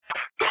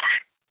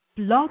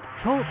Blog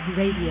Talk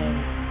Radio.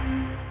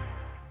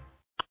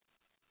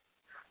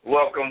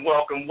 Welcome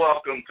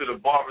to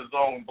the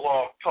BarberZone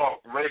Blog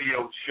Talk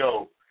Radio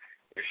Show.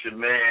 It's your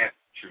man,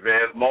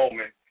 Chavez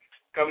Moment,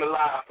 coming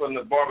live from the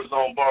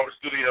BarberZone Barber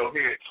Studio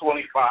here at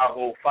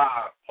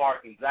 2505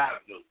 Parsons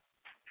Avenue,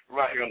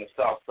 right here on the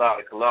south side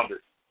of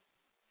Columbus.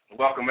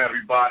 Welcome,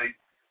 everybody,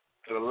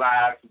 to the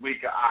last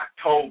week of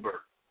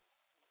October.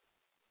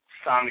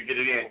 It's time to get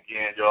it in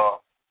again,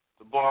 y'all.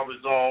 The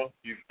BarberZone,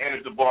 you've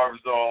entered the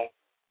BarberZone,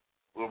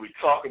 where we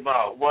talk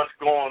about what's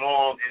going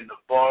on in the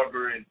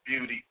barber and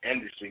beauty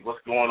industry,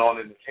 what's going on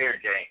in the hair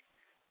game,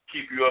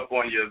 keep you up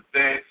on your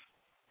events,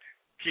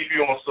 keep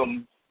you on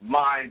some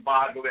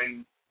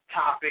mind-boggling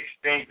topics,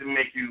 things to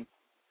make you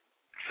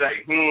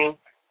say,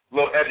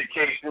 little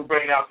education,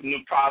 bring out some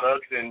new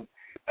products and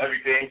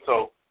everything.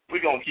 So we're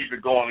going to keep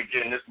it going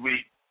again this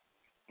week.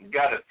 We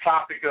got a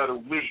topic of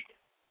the week.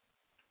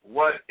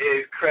 What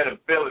is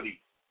credibility?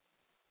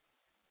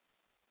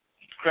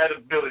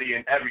 Credibility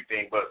in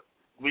everything, but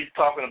we're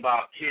talking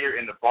about here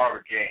in the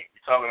barber game.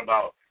 We're talking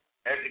about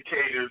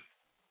educators,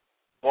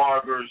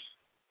 barbers,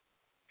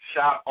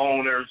 shop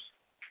owners,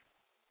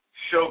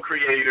 show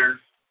creators.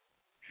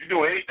 If you're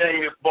doing anything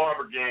in this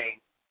barber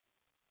game,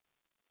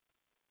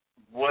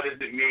 what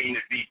does it mean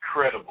to be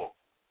credible?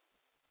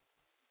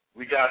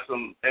 We got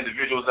some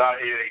individuals out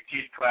here, they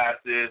teach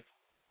classes,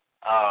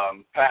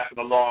 passing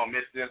along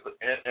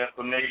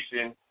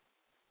misinformation,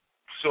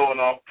 showing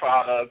off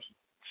products,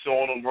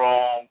 showing them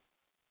wrong.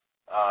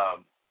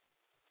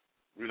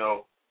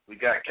 We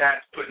got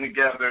cats putting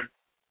together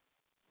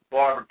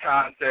barber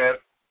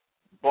contests,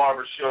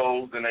 barber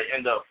shows, and they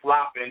end up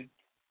flopping.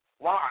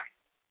 Why?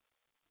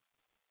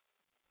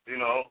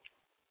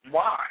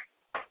 Why?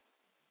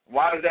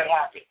 Why does that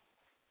happen?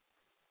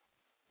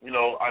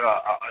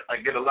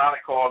 I get a lot of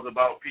calls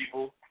about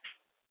people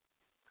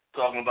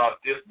talking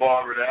about this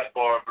barber, that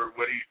barber,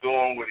 what he's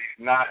doing, what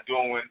he's not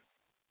doing.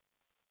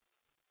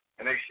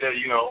 And they say,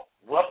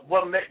 what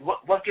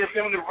gives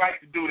him the right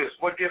to do this?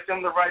 What gives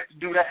him the right to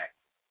do that?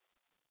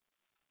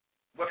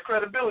 What's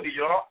credibility,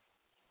 y'all?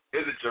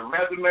 Is it your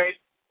resume?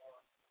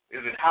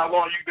 Is it how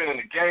long you've been in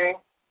the game?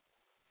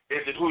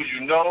 Is it who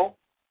you know?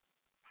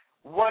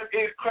 What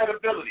is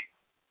credibility?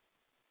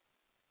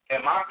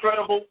 Am I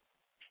credible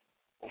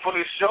for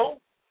this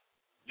show?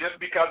 Just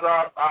because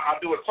I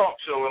do a talk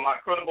show, am I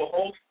a credible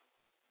host?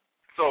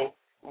 So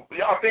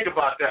y'all think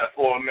about that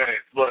for a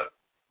minute. But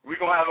we're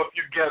going to have a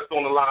few guests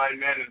on the line,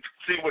 man, and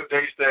see what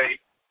they say.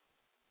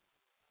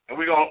 And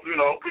we're going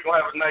to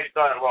have a nice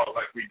dialogue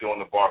like we do in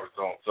the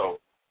BarberZone. So,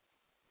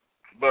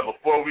 but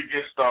before we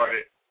get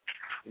started,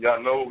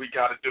 y'all know what we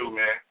got to do,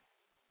 man.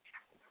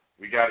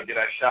 We got to get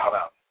that shout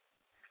out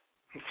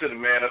to the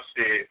man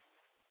upstairs.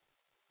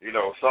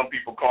 Some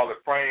people call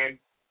it praying.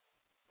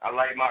 I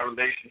like my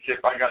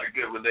relationship. I got a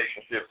good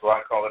relationship, so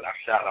I call it a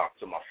shout out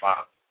to my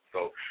Father.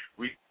 So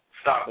we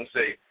stop and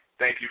say,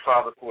 thank you,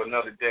 Father, for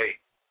another day,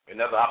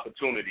 another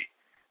opportunity,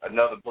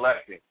 another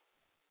blessing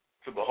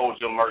to behold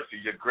your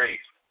mercy, your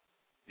grace,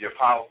 your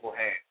powerful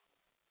hand.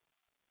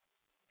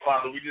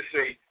 Father, we just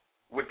say,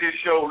 with this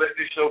show, let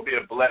this show be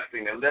a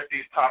blessing, and let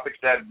these topics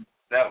that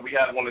we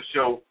have on the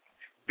show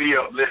be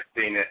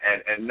uplifting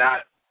and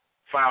not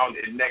found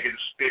in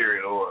negative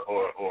spirit or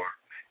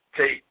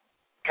take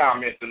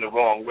comments in the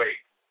wrong way.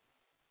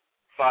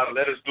 Father,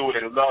 let us do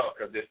it in love,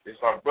 because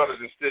it's our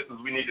brothers and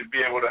sisters. We need to be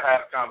able to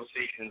have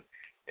conversations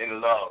in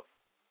love,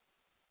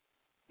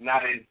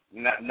 not in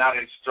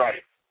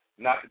strife,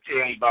 not to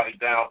tear anybody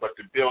down, but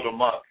to build them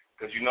up.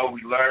 Because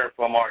we learn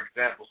from our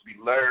examples. We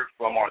learn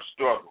from our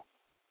struggle.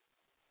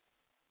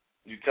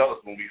 You tell us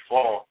when we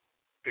fall,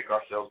 pick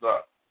ourselves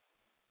up.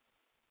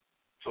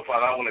 So,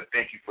 Father, I want to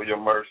thank you for your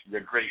mercy,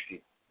 your grace,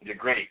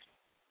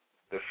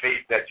 the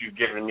faith that you've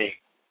given me.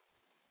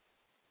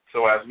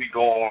 So as we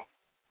go on,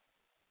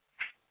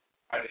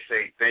 I just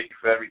say thank you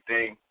for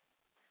everything.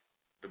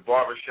 The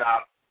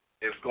barbershop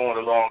is going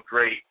along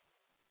great.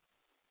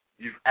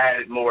 You've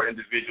added more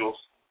individuals.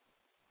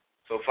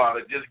 So,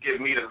 Father, just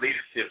give me the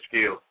leadership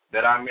skills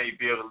that I may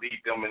be able to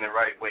lead them in the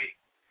right way,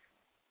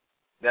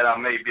 that I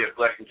may be a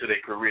blessing to their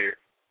career,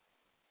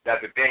 that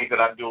the things that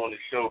I do on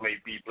the show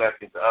may be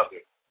blessings to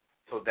others,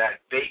 so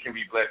that they can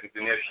be blessings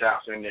in their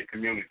shops or in their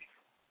community.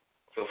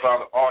 So,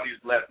 Father, all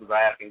these blessings I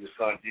ask in your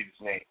Son, Jesus'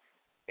 name.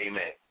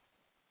 Amen.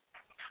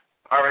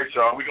 All right,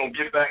 y'all, we're going to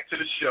get back to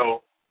the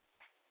show.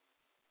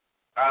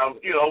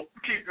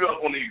 Keep you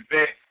up on the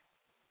events,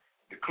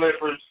 the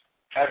Clippers,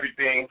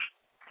 everything.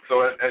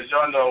 So as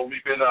y'all know,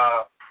 we've been,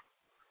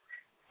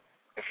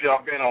 if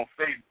y'all been on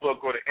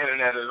Facebook or the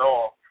internet at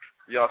all,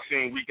 y'all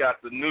seen we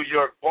got the New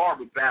York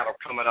Barber Battle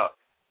coming up.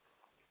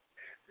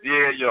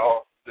 Yeah,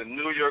 y'all, the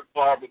New York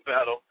Barber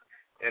Battle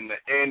in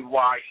the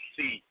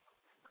NYC.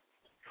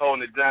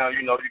 Holding it down,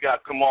 you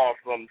got Kamal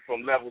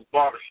from Levels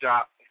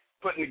Barbershop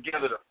putting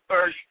together the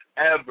first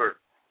ever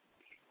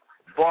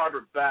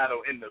barber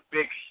battle in the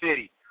big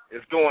city.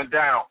 It's going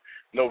down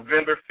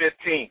November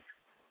 15th.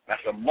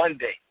 That's a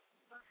Monday.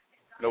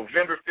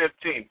 November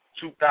 15th,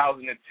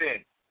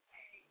 2010.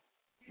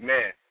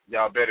 Man,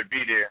 y'all better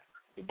be there.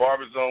 the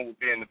BarberZone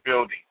will be in the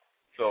building.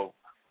 So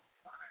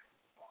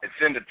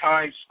it's in the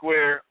Times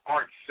Square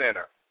Arts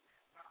Center.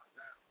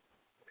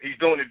 He's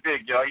doing it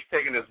big, y'all. He's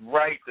taking us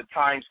right to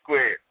Times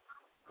Square,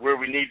 where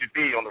we need to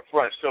be on the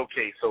front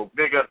showcase. So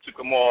big up to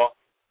Kamal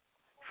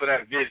for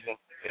that vision.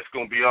 It's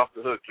going to be off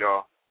the hook,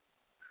 y'all.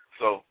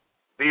 So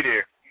be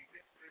there.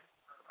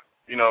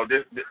 You know,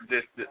 this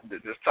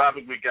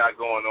topic we got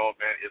going on,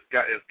 man, it's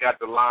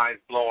got the lines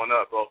blowing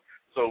up, bro.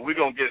 So we're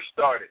going to get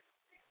started.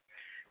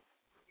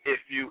 If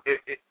you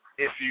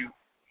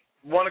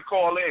want to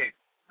call in,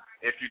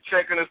 if you're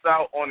checking us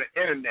out on the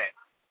internet,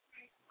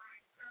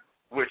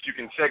 which you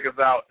can check us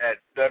out at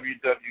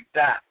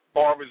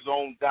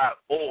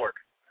www.barberzone.org.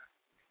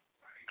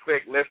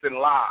 Click Listen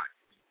Live.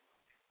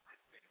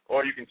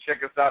 Or you can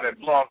check us out at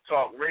Blog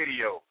Talk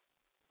Radio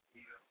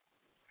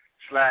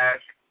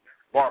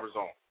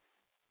 /BarberZone.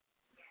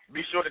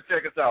 Be sure to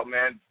check us out,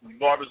 man.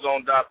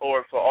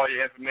 barberzone.org for all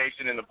your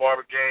information in the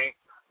barber game.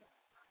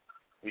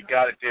 We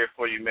got it there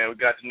for you, man. We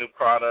got the new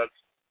products,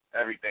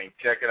 everything.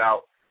 Check it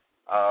out.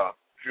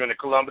 If you're in the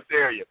Columbus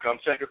area, come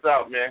check us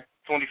out, man.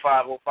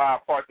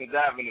 2505 Parsons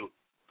Avenue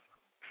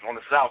on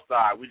the south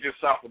side. We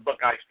just south of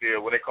Buckeye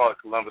Field, what they call it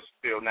Columbus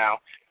Field now.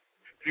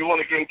 If you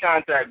want to get in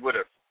contact with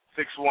us,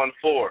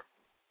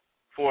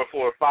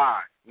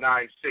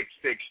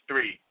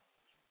 614-445-9663.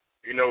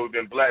 You know, we've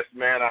been blessed,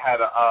 man. I had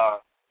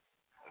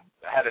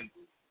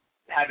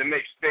to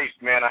make space,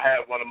 man. I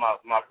had one of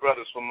my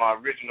brothers from my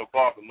original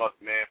barber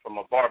month, man, from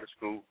a barber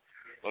school.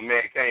 When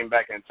man came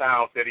back in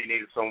town, said he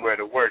needed somewhere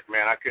to work,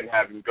 man. I couldn't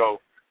have him go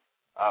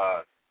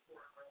to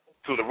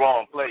the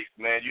wrong place,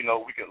 man. You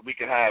know, we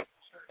can have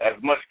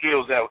as much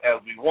skills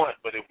as we want,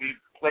 but if we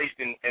placed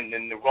in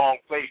the wrong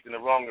place, in the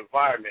wrong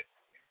environment,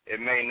 it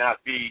may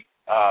not be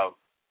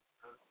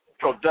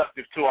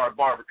productive to our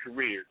barber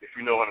careers, if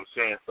you know what I'm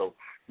saying. So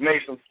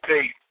made some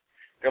space.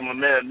 Got my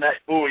man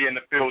Matt Bowie in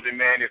the building,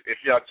 man.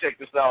 If y'all check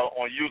this out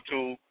on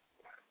YouTube,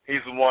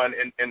 he's the one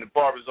in the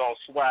BarberZone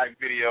swag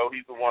video.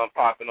 He's the one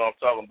popping off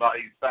talking about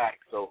he's back.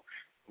 So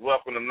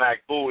welcome to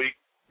Mac Bowie.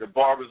 The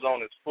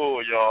BarberZone is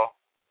full, y'all.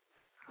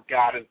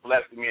 God has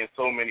blessed me in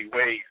so many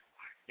ways.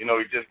 You know,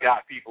 he just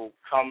got people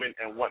coming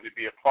and wanting to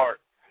be a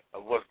part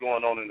of what's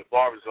going on in the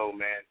BarberZone,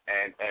 man.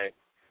 And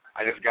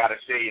I just got to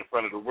say in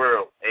front of the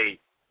world, hey,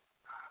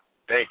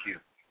 thank you.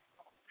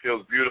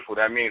 Feels beautiful.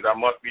 That means I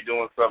must be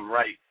doing something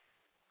right.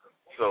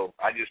 So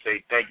I just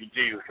say thank you,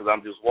 Jesus, because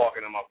I'm just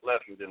walking in my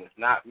blessings, and it's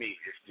not me.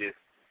 It's just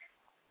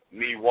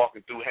me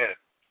walking through him.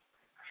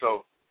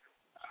 So,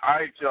 all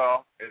right,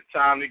 y'all, it's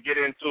time to get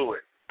into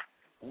it.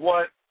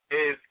 What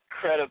is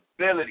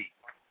credibility?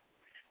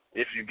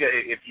 If you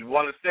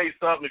want to say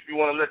something, if you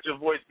want to let your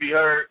voice be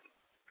heard,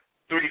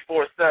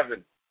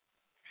 347-637-3850.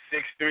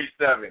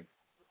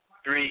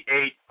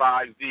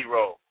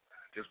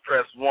 Just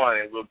press 1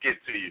 and we'll get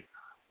to you.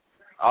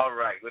 All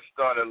right, let's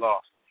start it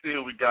off. See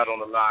who we got on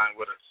the line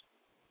with us.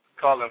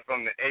 Calling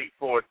from the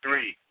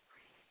 843.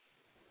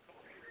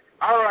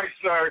 All right,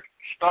 sir.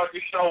 Start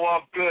the show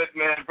off good,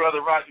 man.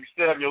 Brother Roger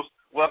Samuels,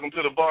 welcome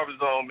to the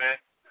BarberZone, man.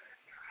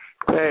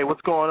 Hey,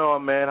 what's going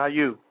on, man? How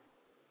you?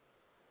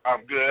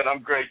 I'm good.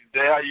 I'm great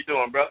today. How you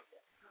doing, bro?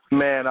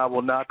 Man, I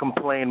will not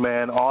complain,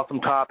 man.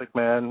 Awesome topic,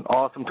 man.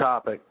 Awesome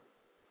topic.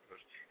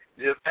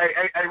 Yes.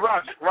 Hey,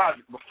 Roger.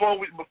 Before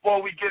we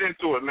get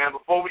into it, man.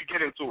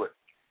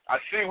 I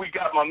see we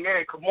got my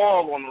man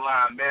Kamal on the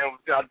line, man.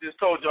 I just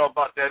told y'all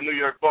about that New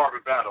York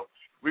barber battle.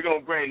 We're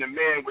gonna bring the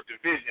man with the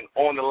vision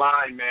on the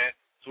line, man,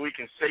 so we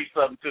can say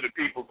something to the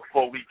people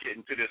before we get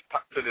into this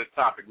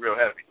topic real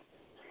heavy.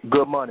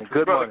 Good money.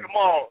 Brother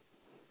Kamal,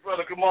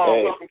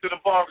 hey. Welcome to the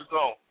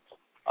BarberZone.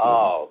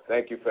 Oh,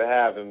 thank you for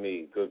having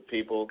me, good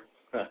people.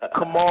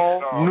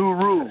 Kamal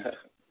Nuru.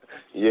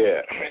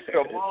 Yeah.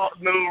 Kamal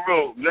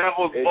Nuru,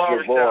 Levels it's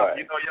Barbershop.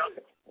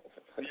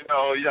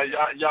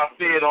 Y'all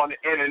see it on the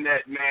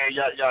internet, man.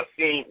 Y'all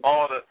seen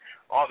all the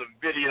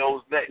videos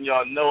letting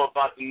y'all know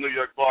about the New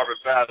York barber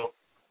battle.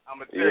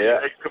 I'm gonna tell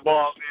you, hey,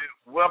 Kamal, man,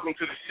 welcome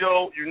to the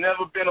show. You've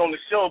never been on the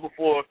show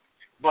before,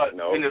 but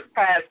in this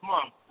past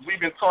month,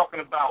 we've been talking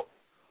about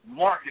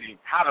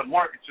marketing, how to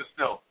market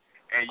yourself.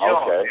 And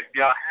y'all, if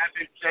y'all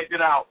haven't checked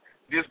it out,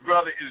 this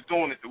brother is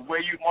doing it. The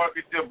way you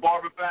market your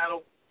barber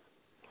battle,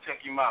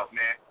 check him out,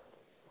 man.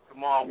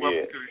 Come on,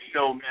 welcome to the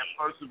show, man.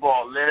 First of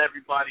all, let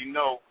everybody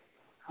know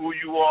who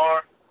you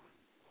are,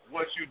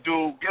 what you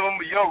do. Give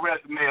them your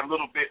resume a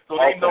little bit so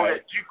they know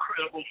that you're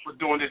credible for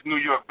doing this New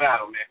York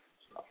battle, man.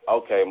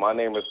 Okay, my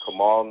name is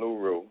Kamal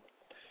Nuru.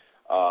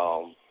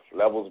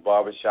 Levels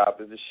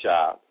Barbershop is the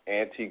shop.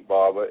 Antique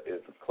Barber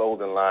is the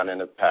clothing line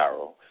and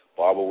apparel.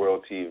 Barber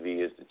World TV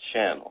is the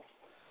channel.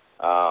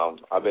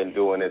 I've been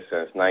doing this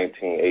since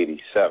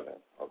 1987,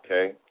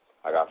 okay?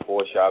 I got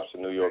 4 shops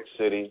in New York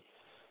City.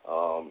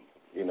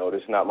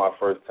 This is not my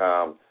first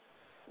time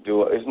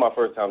it's my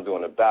first time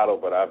doing a battle,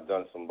 but I've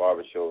done some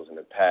barber shows in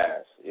the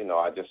past.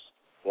 I just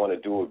want to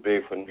do it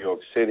big for New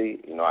York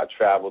City. I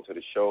travel to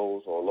the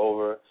shows all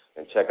over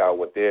and check out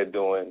what they're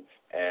doing.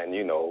 And,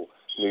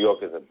 New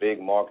York is a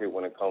big market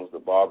when it comes to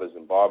barbers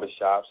and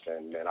barbershops,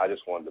 and I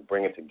just wanted to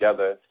bring it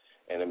together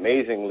And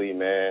amazingly,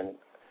 man,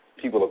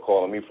 people are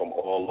calling me from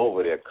all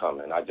over. They're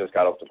coming. I just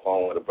got off the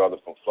phone with a brother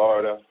from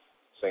Florida,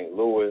 St.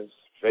 Louis,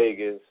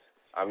 Vegas.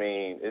 I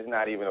mean, it's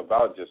not even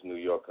about just New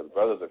York, because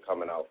brothers are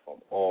coming out from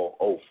all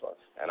over.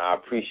 And I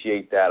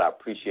appreciate that. I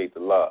appreciate the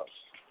love.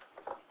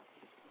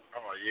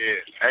 Oh, yeah.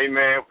 Hey,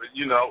 man,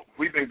 you know,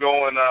 we've been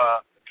going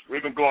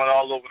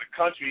all over the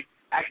country.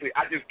 Actually,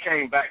 I just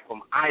came back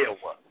from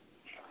Iowa.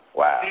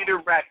 Wow. Cedar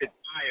Rapids,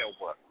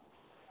 Iowa.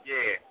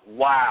 Yeah,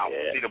 wow.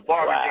 Yeah. See, the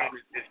barber game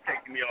is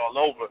taking me all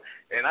over,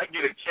 and I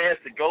get a chance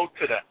to go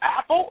to the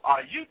Apple?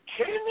 Are you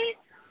kidding me?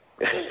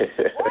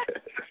 What?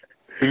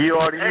 You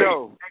already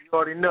know. You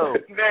already know.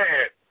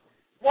 Man,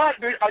 what?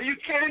 Are you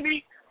kidding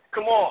me?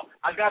 Come on.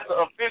 I got the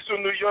official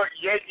New York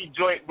Yankee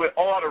joint with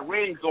all the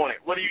rings on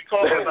it. What are you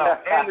talking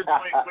about? And the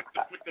joint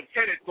with the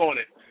pennants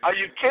on it. Are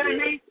you kidding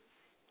me?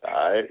 All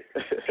right.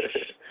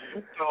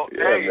 So,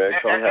 yeah, hey, man,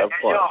 come have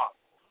fun.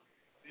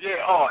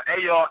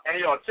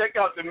 Y'all, check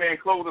out the man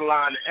clothing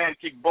line, the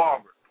Antique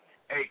Barber.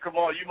 Hey, come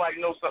on, you might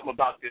know something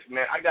about this,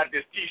 man. I got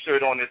this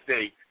T-shirt on that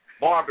say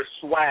Barber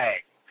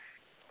Swag.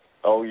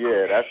 Oh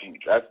yeah,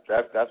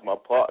 that's my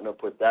partner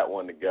put that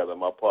one together.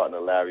 My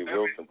partner Larry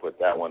Wilson put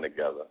that one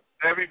together.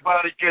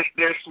 Everybody gets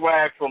their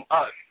swag from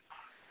us.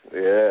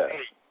 Yeah.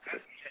 Hey,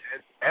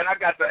 and I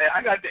got the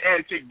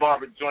Antique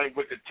Barber joint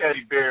with the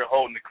teddy bear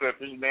holding the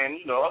clippers, man.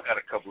 You know, I got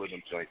a couple of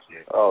them joints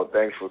here. Oh,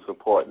 thanks for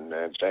supporting,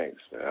 man. Thanks,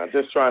 man. I'm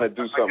just trying to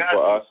do something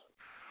for us.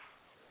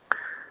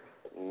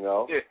 You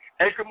know? Yeah.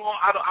 Hey, come on.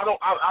 I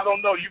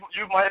don't know.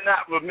 You might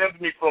not remember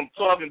me from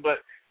talking,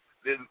 but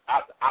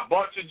I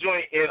bought your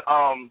joint in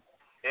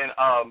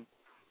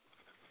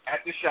at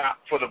the shop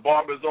for the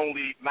BarberZone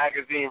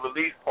magazine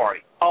release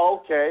party.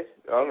 Oh, okay.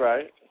 All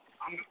right.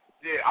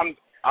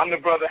 I'm the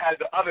brother that has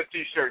the other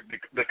T-shirt,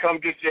 the Come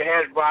Get Your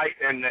Head Right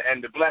and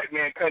the Black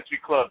Man Country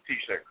Club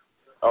T-shirt.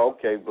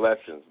 Okay,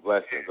 blessings.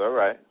 All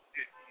right.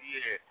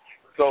 Yeah.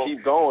 So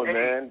keep going,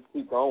 man.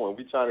 Keep going.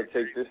 We trying to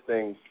take this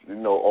thing,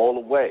 all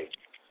the way.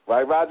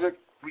 Right, Roger?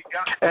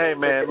 Hey,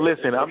 man,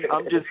 listen,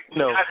 I'm just,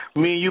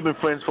 me and you've been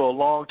friends for a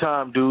long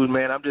time, dude,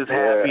 man. I'm just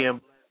happy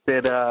and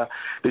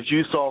that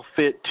you saw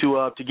fit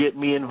to get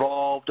me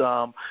involved.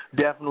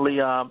 Definitely,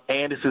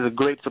 Andis is a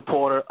great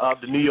supporter of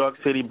the New York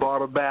City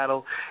Barber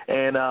Battle,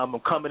 and I'm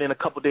coming in a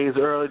couple days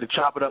early to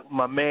chop it up with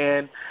my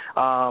man.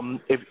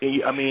 If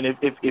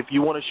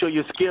you want to show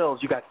your skills,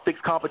 you got 6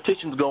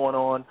 competitions going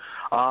on.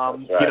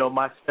 Right.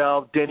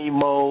 Myself, Denny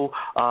Moe,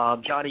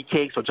 Johnny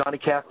Cakes or Johnny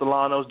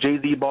Castellanos,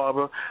 Jay-Z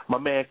Barber, my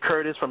man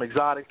Curtis from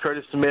Exotic,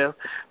 Curtis Smith.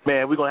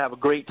 Man, we're gonna have a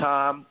great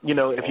time.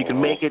 If you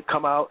can make it,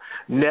 come out,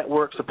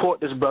 network, support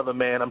this brother,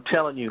 man. I'm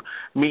telling you,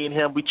 me and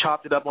him, we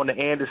chopped it up on the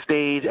Andis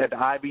stage at the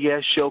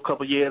IBS show a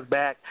couple years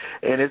back,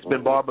 and it's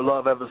been Barber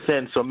love ever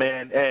since. So,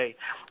 man, hey,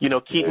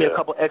 keep me a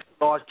couple extra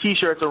large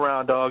T-shirts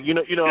around, dog. You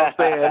know what I'm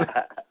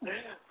saying?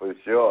 For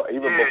sure.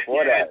 Even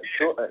before that,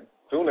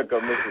 Tunica,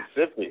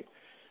 Mississippi,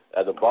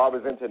 at the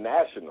Barbers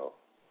International.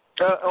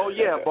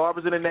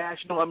 Barbers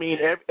International. I mean,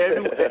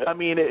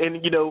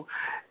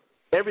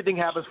 everything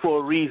happens for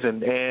a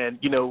reason, and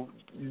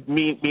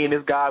me and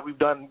this guy, we've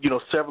done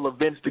several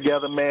events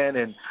together, man,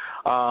 and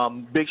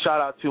big shout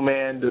out to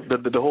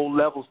the whole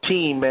Levels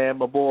team, man,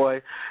 my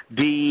boy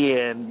D,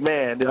 and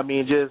man, I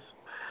mean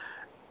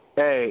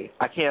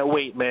I can't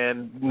wait,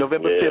 man.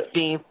 November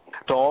 15th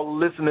to all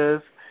the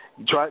listeners.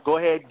 Go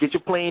ahead, get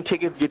your plane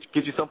tickets,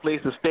 get you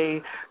someplace to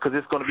stay, because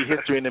it's going to be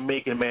history in the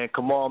making, man.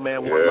 Come on,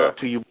 man. One love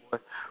to you, boy.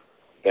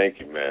 Thank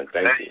you, man.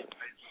 Thank you.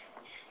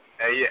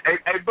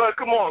 Hey, bud,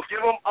 come on.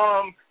 Give them,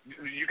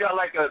 you got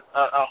like a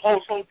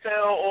host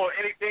hotel or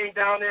anything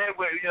down there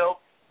where,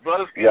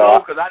 brothers can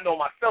go? Because I know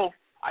myself,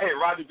 I hit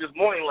Roger this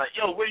morning like,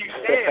 yo, where you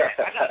staying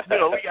at?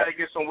 We got to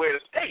get somewhere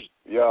to stay.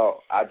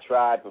 Yo, I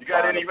tried to You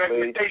got any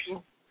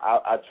recommendations?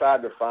 I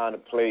tried to find a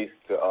place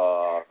to,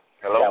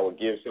 that would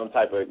give some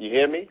type of, you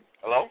hear me?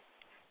 Hello?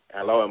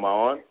 Hello, am I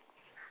on?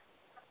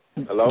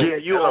 Hello? Yeah,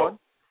 you on.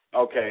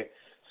 Okay.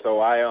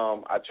 So I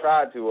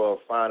tried to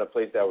find a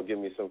place that would give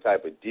me some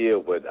type of deal,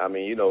 but I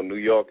mean, New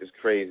York is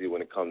crazy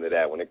when it comes to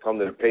that. When it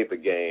comes to the paper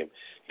game,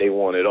 they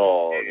want it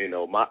all.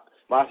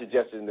 My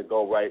suggestion is to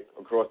go right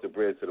across the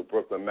bridge to the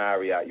Brooklyn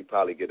Marriott. You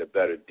probably get a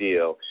better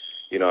deal.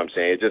 You know what I'm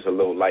saying? It's just a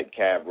little light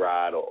cab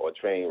ride or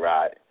train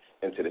ride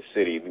into the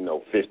city.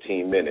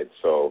 15 minutes.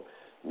 So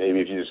maybe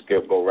if you just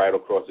go right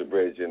across the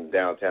bridge in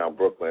downtown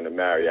Brooklyn to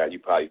Marriott, you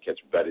probably catch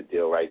a better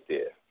deal right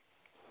there.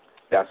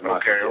 That's my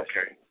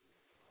suggestion.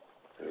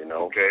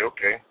 Okay.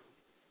 Okay.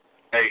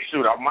 Hey,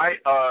 shoot, I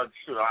might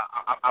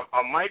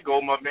go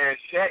with my man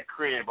Shaq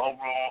crib over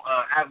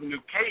on Avenue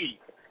K.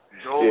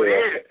 Go over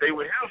there and stay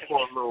with him for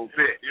a little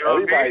bit. You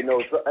know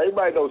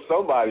everybody knows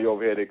somebody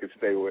over here they can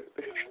stay with.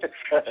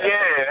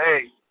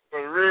 Hey,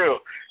 for real.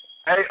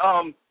 Hey,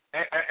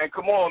 and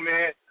come on,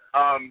 man.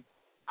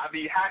 I'd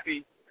be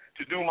happy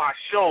to do my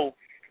show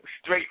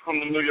straight from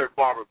the New York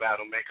Barber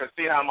Battle, man. Because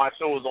see how my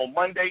show is on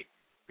Monday?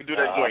 We do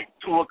that joint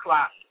 2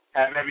 o'clock.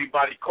 Have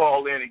everybody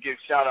call in and give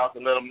shout-outs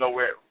and let them know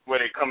where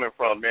they're coming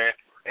from, man,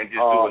 and just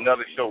do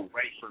another show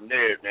right from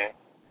there, man.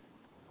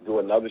 Do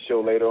another show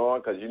later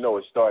on? Because it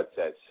starts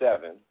at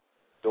 7.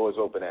 Doors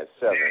open at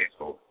 7.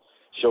 So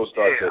show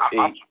starts at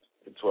 8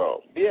 to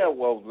 12. Yeah,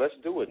 well, let's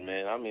do it,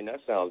 man. I mean, that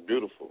sounds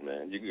beautiful,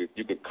 man. You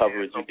could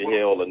cover it. You can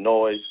hear all the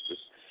noise,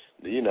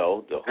 the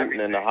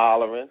hooting and the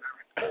hollering.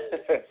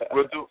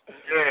 We'll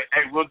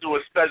do a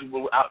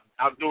special.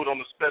 I'll do it on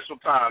a special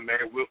time,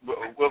 man.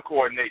 We'll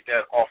coordinate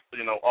that off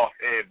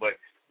air. But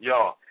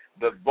y'all,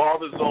 the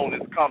BarberZone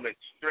is coming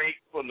straight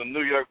from the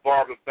New York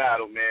Barber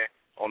Battle, man,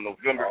 on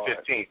November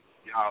 15th.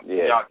 Y'all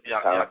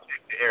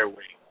take the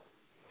airway.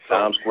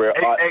 Times Square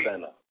Art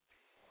Center.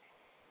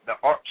 The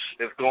arch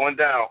is going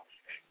down.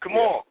 Come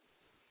on.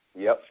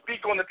 Yep.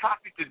 Speak on the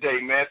topic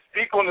today, man.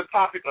 Speak on the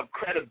topic of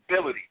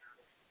credibility.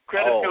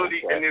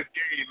 Credibility in this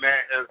game,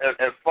 man.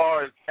 As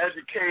far as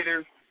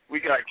educators, we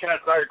got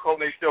cats out here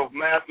calling themselves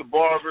master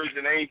barbers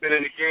and they ain't been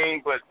in the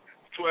game but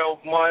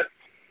 12 months.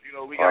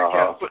 We got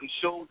cats putting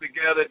shows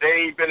together.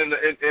 They ain't been in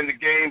the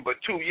game but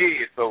 2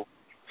 years. So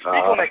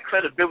speak on that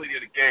credibility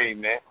of the game,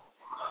 man.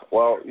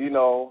 Well,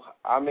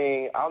 I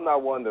mean, I'm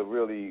not one to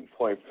really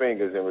point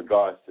fingers in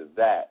regards to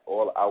that.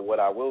 What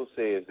I will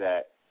say is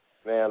that,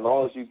 man, as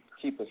long as you're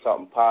keeping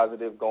something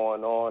positive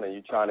going on and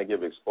you're trying to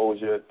give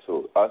exposure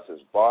to us as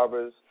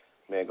barbers,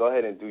 man, go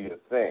ahead and do your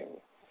thing.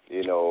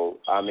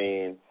 I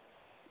mean,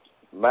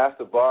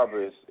 master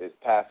barber is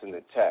passing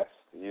the test.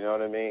 You know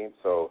what I mean?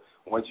 So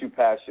once you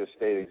pass your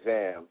state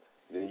exam,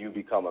 then you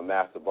become a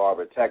master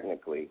barber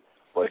technically.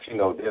 But,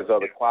 there's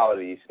other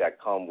qualities that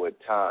come with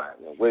time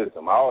and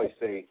wisdom. I always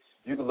say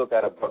you can look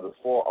at a brother's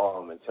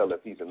forearm and tell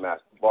if he's a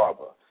master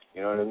barber.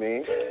 You know what I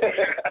mean?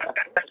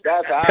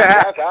 That's how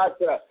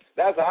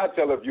I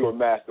tell if you're a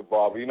master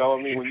barber. You know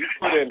what I mean? When you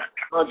put in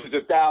hundreds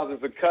of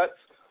thousands of cuts,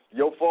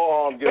 your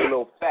forearm get a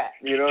little fat.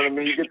 You know what I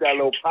mean? You get that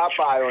little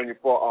Popeye on your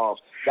forearm.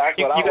 That's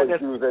what I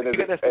always use as an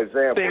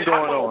example. Thing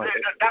going on.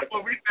 That's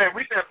what we said.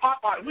 We said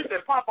Popeye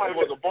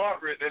was a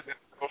barber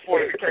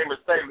before he became a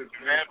stylist,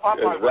 man.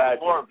 Popeye was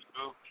a barber,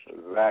 dude.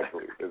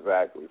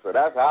 Exactly. So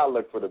that's how I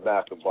look for the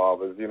master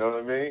barbers. You know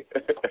what I mean?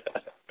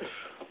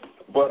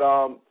 But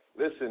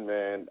listen,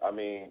 man. I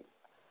mean,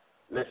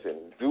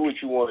 do what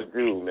you want to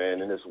do,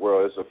 man. In this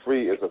world, it's a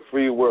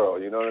free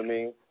world. You know what I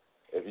mean?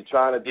 If you're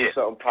trying to do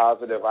something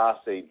positive, I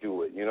say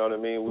do it. You know what I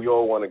mean? We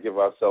all want to give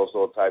ourselves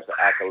all types of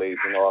accolades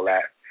and all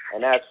that,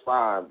 and that's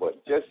fine.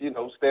 But just,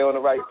 stay on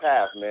the right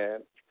path,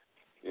 man.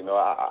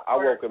 I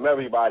welcome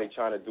everybody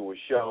trying to do a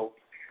show,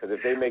 because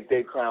if they make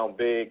their crown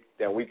big,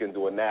 then we can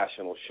do a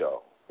national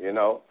show,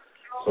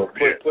 So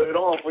put it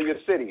on for your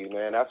city,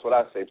 man. That's what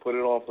I say. Put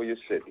it on for your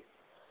city.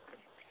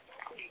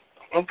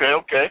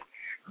 Okay.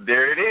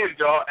 There it is,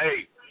 y'all.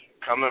 Hey,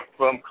 coming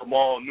from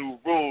Kamal New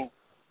Rule,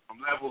 from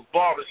Levels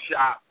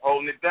Barbershop,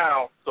 holding it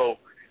down. So,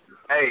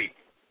 hey,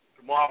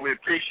 Kamal, we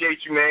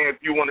appreciate you, man.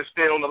 If you want to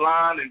stay on the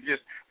line and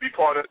just be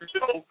part of the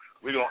show,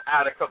 we're going to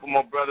add a couple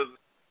more brothers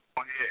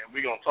on here, and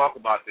we're going to talk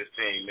about this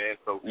thing, man.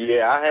 So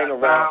yeah, I hang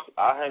around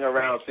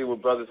and see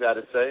what brothers got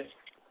to say.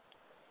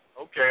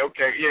 Okay.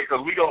 Yeah,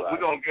 because we're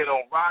gonna get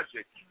on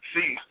Roger.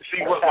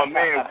 See what my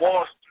man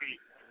Wall Street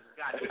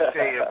got to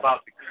say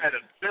about the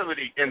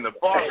credibility in the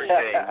barber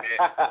game, man.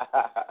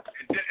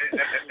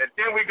 And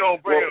then we're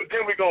gonna bring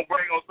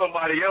on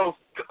somebody else,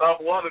 a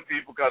couple other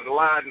people, because the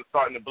lines are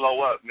starting to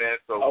blow up, man.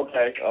 So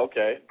okay.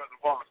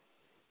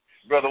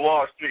 Brother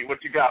Wall Street,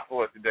 what you got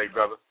for us today,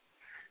 brother?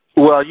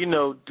 Well,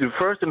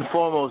 first and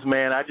foremost,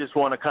 man, I just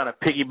want to kind of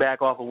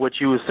piggyback off of what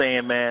you were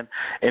saying, man.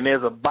 And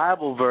there's a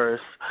Bible verse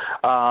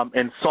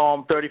in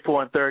Psalm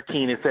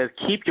 34:13. It says,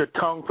 "Keep your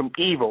tongue from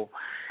evil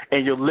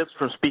and your lips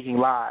from speaking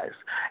lies."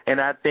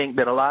 And I think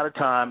that a lot of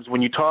times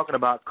when you're talking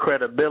about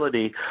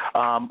credibility,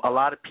 a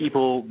lot of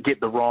people get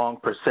the wrong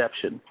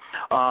perception.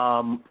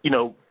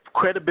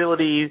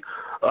 Credibility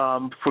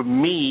for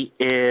me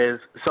is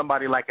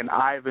somebody like an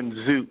Ivan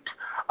Zoot.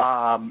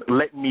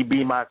 Let me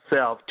be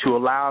myself, to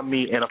allow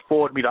me and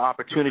afford me the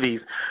opportunities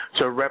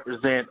to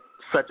represent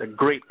such a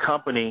great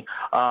company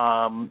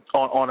on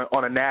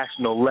a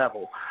national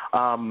level.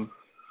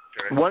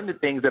 One of the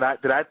things that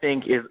I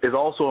think is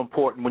also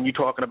important when you're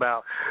talking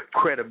about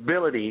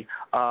credibility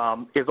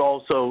is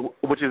also,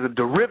 which is a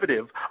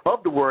derivative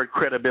of the word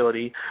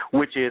credibility,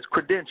 which is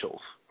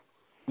credentials.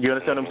 You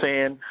understand what I'm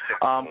saying?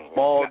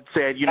 Maul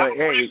said,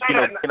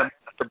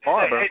 the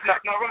barber. Hey,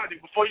 now, Roger,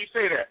 before you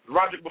say that,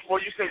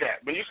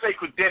 when you say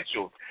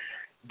credentials,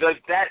 does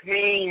that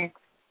mean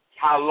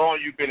how long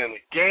you've been in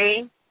the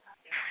game?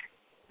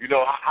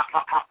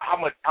 How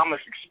much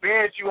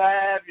experience you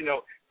have?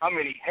 How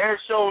many hair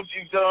shows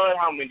you've done?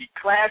 How many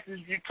classes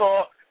you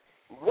taught?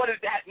 What does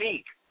that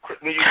mean?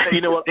 When you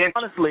say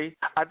honestly,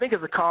 I think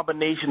it's a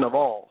combination of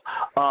all.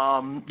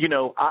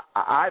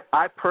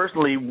 I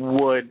personally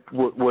would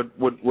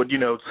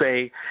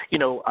say,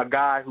 a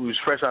guy who's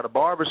fresh out of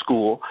barber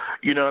school,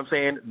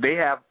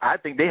 I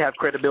think they have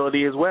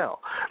credibility as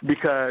well,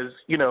 because,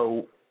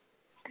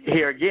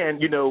 here again,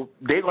 you know,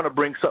 they're going to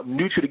bring something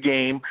new to the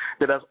game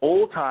that us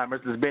old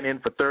timers that's been in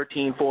for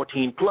 13,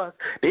 14 plus,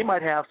 they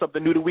might have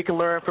something new that we can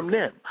learn from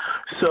them.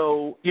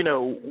 So, you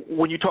know,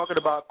 when you're talking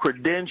about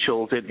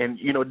credentials and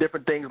you know,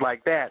 different things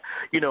like that,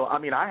 you know, I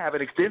mean, I have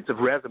an extensive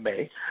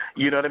resume.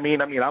 You know what I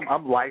mean?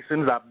 I'm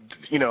licensed.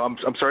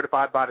 I'm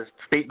certified by the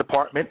State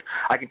Department.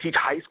 I can teach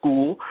high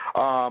school.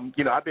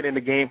 You know, I've been in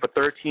the game for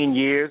 13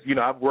 years. You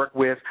know, I've worked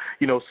with,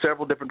 you know,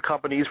 several different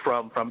companies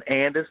from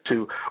Andis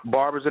to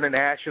Barbers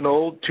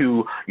International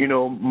to, you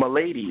know,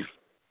 Miladies.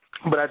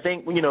 But I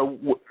think, you know,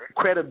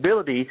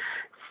 credibility,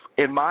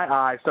 in my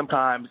eyes,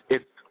 sometimes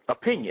it's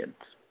opinions.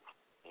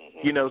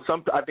 You know,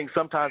 I think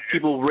sometimes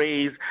people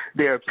raise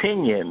their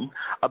opinion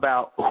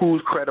about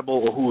who's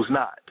credible or who's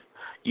not.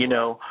 You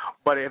know,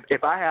 but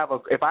if I have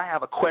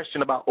a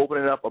question about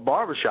opening up a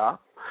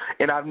barbershop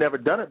and I've never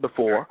done it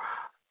before,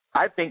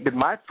 I think that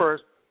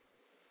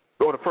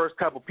the first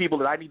couple people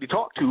that I need to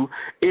talk to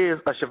is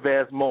a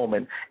Chavez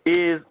Moment,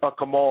 is a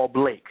Kamal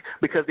Blake,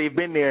 because they've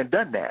been there and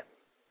done that.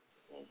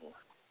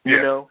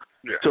 You know?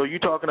 Yeah. So you're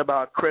talking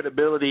about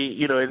credibility,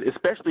 you know,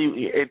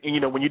 especially, you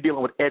know, when you're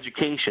dealing with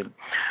education.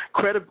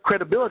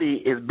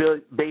 Credibility is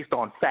based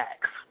on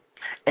facts.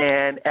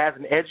 And as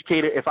an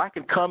educator, if I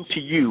can come to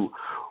you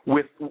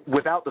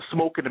without the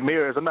smoke and the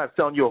mirrors, I'm not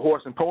selling you a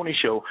horse and pony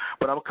show,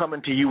 but I'm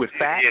coming to you with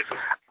facts,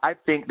 I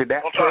think that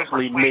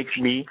personally makes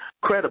me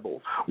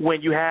credible.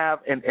 When you have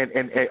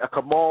a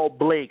Kamal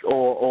Blake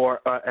or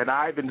an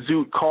Ivan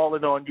Zoot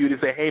calling on you to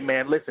say, hey,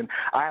 man, listen,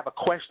 I have a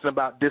question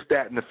about this,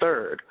 that, and the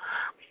third.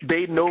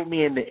 They know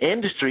me in the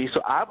industry,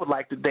 so I would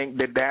like to think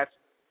that that's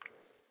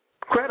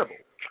credible.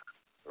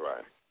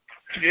 Right.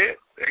 Yeah,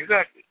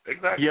 exactly.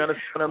 You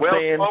understand what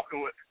I'm saying?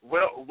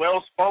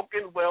 Well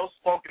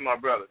spoken, my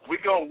brother. We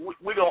gonna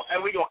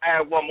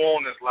add one more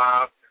on this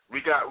line.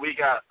 We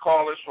got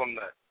callers from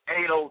the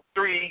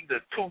 803,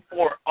 the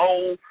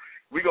 240.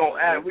 We gonna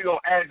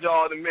add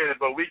y'all in a minute,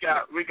 but we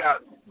got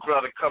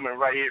brother coming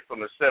right here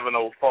from the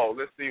 704.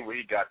 Let's see what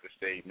he got to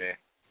say, man.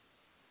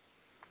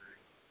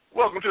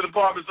 Welcome to the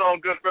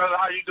BarberZone, good brother.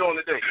 How you doing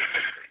today?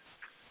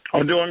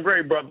 I'm doing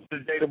great, brother.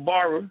 Today the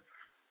barber.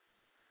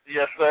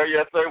 Yes, sir.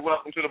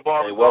 Welcome to the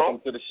BarberZone. Hey,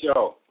 welcome to the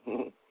show.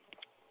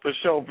 For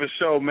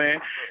sure,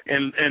 man.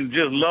 And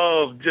just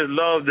love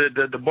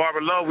the barber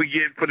love we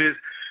get for this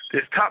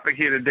topic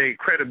here today,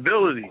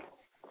 credibility.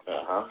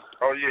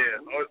 Oh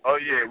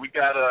yeah. We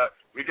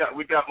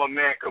got my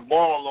man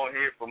Kamal on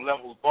here from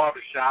Levels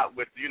Barbershop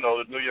with, you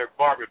know, the New York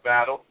Barber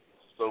Battle.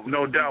 So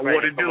no doubt.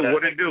 What it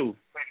do?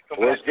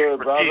 What's good,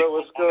 brother?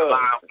 What's good?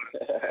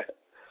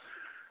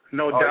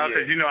 No doubt,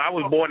 because, you know, I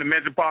was born in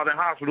Metropolitan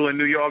Hospital in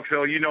New York,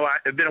 so, you know,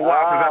 it's been a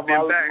while since I've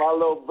been back. My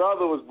little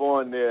brother was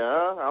born there,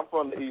 huh? I'm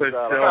from the east side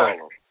of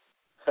Harlem.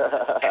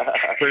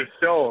 For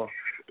sure.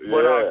 Yeah.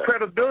 But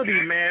credibility,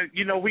 man,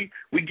 you know, we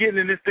get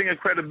in this thing of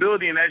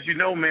credibility, and as you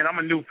know, man, I'm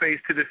a new face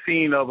to the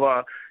scene of,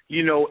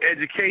 you know,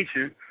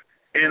 education.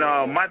 And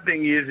my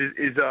thing is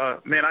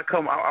man,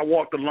 I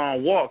walk the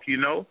long walk, you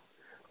know.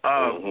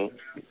 I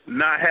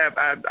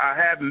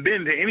haven't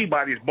been to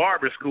anybody's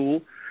barber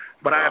school,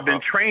 but I have been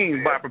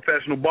trained by a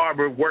professional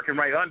barber working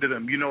right under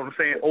them. You know what I'm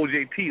saying?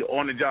 OJT,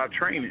 on-the-job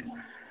training.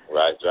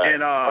 Right.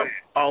 And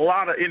a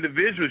lot of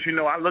individuals, you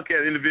know, I look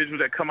at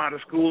individuals that come out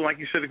of school, like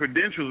you said, the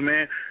credentials,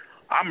 man.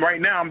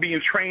 I'm being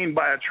trained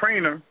by a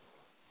trainer,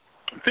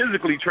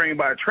 physically trained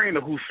by a trainer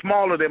who's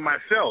smaller than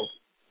myself.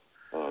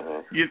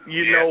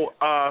 You know,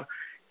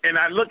 and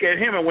I look at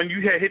him, and when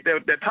you had hit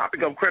that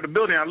topic of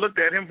credibility, I looked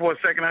at him for a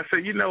second. I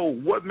said, you know,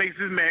 what makes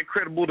this man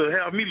credible to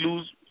help me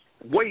lose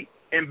weight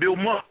and build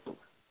muscle?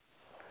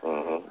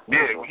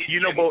 You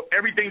know, but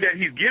everything that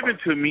he's given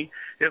to me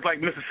is like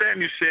Mr.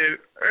 Samuel said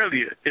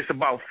earlier. It's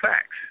about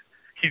facts.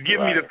 He's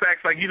giving me the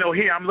facts. Like, you know,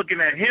 here I'm looking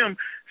at him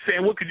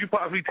saying, what could you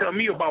possibly tell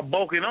me about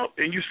bulking up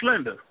and you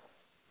slender?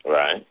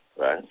 Right.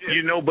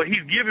 You know, but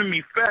he's giving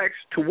me facts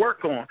to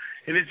work on.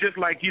 And it's just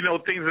like, you know,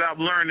 things that I've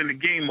learned in the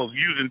game of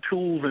using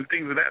tools and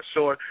things of that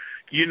sort.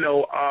 You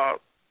know,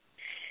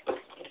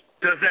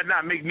 does that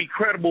not make me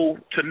credible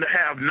to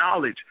have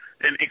knowledge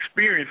and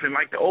experience? And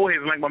like the old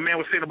heads, like my man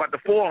was saying about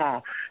the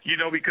forearm, you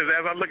know, because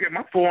as I look at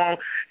my forearm,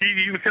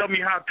 he would tell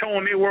me how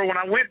toned they were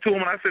when I went to him,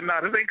 and I said,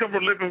 nah, this ain't come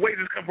from lifting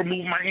weights, this come from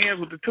moving my hands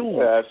with the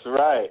tool. That's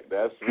right.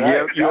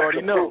 Yeah, you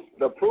already know.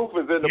 The proof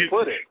is in the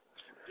pudding.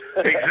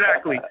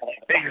 Exactly.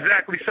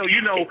 So,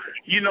 you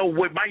know,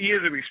 with my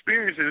years of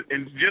experience,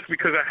 and just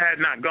because I had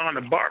not gone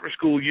to barber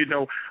school, you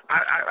know,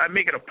 I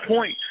make it a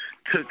point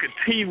to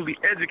continually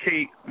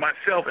educate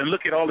myself and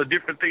look at all the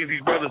different things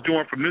these brothers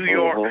doing from New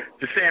York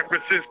to San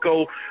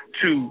Francisco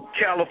to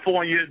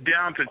California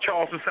down to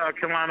Charleston, South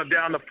Carolina,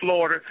 down to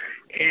Florida,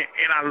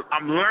 and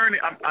I'm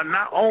learning. I'm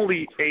not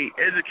only a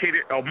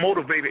educator or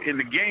motivator in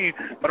the game,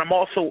 but I'm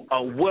also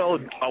a well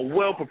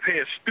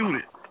prepared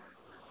student.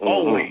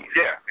 Always.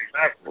 Yeah,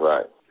 exactly.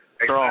 Right.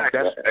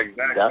 Exactly.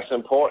 That's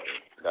important.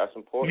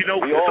 You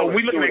know, so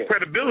we looking at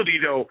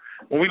credibility, though.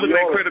 When we look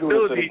at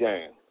credibility,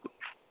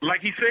 like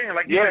he's saying,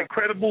 like you said,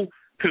 credible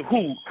to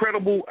who?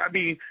 Credible, I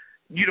mean,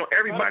 you know,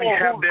 everybody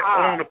have their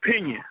own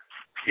opinion.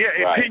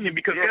 Yeah, opinion,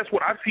 because guess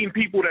what? I've seen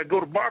people that go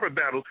to barber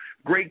battles,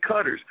 great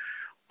cutters,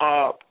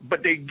 but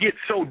they get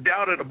so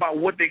doubted about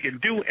what they can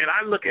do. And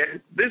I look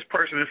at this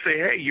person and say,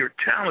 hey, you're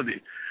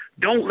talented.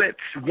 Don't let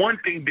one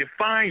thing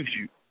define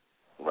you.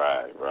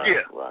 Right.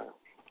 Yeah.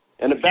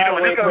 And the battle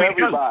ain't for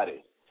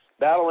everybody.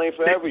 Battle ain't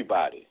for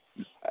everybody.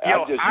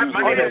 I'm just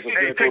using it as a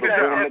vehicle to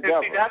bring them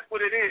together. See, that's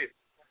what it is.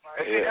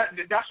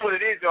 That's what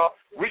it is, y'all.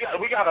 We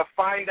got to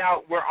find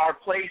out where our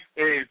place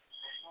is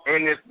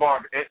in this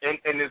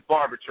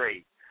barber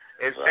trade.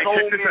 There's so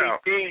many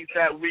things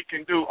that we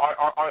can do.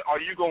 Are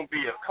you going to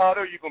be a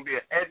cutter? You going to be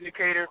an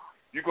educator?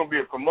 You going to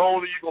be a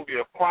promoter? You going to be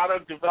a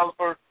product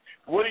developer?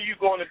 What are you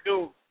going to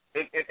do?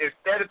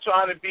 Instead of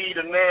trying to be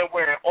the man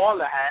wearing all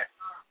the hats,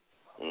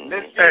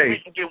 let's see if we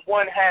can get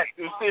one hat.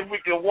 Let's see if we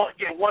can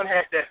get one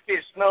hat that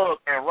fits snug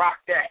and rock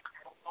that.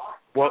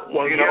 Well,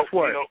 guess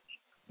what?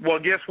 Well,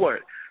 guess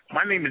what?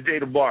 My name is Jay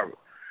the Barber.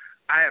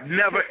 I have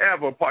never,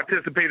 ever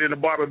participated in a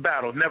barber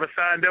battle. Never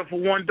signed up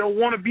for one. Don't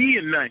want to be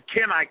in none.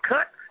 Can I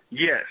cut?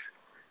 Yes.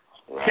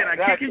 Can I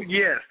kick it?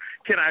 Yes.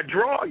 Can I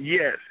draw?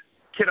 Yes.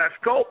 Can I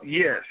sculpt?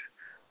 Yes.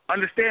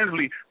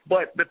 Understandably.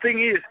 But the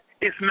thing is,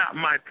 it's not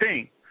my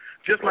thing.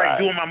 Just like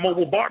doing my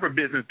mobile barber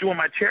business, doing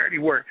my charity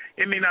work,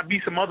 it may not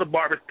be some other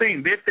barber's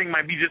thing. Their thing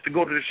might be just to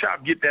go to the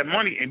shop, get that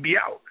money, and be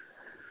out.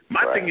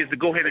 My thing is to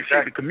go ahead and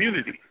shape the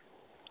community.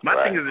 My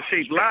thing is to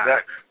shape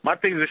lives. My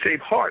thing is to shape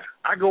hearts.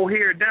 I go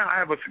here now. I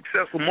have a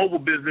successful mobile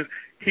business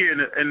here in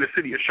the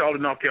city of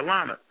Charlotte, North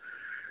Carolina.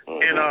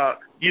 And, I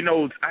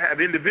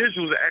have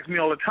individuals that ask me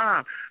all the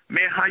time,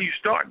 man, how you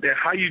start that?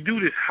 How you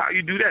do this? How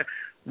you do that?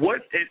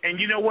 And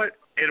you know what?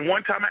 And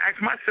one time I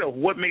asked myself,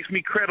 what makes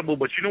me credible?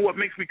 But you know what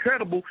makes me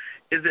credible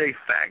is a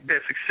fact that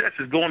success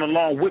is going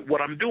along with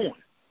what I'm doing.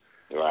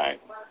 Right.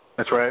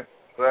 That's right.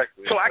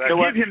 Exactly. So I can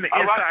give him the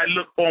inside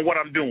look on what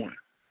I'm doing.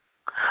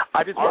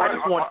 I just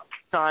want to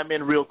chime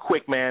in real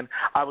quick, man.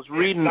 I was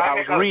reading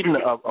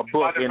a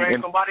book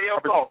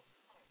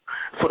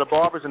for the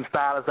barbers and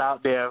stylists out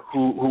there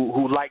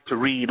who like to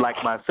read like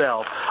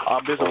myself.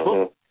 There's a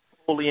book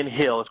by Napoleon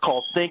Hill. It's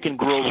called Think and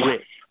Grow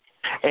Rich.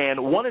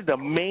 And one of the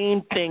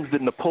main things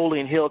that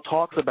Napoleon Hill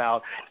talks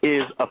about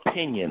is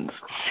opinions.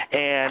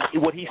 And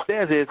what he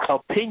says is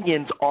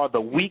opinions are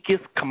the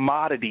weakest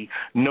commodity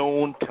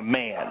known to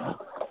man.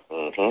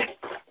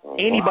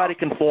 Anybody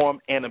can form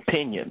an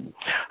opinion.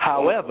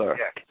 However,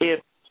 if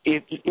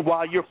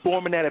while you're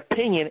forming that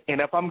opinion, and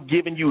if I'm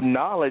giving you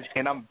knowledge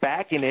and I'm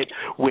backing it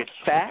with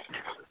fact,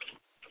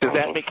 does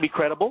that make me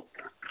credible?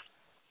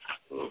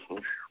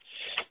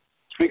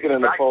 Speaking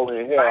of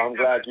Napoleon Hill, I'm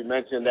glad you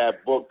mentioned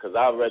that book because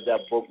I read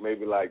that book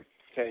maybe like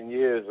 10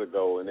 years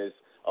ago, and it's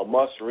a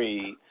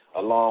must-read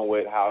along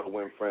with How to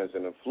Win Friends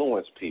and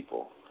Influence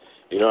People.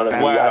 You know what I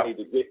mean? Wow. I need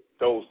to get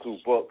those two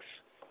books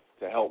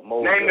to help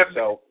mold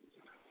yourself.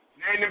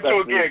 Name them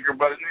two again, good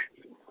brother.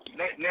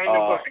 Name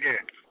the books again.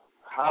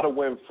 How to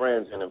Win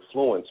Friends and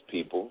Influence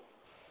People.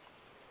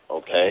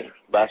 Okay?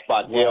 That's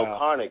by Dale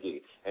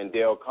Carnegie. And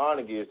Dale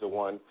Carnegie is the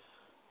one,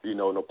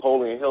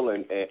 Napoleon Hill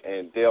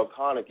and Dale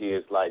Carnegie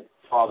is like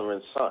father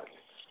and son.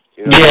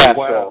 You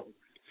know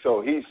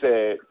So he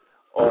said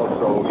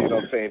also,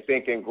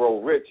 Think and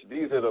Grow Rich.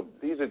 These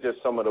are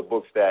just some of the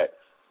books that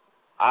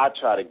I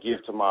try to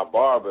give to my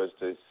barbers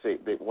to say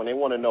that when they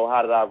want to know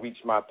how did I reach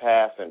my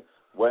path and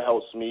what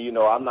helps me.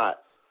 I'm not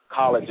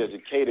college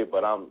educated,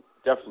 but I'm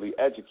definitely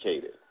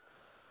educated.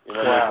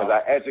 Because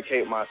I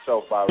educate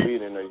myself by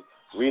reading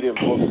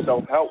books.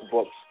 Self-help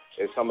books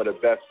is some of the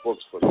best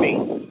books for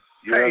me.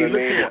 You know what I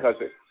mean?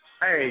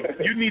 Because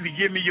you need to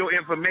give me your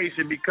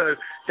information because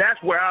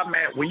that's where I'm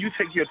at when you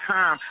take your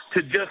time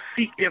to just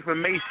seek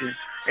information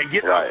and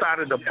get outside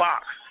of the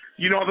box.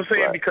 You know what I'm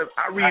saying? Because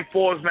I read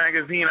Forbes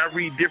magazine, I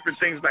read different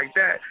things like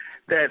that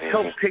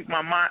helps take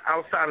my mind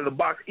outside of the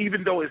box,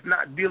 even though it's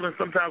not dealing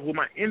sometimes with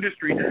my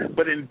industry,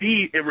 but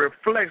indeed it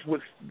reflects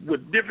with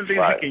different things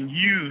you can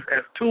use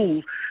as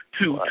tools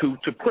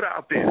to put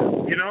out there,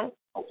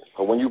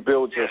 But when you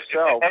build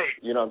yourself,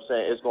 you know what I'm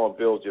saying, it's going to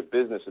build your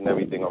business and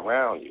everything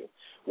around you.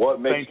 What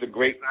Makes the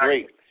Great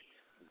Great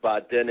by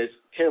Dennis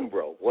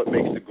Kimbrough. What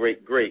Makes the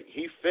Great Great?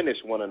 He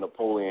finished one of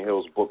Napoleon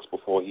Hill's books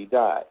before he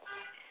died.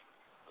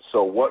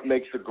 So What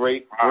Makes the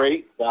Great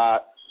Great by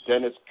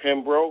Dennis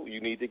Kimbrough, you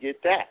need to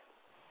get that.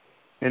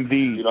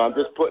 Indeed. I'm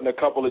just putting a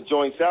couple of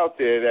joints out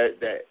there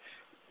that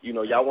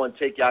y'all want to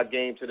take y'all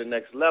game to the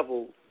next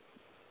level.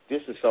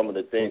 This is some of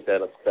the things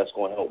that's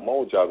going to help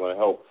mold y'all, going to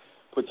help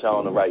put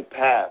y'all on the right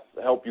path,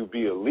 help you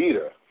be a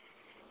leader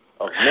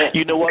of men.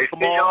 You know what,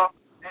 Kamal?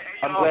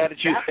 I'm glad that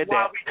you said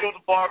that. That's why we do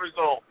the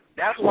BarberZone.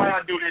 That's why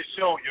I do this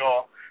show,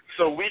 y'all,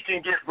 so we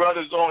can get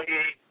brothers on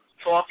here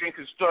talking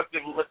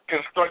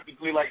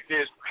constructively like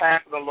this,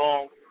 passing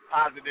along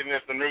positive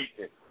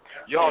information.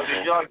 Y'all,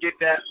 did y'all get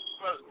that?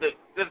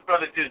 This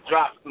brother just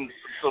dropped some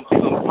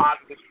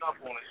positive stuff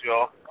on us,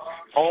 y'all.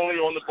 Only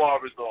on the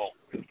BarberZone.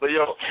 So,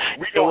 yo,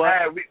 we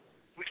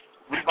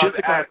about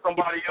to ask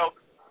somebody else.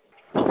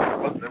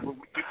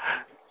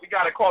 We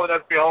got to call it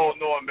up here.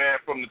 Hold on,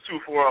 man, from the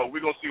 240.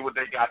 We're going to see what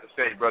they got to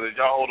say, brothers.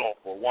 Y'all hold on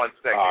for 1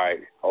 second. All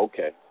right.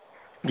 Okay.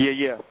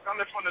 Yeah.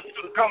 Coming from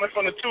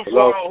the 240,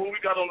 who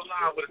we got on the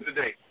line with us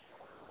today?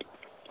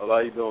 Hello, how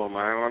you doing,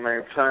 man? My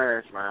name's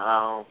Terrence, man.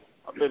 I've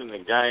been in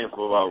the game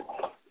for about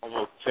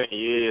almost 10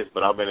 years,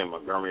 but I've been in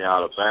Montgomery,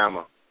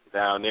 Alabama.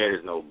 Down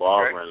there's no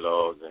barbering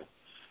laws, and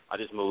I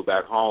just moved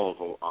back home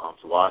to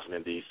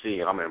Washington, D.C.,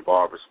 and I'm in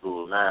barber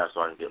school now so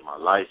I can get my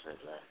license,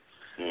 man.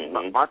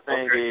 Mm-hmm. My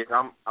thing is,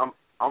 I'm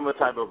the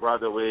type of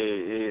brother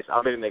where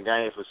I've been in the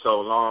game for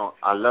so long.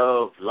 I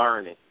love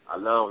learning. I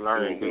love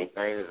learning new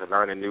things and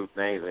learning new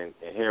things and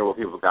hearing what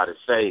people got to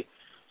say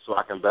so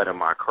I can better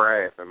my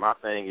craft. And my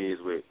thing is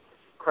with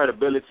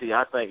credibility,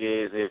 I think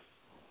is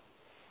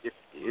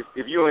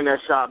if you're in that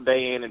shop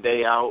day in and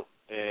day out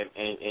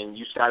and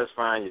you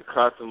satisfying your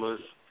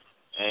customers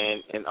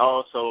and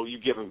also you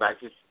giving back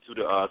to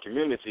the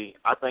community,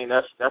 I think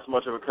that's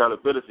much of a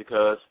credibility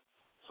because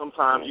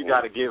sometimes you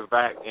got to give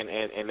back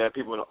and let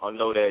people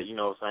know that, you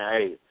know, saying,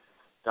 hey,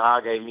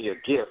 God gave me a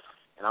gift,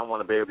 and I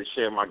want to be able to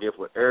share my gift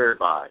with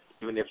everybody,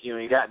 even if you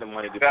ain't got the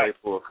money to pay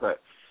for a cut.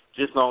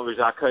 Just as long as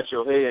I cut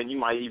your hair, and you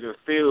might even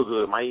feel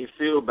good, might even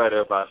feel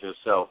better about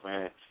yourself,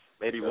 man.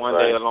 Maybe one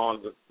day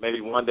along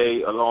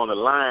the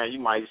line, you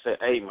might say,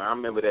 hey, man, I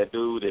remember that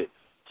dude that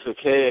took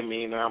care of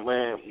me, man,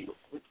 where's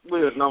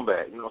his number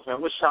at? You know what I'm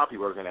saying? What shop he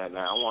working at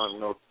now? I want to,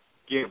 you know,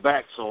 give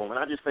back to him. And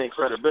I just think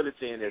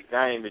credibility in this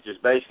game is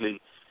just basically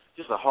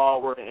just a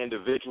hard-working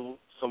individual,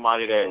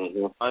 somebody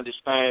that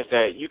understands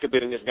that you could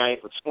be in this game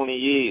for 20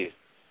 years,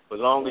 but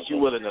as long as you're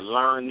willing to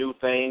learn new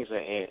things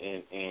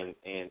and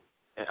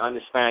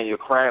understand your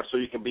craft so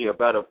you can be a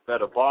better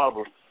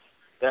barber,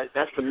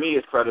 that's to me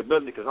is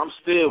credibility because I'm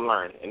still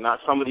learning. And not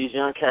some of these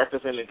young cats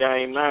that's in the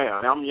game now.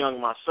 And I'm young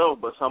myself,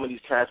 but some of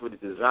these cats with the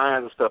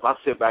designs and stuff, I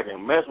sit back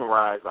and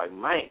mesmerize like,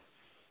 man.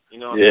 You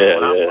know what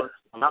I'm saying?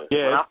 When I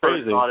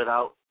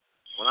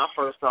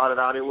first started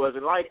out, it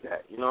wasn't like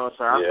that. You know what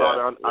I'm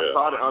saying? I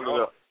started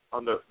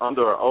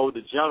under an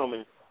older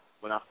gentleman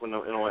when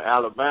in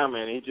Alabama,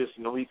 and he just,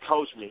 you know, he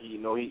coached me. He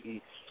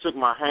took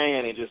my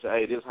hand and just said,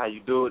 hey, this is how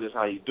you do it, this is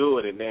how you do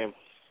it. And then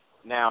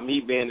now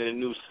me being in a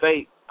new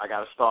state, I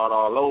got to start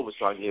all over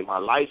so I can get my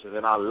license,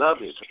 and I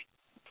love it.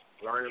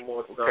 Learning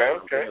more stuff.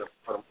 Okay.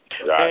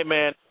 Hey,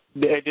 man.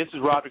 This is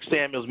Roderick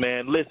Samuels,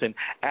 man. Listen,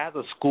 as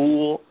a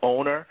school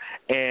owner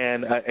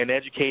and an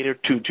educator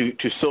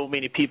to so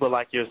many people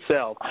like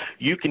yourself,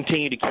 you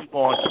continue to keep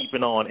on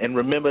keeping on. And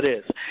remember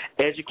this,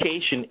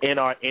 education in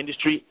our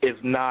industry is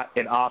not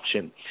an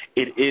option.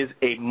 It is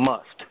a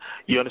must.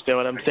 You understand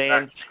what I'm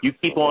saying? You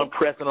keep on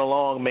pressing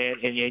along, man,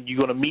 and you're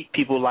going to meet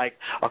people like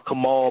a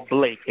Kamal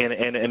Blake and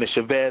a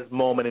Chavez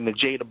Moment and the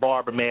Jada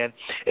Barber, man.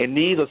 And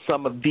these are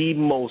some of the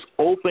most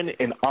open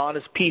and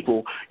honest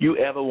people you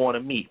ever want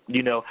to meet.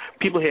 You know,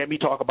 people hear me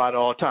talk about it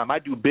all the time. I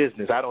do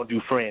business. I don't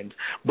do friends.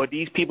 But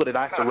these people that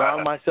I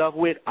surround myself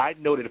with, I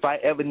know that if I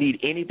ever need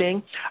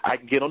anything, I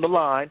can get on the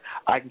line,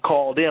 I can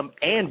call them,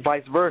 and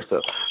vice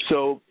versa.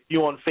 So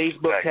you on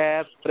Facebook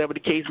tabs, whatever the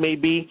case may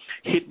be,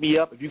 hit me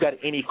up if you got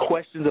any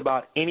questions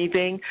about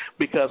anything,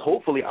 because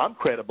hopefully I'm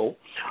credible.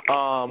 You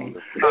know,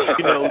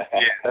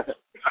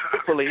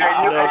 hopefully.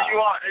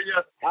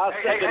 I'll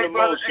second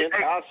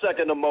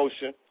the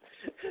motion.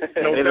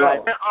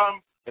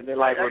 And then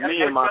like with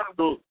me in my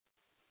school,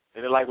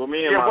 I've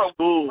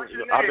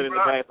been in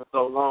the game for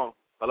so long.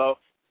 Hello?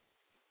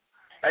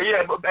 But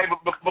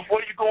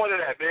before you go into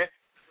that, man,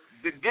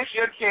 this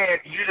your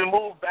chance. You didn't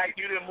move back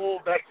to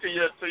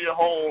your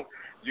home.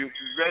 You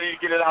ready to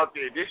get it out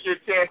there. This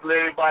your chance to let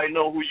everybody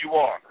know who you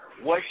are.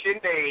 What's your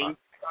name?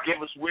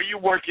 Give us where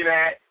you're working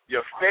at,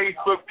 your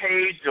Facebook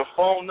page, your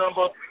phone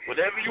number,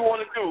 whatever you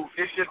want to do.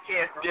 This your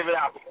chance to give it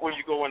out before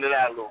you go into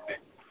that a little bit.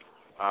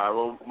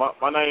 Well,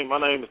 my name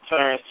is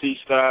Terrence T.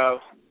 Styles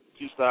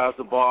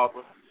the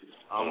barber.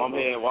 I'm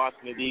here in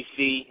Washington,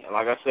 D.C., and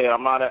like I said,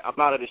 I'm not at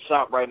the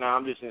shop right now.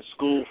 I'm just in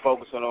school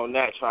focusing on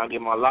that, trying to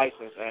get my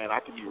license, and I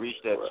can be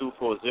reached at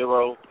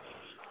 240-691-9048.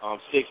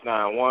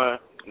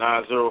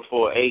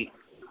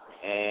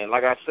 And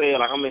like I said,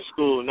 like I'm in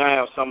school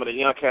now. Some of the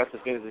young cats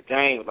that's in the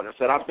game. Like I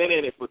said, I've been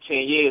in it for 10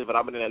 years, but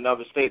I've been in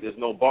another state. There's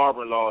no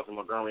barbering laws in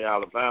Montgomery,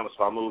 Alabama,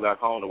 so I moved back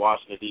home to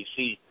Washington,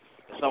 D.C.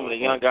 And some of the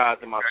young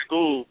guys in my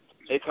school,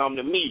 they come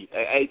to me,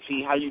 hey, AT,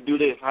 how you do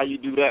this, how you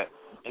do that?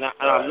 And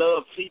I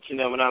love teaching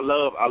them, and I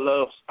love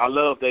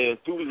their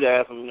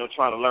enthusiasm, you know,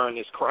 trying to learn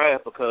this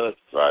craft because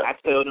I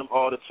tell them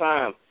all the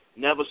time,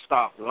 never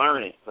stop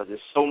learning because there's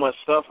so much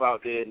stuff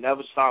out there.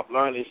 Never stop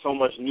learning. There's so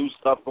much new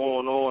stuff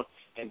going on,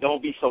 and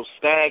don't be so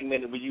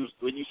stagnant when you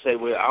say,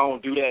 well, I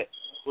don't do that.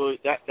 Well,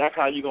 that's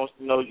how you're gonna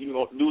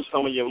lose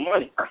some of your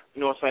money.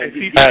 You know what I'm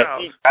saying?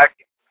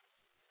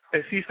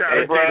 Hey,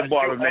 C-Style, Jada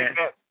Barber, man.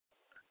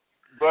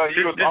 This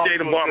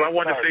Jada Barber, I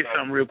want to say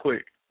something real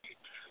quick.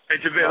 Hey,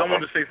 Chavez, I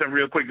want to say something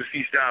real quick to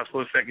C-Styles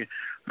for a second.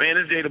 Man,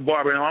 this is Jada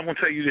Barber, and I'm going to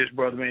tell you this,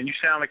 brother, man. You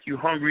sound like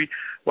you're hungry.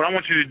 What I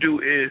want you to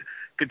do is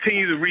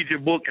continue to read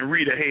your book and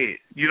read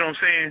ahead. You know what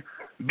I'm saying?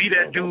 Be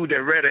that dude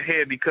that read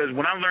ahead, because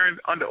when I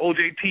learned under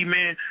OJT,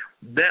 man,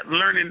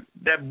 learning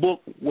that book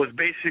was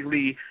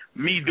basically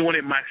me doing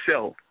it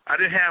myself. I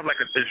didn't have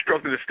like an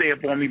instructor to stay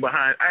up on me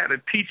behind. I had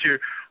a teacher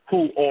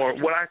or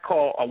what I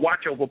call a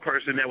watch-over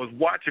person that was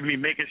watching me,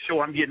 making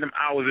sure I'm getting them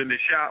hours in the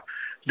shop,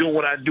 doing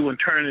what I do and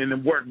turning in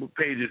them workbook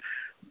pages.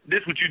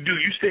 This what you do.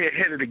 You stay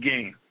ahead of the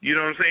game. You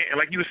know what I'm saying? And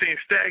like you were saying,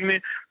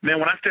 stagnant, man,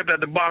 when I stepped out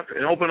the box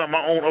and opened up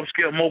my own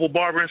upscale mobile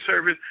barbering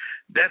service,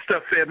 that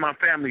stuff fed my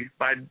family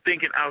by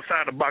thinking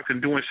outside the box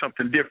and doing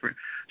something different.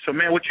 So,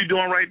 man, what you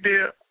doing right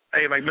there,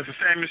 hey, like Mr.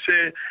 Samuel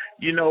said,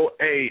 you know,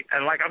 hey,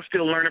 and like I'm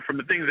still learning from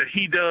the things that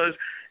he does,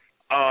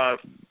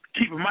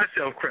 keeping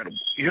myself credible.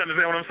 You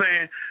understand what I'm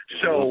saying?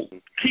 So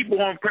keep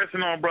on pressing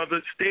on, brother.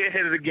 Stay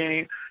ahead of the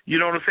game. You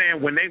know what I'm saying?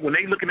 When they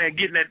looking at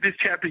getting at this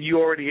chapter, you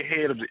already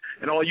ahead of it.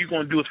 And all you're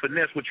going to do is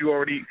finesse what you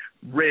already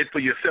read for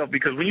yourself.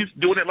 Because when you're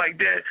doing it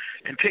like that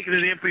and taking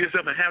it in for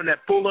yourself and having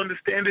that full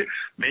understanding,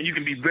 man, you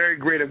can be very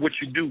great at what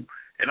you do.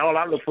 And all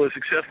I look for is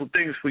successful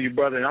things for you,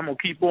 brother. And I'm going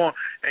to keep on.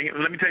 And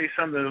let me tell you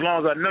something. As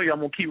long as I know you,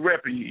 I'm going to keep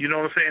repping you. You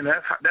know what I'm saying?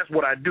 That's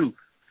what I do.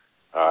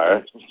 All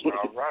right.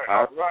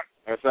 All right.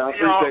 I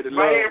appreciate the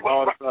love of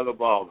all the other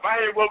balls. Right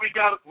here, what we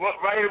got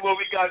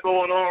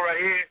going on right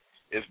here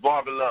is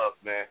barber love,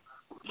 man.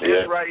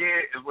 This right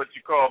here is what you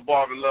call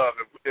barber love.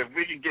 If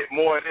we can get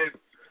more of this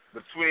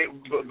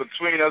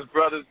between us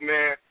brothers,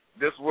 man,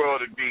 this world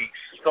would be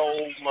so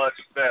much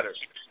better.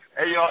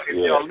 Hey, y'all, if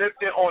y'all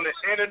listening on the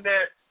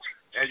internet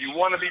and you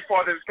want to be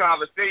part of this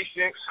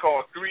conversation,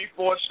 call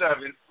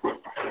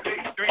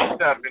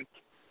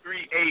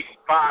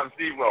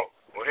 347-637-3850.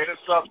 Or hit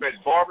us up at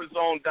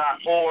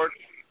barberzone.org.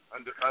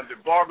 Under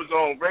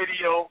BarberZone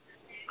Radio,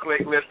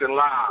 click Listen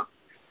Live.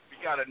 We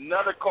got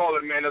another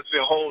caller, man, that's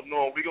been holding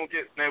on. We're going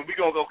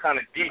to go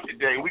kind of deep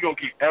today. We're going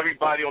to keep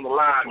everybody on the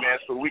line, man,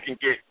 so we can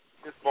get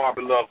this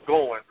barber love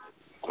going.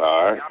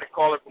 All right. Got a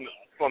caller from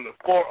the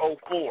 404.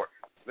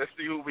 Let's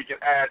see who we can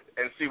add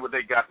and see what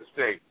they got to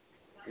say.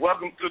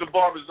 Welcome to the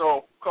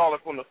BarberZone, caller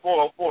from the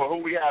 404.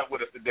 Who we have with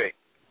us today?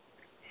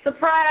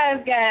 Surprise,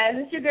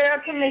 guys. It's your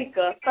girl,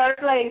 Tamika. First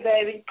lady,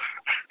 baby.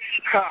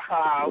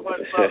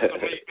 What's up,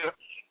 Tamika?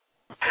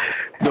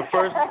 The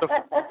first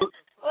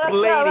What's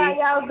lady. up? How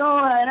y'all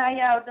doing?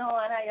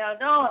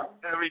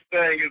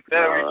 Everything is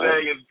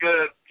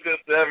good.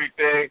 Just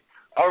everything.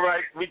 All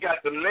right, we got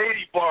the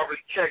lady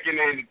barbers checking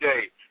in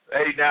today.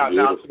 Hey, now,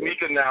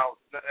 Tamika, you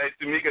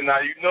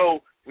know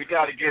we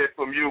got to get it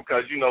from you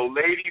because, you know,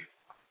 ladies,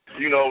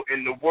 you know,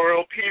 in the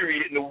world,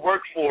 period, in the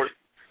workforce,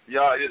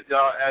 y'all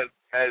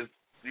as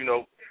you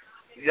know,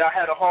 y'all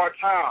had a hard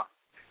time,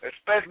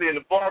 especially in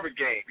the barber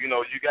game. You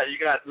know, you got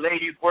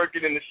ladies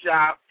working in the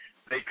shop.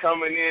 They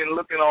coming in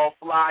looking all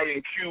fly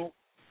and cute,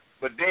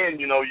 but then,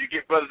 you know, you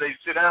get brothers, they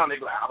sit down, they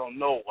go, I don't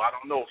know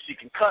if she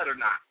can cut or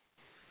not.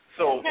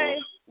 So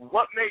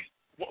what makes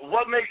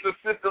a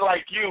sister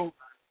like you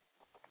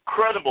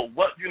credible?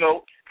 What, you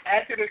know,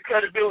 after this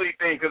credibility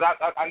thing, because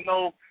I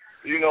know,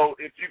 you know,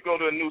 if you go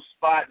to a new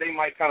spot, they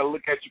might kind of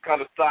look at you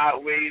kind of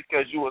sideways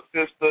because you a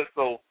sister.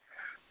 So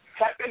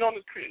tap in on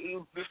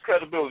this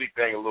credibility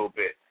thing a little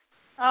bit.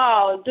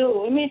 Oh,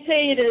 dude, let me tell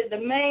you the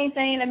main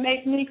thing that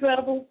makes me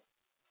credible.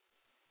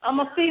 I'm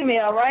a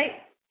female, right?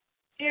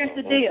 Here's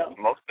the deal.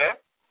 Most of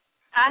that.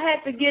 I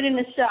had to get in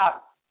the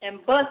shop and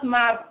bust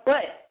my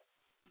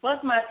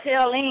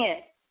tail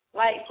end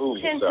like 10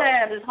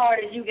 times as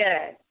hard as you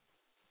guys.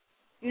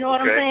 You know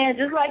what I'm saying?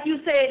 Just like you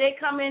said, they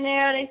come in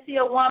there, they see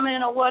a woman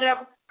or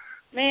whatever.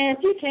 Man,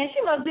 she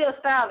must be a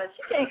stylist.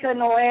 She can't cut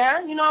no hair.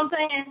 You know what I'm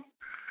saying?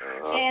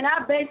 And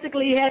I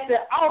basically had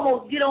to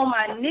almost get on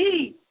my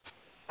knees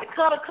to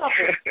cut a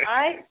couple, all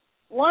right?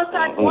 Once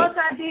I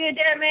did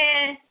that,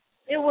 man,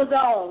 it was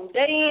on.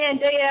 Day in,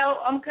 day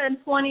out, I'm cutting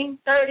 20,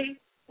 30,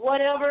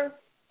 whatever.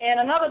 And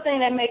another thing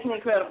that makes me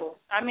credible,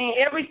 I mean,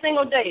 every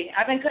single day.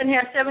 I've been cutting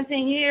hair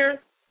 17 years,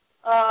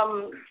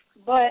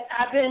 but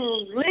I've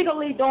been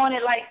legally doing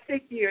it like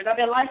 6 years. I've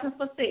been licensed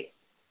for 6.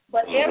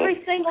 But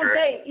every single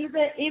day,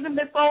 even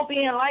before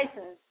being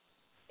licensed,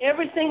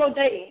 every single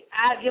day,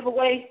 I give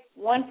away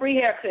one free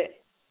haircut.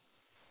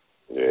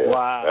 Yeah.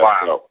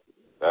 Wow.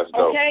 That's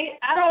dope. Okay,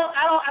 I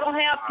don't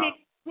have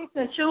picks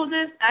and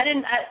chooses. I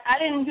didn't,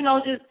 you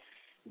know, just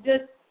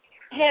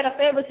had a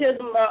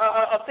favoritism,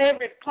 a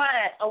favorite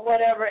client or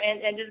whatever,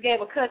 and just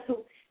gave a cut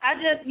to. I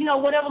just, you know,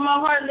 whatever my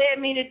heart led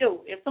me to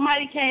do. If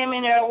somebody came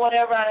in there or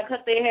whatever, I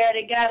cut their hair,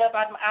 they got up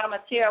out of my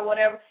chair or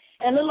whatever,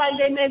 and looked like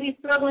they may be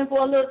struggling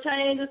for a little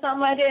change or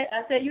something like that,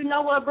 I said, you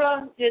know what,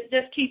 bro,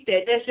 just keep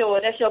that. That's your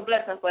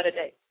blessing for the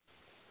day.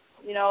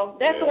 You know,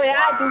 that's the way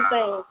I do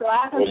things. So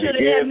I consider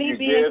that me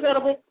being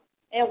credible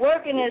and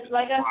working is,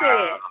 like I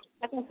said,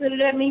 I consider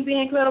that me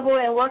being credible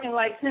and working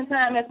like 10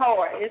 times as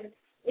hard.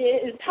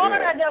 It's harder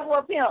than that for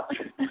a pimp.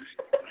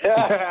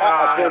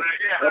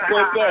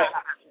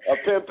 A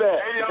pimp that.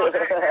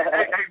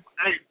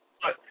 Hey,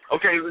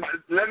 okay,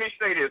 let me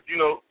say this. You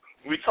know,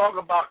 we talk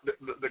about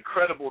the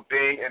credible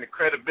thing and the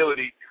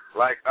credibility,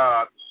 like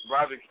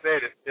Roderick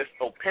said, it's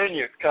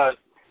opinions, because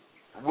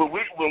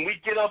when we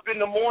get up in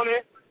the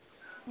morning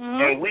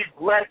and we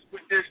blessed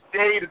with this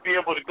day to be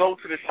able to go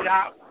to the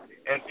shop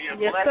and be a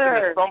blessing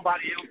to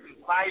somebody else's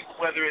life,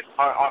 whether it's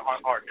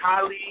our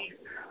colleagues,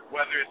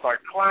 whether it's our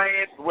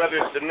clients,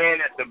 whether it's the man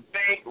at the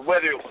bank,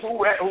 whether it's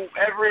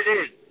whoever it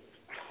is,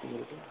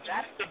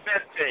 That's the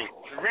best thing.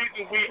 The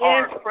reason we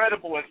are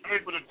credible and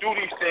able to do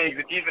these things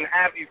and even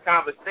have these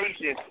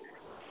conversations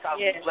is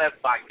because we're blessed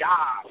by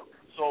God.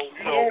 So,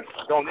 you know,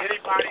 don't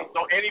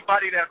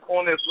anybody that's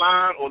on this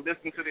line or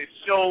listen to this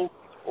show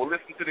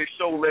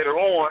later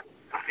on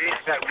think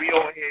that we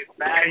on here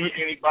bagging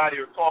anybody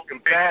or talking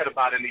bad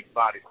about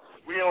anybody.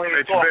 We on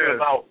here talking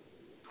about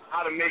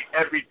how to make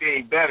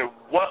everything better.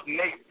 What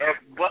makes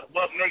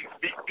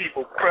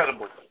people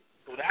credible.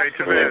 So that's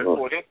what we're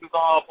for. This is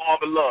all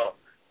barber love.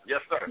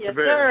 Yes, sir. Yes,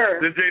 sir.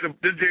 This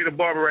Jay the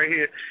Barber right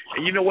here.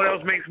 And you know what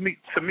else makes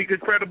Tamika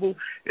credible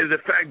is the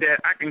fact that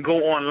I can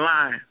go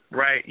online,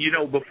 right? You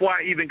know, before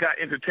I even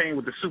got entertained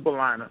with the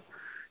Superliner,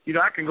 you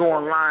know, I can go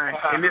online,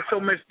 and there's so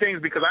much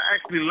things because I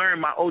actually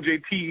learned my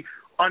OJT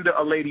under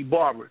a lady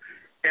barber.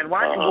 And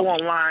while I can go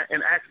online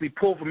and actually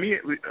pull for me,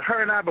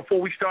 her and I, before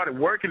we started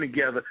working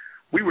together,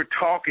 we were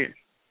talking,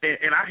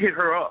 and I hit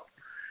her up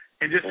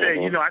and just said,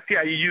 you know, I see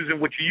how you're using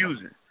what you're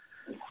using.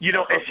 You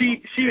know, and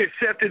she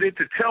accepted it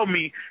to tell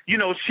me, you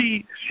know,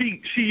 she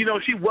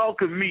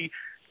welcomed me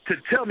to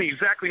tell me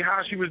exactly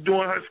how she was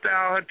doing her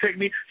style, her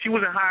technique. She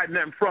wasn't hiding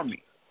nothing from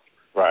me.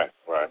 Right.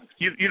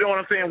 You know what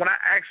I'm saying? When I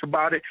asked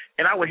about it,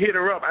 and I would hit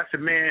her up, I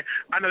said, man,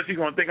 I know she's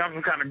going to think I'm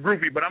some kind of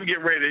groupie, but I'm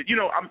getting ready to, you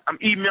know, I'm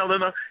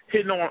emailing her,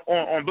 hitting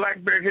on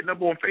BlackBerry, hitting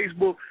up on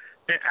Facebook,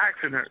 and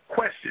asking her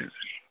questions,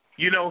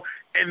 you know.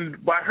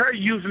 And by her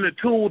using the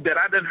tool that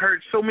I done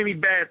heard so many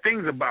bad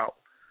things about,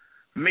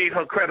 made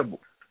her credible.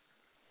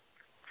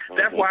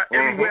 That's why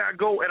everywhere I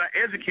go and I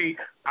educate,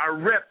 I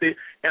rep it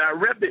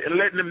and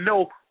letting them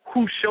know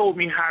who showed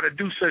me how to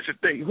do such a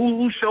thing,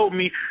 who showed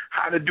me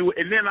how to do it,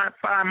 and then I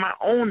find my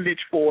own niche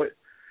for it,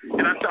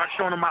 and I start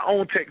showing them my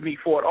own technique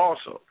for it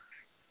also.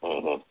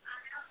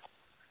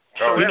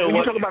 So when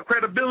you talk about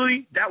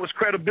credibility, that was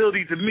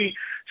credibility to me.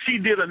 She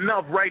did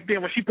enough right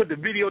there when she put the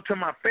video to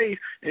my face,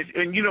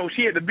 and you know,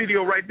 she had the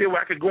video right there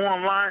where I could go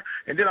online,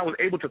 and then I was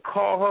able to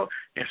call her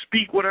and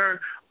speak with her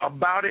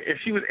about it, and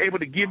she was able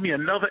to give me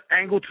another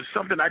angle to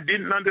something I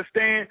didn't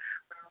understand.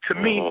 To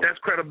me, that's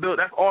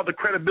credibility. That's all the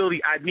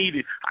credibility I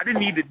needed. I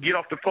didn't need to get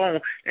off the phone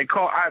and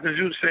call Ivan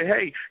Zoo and say,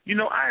 hey, you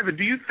know, Ivan,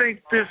 do you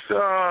think this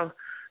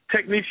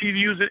technique she's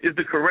using is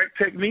the correct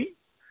technique?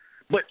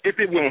 But if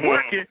it was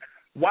working,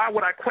 why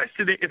would I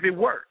question it if it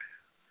worked?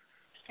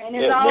 And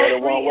it's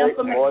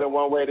all more than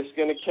one way to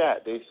skin a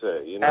cat, they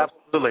say. You know?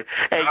 Absolutely.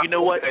 Hey, you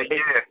know what?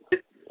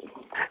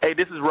 Hey,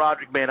 this is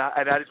Roderick, man.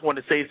 I just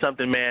wanted to say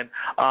something, man.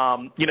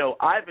 You know,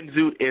 Ivan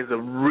Zoot is a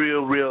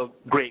real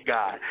great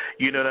guy.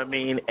 You know what I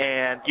mean?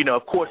 And, you know,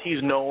 of course,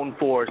 he's known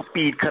for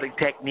speed cutting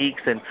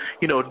techniques and,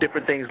 you know,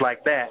 different things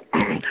like that.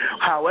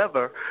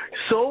 However,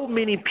 so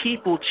many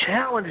people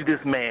challenge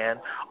this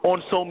man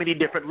on so many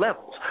different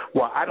levels.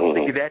 Well, I don't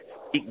think that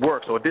it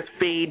works, or this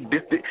fade,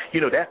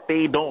 you know, that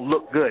fade don't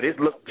look good. It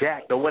look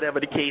jacked, or whatever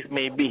the case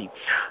may be.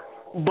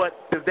 But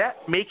does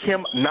that make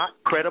him not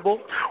credible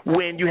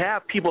when you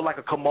have people like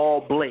a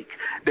Kamal Blake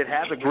that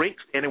has a great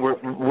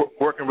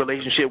working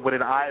relationship with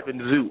an Ivan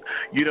Zoot?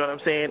 You know what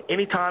I'm saying?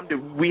 Anytime that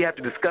we have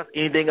to discuss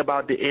anything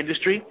about the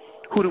industry,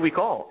 who do we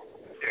call?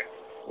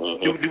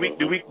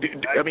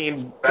 I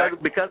mean,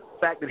 because of the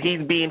fact that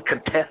he's being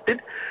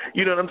contested,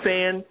 you know what I'm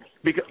saying?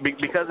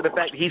 Because of the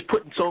fact that he's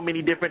putting so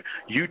many different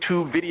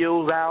YouTube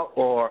videos out,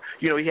 or,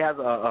 you know, he has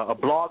a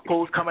blog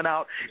post coming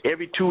out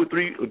every 2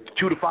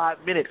 to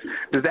 5 minutes,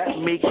 does that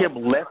make him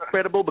less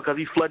credible because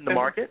he's flooding the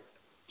market?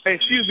 Hey,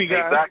 excuse me,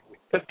 guys. Exactly.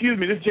 Excuse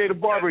me, this is Jay the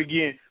Barber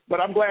again,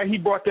 but I'm glad he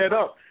brought that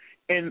up.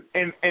 And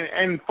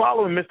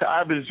following Mr.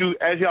 Ivan Zoot,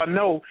 as y'all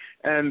know,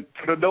 and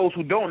for those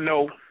who don't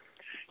know,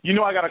 you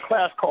know I got a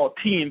class called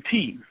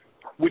TNT,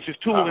 which is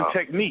Tool and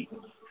Technique,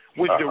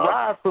 which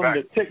derived from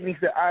the techniques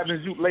that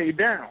Ivan Zoot laid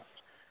down.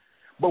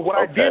 But what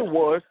I did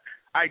was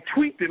I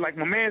tweaked it, like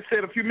my man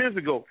said a few minutes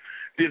ago.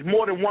 There's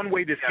more than one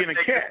way to skin a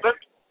cat.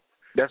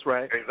 That's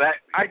right.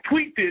 Exactly. I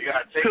tweaked it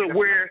to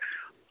where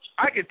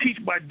I could teach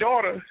my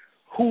daughter,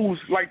 who's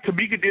like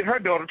Tamika did her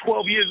daughter,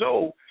 12 years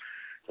old,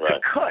 to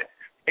cut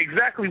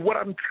exactly what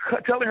I'm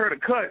telling her to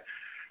cut,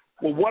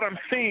 with what I'm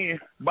saying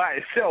by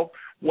itself,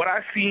 what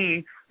I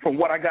seen from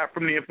what I got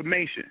from the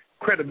information.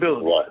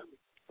 Credibility.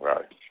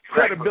 Right.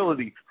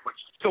 Credibility.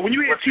 So when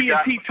you hear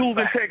TNT, Tools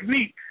and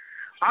Technique,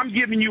 I'm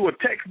giving you a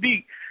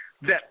technique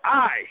that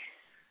I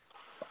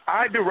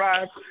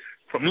derived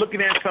from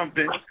looking at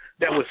something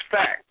that was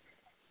fact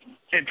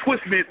and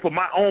twisting it for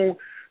my own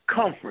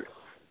comfort.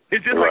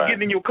 It's just like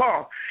getting in your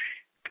car.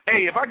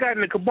 Hey, if I got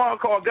in the Cabal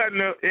car, got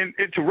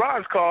into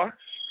Rod's car,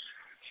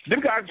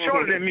 them guys are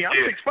shorter than me. I'm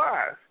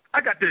 6'5".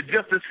 I got to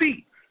adjust the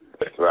seat.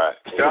 Right.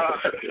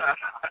 Exactly.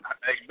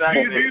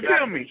 Do you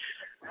feel me?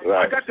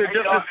 Right. I got to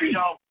adjust the seat.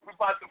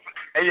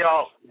 Hey,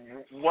 y'all,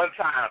 one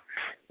time,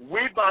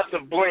 we about to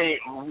bling.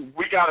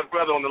 We got a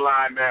brother on the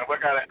line, man. We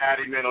got to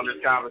add him in on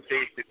this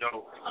conversation,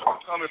 though.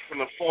 Coming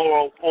from the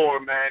 404,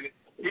 man.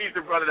 He's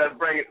the brother that's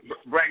bringing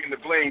the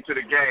bling to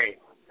the game.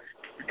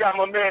 We got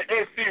my man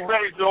NC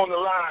Razor on the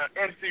line.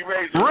 NC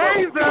Razor.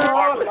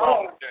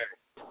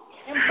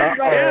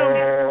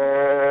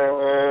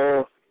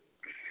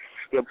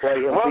 Your boy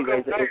NC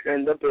Razor is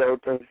in the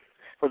building.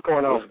 What's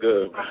going on? What's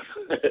good?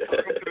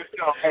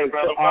 Hey,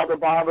 to all the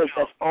barbers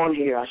that's on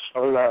here, I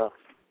show love.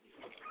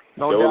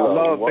 No doubt,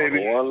 love,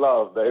 baby. One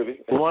love,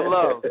 baby. One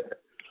love.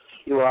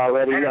 You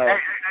already know.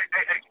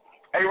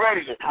 Hey,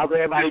 Razor. How's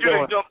everybody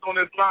doing? You jumped on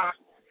this line.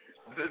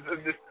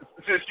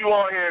 Since you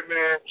on here,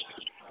 man.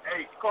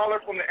 Hey,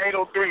 caller from the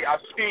 803. I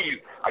see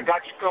you. I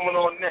got you coming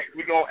on next.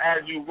 We're going to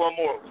add you one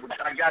more.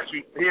 I got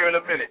you here in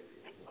a minute.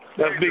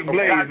 That's Big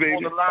Blaze, baby.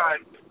 On the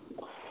line.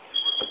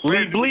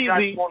 Lee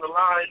Bleezy. On the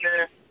line,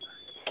 man.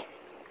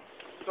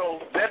 So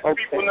let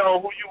people know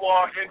who you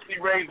are, MC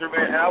Razor,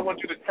 man. And I want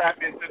you to tap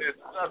into this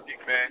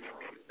subject, man.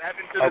 Tap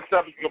into the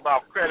subject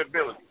about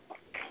credibility.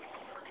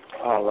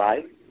 All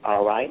right. I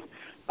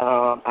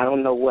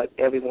don't know what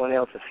everyone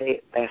else has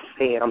said.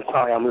 I'm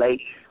sorry I'm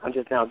late. I'm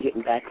just now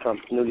getting back from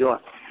New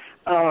York.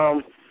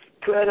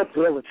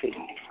 Credibility.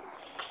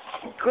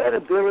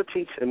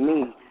 Credibility to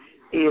me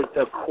is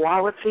the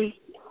quality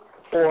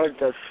or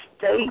the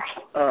state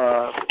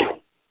of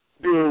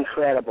being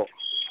credible.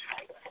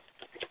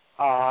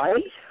 All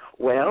right.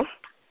 Well,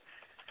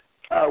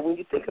 when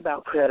you think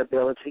about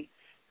credibility,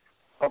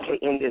 okay,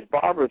 in this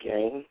barber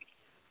game,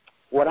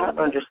 what I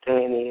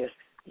understand is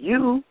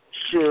you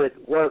should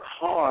work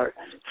hard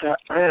to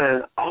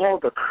earn all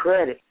the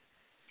credit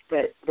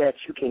that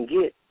you can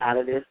get out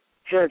of this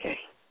hair game.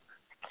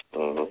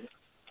 Mm-hmm.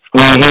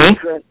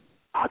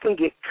 I can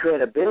get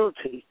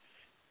credibility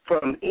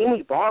from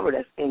any barber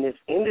that's in this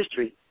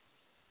industry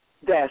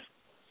that's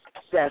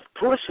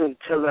pushing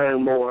to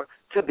learn more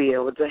to be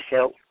able to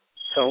help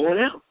someone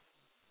else.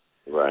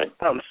 Right.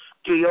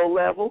 Skill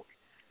level,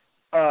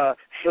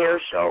 hair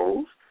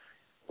shows,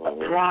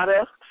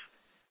 products.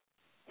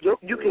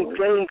 You can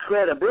gain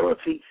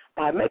credibility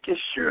by making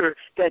sure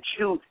that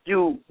you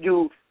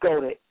go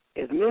to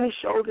as many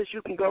shows as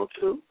you can go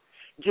to,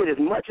 get as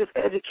much as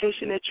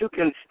education that you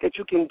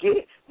can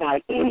get by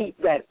any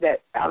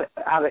that out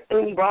of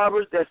any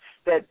barbers that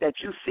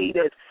you see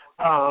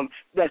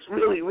that's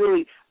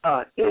really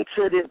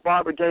into this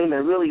barber game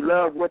and really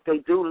love what they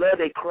do, love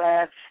their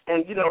craft,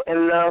 and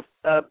love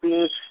love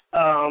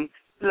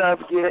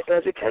getting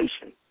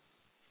education.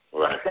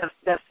 Right.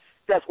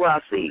 That's what I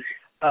see.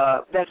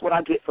 That's what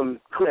I get from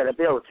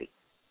credibility.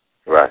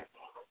 Right.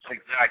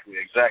 Exactly.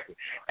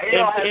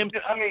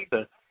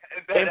 And,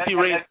 MC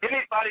Ray,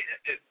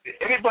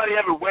 anybody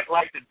ever went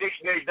like to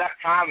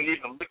dictionary.com and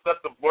even looked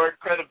up the word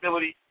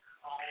credibility?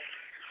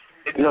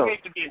 It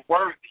means to be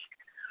worthy.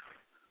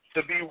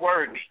 To be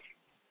worthy.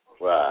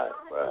 Right.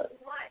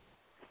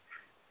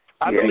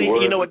 I believe,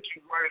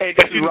 hey,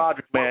 this is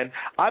Roderick, man.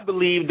 I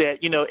believe that,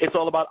 it's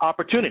all about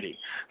opportunity.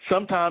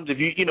 Sometimes if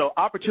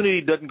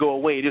opportunity doesn't go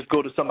away, just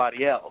go to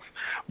somebody else.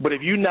 But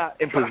if you're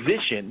not in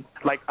position,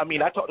 I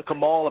talked to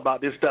Kamal about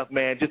this stuff,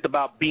 man, just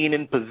about being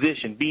in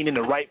position, being in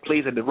the right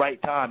place at the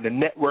right time to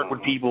network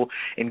with people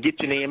and get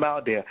your name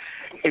out there.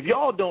 If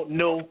y'all don't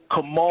know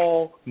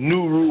Kamal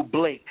Nuru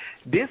Blake,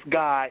 this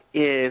guy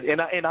is,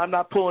 and I'm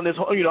not pulling this,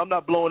 I'm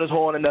not blowing his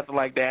horn or nothing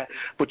like that,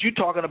 but you're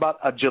talking about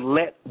a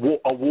Gillette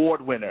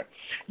Award winner.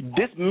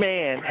 This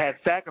man has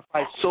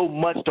sacrificed so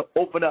much to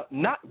open up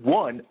not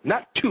one,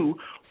 not two,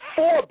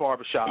 4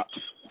 barbershops.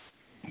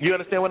 You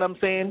understand what I'm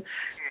saying?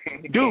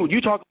 Dude,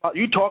 you talking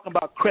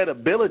about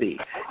credibility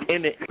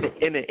in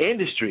the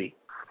industry.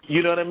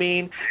 You know what I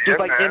mean? Just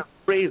like MC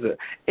Razor.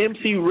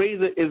 MC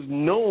Razor is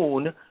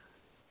known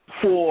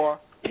for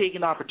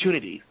taking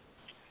opportunities.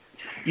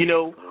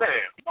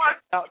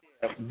 Out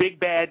there, Big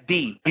Bad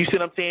D. You see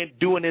what I'm saying?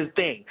 Doing his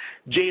thing.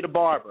 Jay the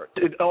Barber.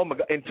 Oh my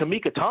God. And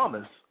Tamika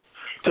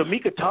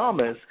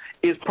Thomas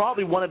is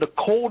probably one of the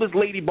coldest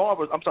lady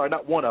barbers. I'm sorry,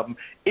 not one of them.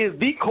 Is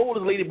the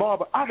coldest lady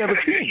barber I've ever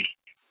seen.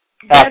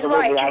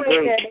 Absolutely,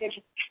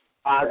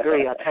 I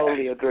agree. I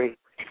totally agree.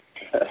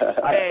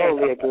 I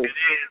totally agree. It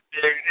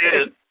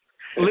is.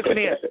 Listen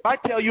here. If I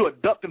tell you a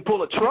duck and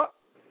pull a truck,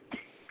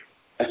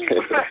 but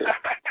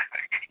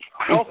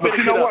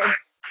you know what?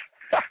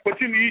 But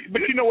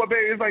you know what,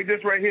 baby? It's like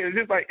this right here. It's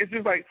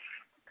just like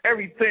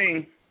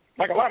everything.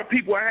 Like a lot of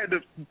people, I had to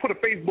put a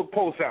Facebook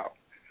post out.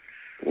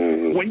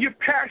 Mm-hmm. When you're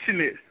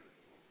passionate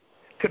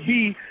to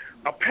be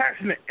a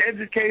passionate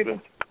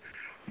educator,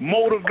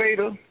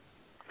 motivator,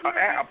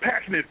 a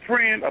passionate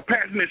friend, a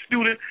passionate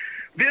student,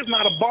 there's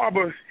not a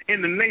barber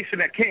in the nation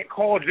that can't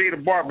call Jay the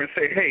Barber and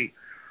say, hey,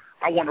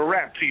 I want to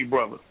rap to you,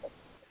 brother.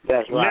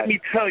 That's right. Let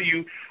me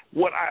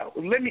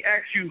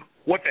ask you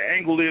what the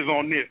angle is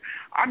on this.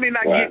 I may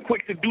not get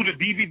quick to do the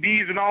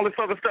DVDs and all this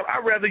other stuff.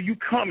 I'd rather you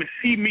come and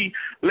see me.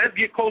 Let's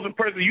get close in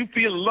person. You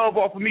feel love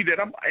off of me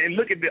and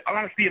look at the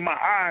honesty in my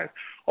eyes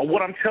of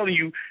what I'm telling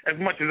you as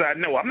much as I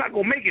know. I'm not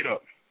going to make it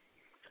up.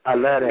 I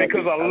love that.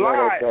 Because a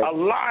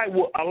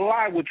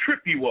lie will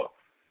trip you up.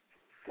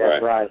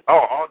 That's right.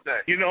 Oh, all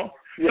day.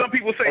 Some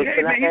people say,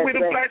 hey, man, he wear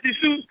the flashy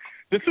suits.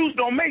 The suits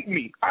don't make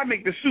me. I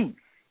make the suit.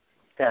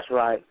 That's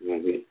right.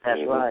 Mm-hmm.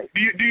 That's right.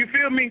 Do you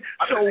feel me?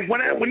 So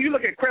when you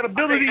look at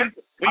credibility,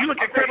 You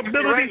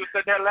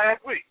said that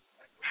last week.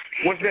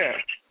 What's that?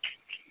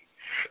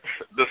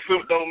 The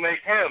suit don't make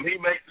him. He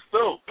makes the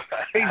suit.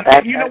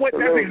 You know what?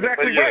 That's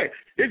exactly right.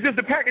 It's just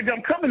the package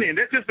I'm coming in.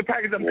 That's just the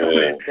package I'm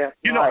coming in.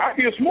 You know, I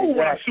feel smooth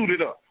when I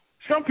suited up.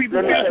 Some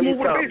people feel smooth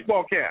with a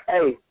baseball cap.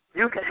 Hey,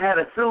 you can have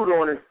a suit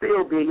on and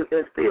still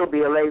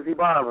be a lazy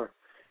barber.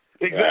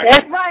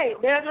 Exactly.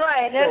 That's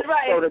right.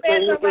 So the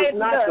thing is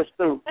not the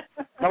suit.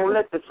 Don't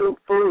let the suit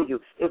fool you.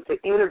 It's the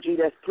energy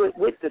that's put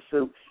with the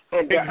suit.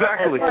 And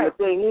exactly. And the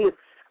thing is,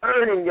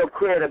 earning your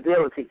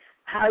credibility.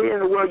 How in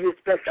the world you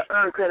expect to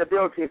earn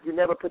credibility if you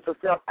never put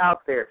yourself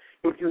out there,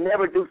 if you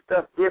never do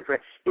stuff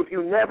different, if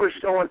you never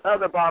showing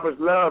other barbers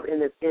love in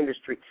this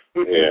industry?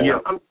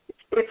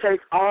 It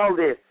takes all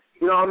this.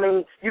 You know what I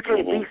mean? You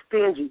can't be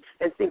stingy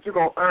and think you're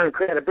going to earn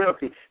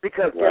credibility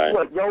because guess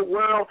what? Your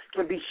world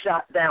can be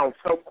shot down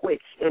so quick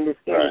in this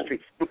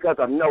industry because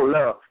of no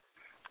love.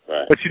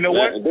 Right. But you know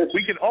what?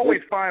 We can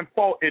always find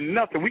fault in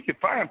nothing. We can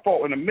find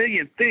fault in a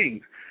million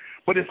things.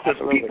 But it's the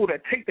people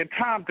that take the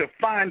time to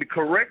find the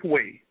correct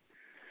way.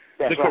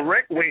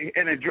 Correct way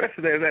and address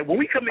it as that. When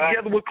we come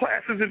together with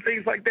classes and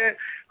things like that,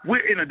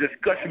 we're in a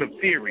discussion of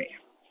theory.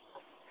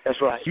 That's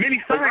right.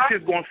 Many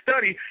scientists going to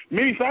study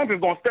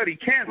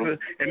cancer,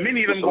 and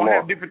many of them going to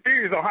have different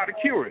theories on how to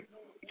cure it.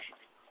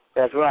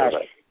 That's right.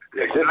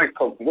 This is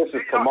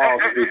Kamal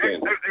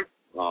speaking.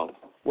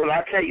 Well,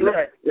 I tell you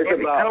what,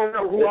 I don't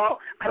know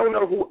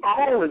who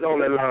all is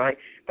on the line,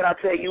 but I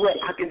tell you what,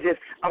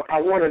 I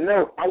want to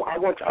know. I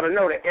want y'all to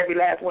know that every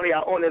last one of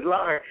y'all on this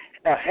line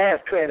has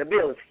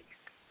credibility.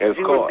 Of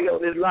you course. wouldn't be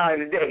on this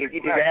line today if you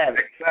didn't have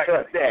it.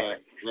 Trust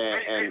that.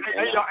 Hey,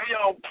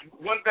 y'all,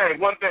 one thing.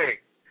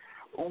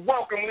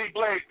 Welcome Lee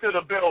Blaze to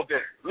the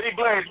building. Lee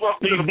Blaze,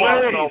 welcome to the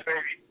BarberZone,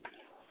 baby.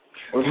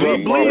 What's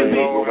up,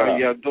 BarberZone? How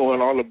y'all doing?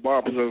 All the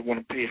barbers that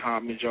want to pay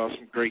homage, y'all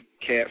some great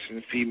cats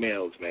and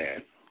females, man.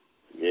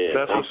 Yeah,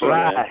 that's what's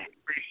right.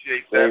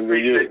 Appreciate that.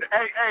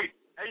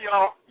 Hey,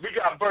 y'all, we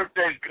got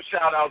birthdays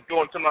shout out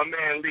going to my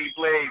man Lee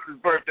Blaze. His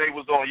birthday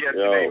was on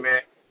yesterday,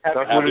 man. That's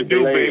what it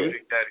do, baby.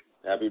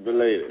 Happy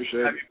belated.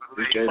 Appreciate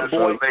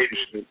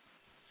it.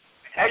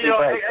 Hey,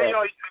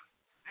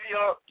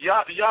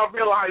 y'all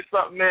realize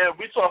something, man?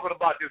 We talking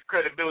about this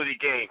credibility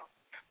game.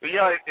 But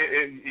y'all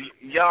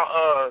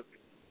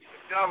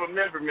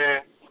remember,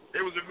 man,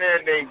 there was a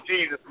man named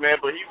Jesus,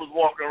 man, but he was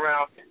walking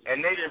around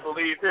and they didn't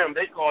believe him.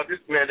 They called this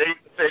man, they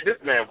used to say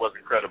this man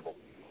wasn't credible.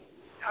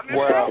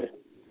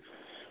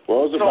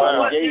 Well, it's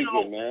about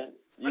engaging, man.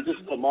 You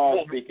just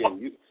Kamal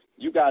speaking.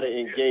 You got to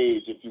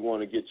engage if you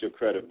want to get your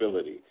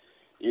credibility.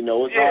 You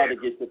know, it's hard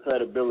to get the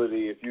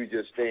credibility if you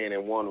just staying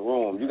in one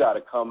room. You got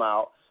to come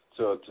out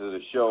to the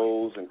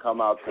shows and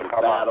come out to the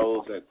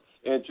battles and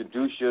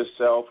introduce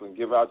yourself and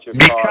give out your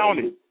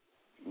card.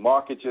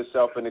 Market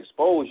yourself and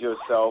expose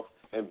yourself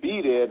and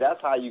be there.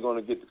 That's how you're going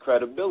to get the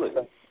credibility.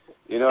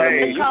 You know what I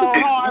mean? It's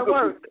hard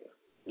work.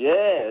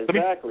 Yeah,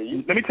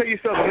 exactly. Let me tell you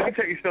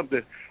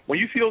something. When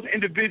you see those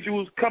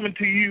individuals coming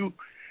to you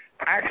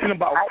asking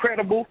about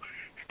credible,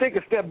 take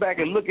a step back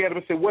and look at them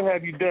and say, what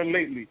have you done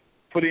lately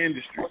for the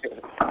industry?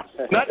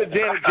 Not the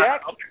Janet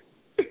Jackson.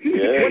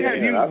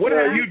 What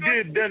have you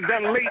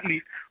done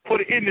lately for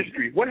the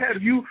industry? What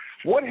have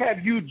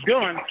you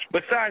done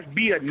besides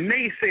be a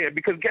naysayer?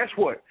 Because guess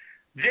what?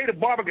 Jay the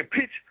Barber can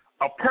pitch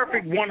a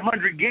perfect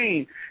 100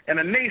 game, and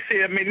a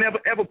naysayer may never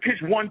ever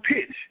pitch one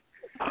pitch.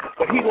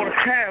 But he want to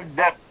have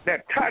that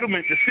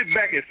entitlement to sit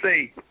back and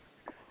say,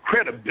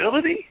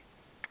 credibility?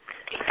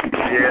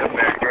 Yeah,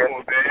 man. Come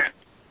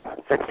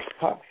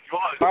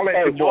on,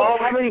 man.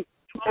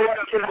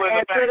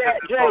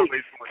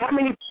 How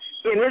many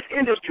in this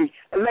industry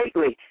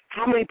lately?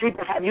 How many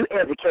people have you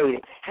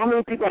educated? How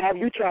many people have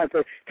you tried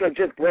to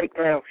just break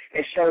down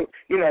and show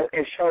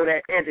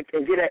that and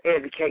get that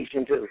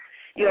education to?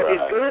 You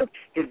know,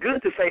 it's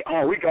good to say,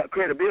 oh, we got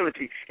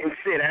credibility and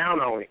sit down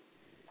on it.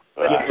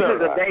 But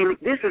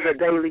this is a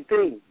daily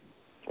thing.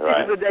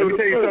 Right. Let me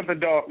tell you something,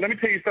 dog. Let me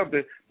tell you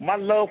something. My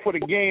love for the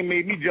game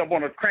made me jump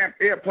on a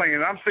cramped airplane.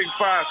 And I'm 6'5",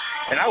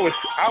 and I was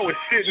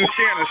sitting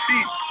sharing a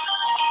seat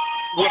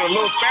with a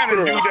little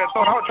Spanish dude that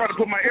thought I was trying to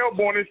put my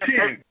elbow on his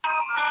chin.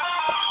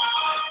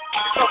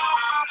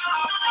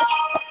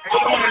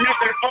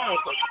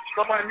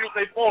 Somebody mute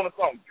their phone or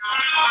something.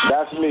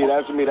 That's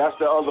me. That's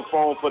the other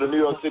phone for the New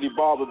York City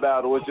Barber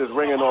Battle. It's just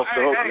ringing off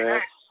the hook,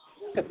 man.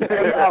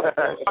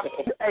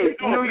 Hey,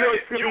 New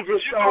York City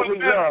just showed me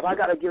love. I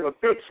got to give a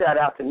big shout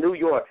out to New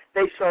York.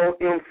 They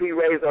showed MC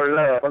Razor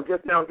love. I'm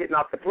just now getting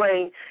off the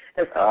plane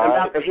and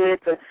about to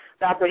head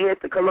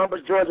to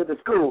Columbus, Georgia, to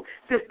school.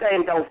 This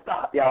thing don't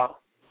stop,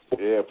 y'all.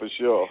 Yeah, for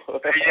sure.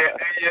 Hey,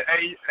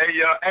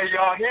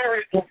 y'all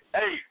hear it?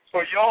 Hey,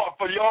 for y'all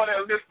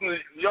that listen,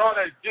 y'all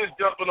that just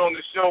jumping on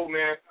the show,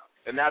 man,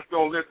 and that's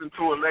gonna listen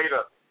to it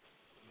later.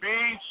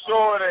 Be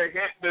sure to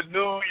hit the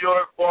New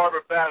York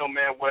Barber Battle,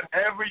 man.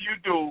 Whatever you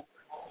do,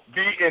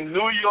 be in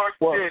New York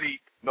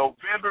City,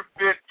 November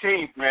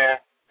 15th, man.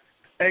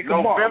 Hey,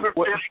 November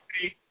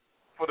 15th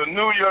for the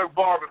New York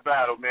Barber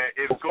Battle, man.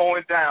 It's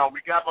going down.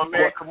 We got my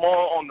man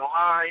Kamal on the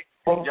line.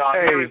 Y'all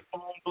hear his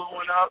phone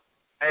blowing up.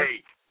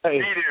 Hey,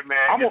 be there,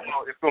 man.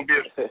 It's gonna be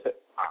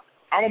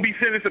I'm going to be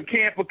sending some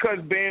Camp for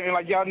Cuts, band. And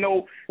like y'all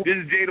know, this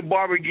is Jay the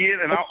Barber again.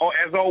 And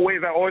as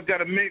always, I always got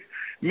to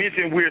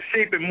mention we're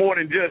shaping more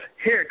than just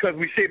haircuts.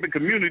 We're shaping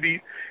communities.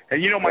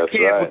 And you know my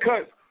Camp for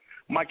Cuts.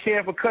 My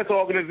Camp for Cuts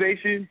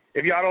organization,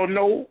 if y'all don't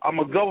know, I'm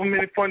a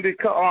government-funded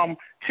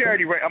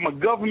charity. Right, I'm a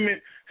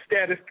government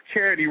status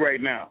charity right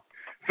now,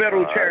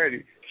 federal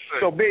charity.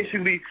 So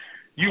basically,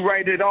 you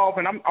write it off,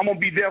 and I'm gonna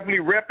be definitely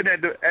repping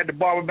at the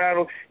barber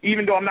battle,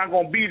 even though I'm not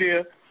gonna be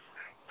there.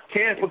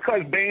 Camp for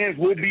Cuts bands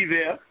will be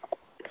there.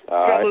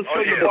 Fellas,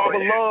 show your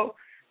barber love.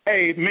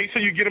 Hey, make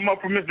sure you get them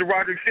up for Mr.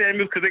 Roderick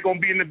Samuels because they're gonna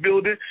be in the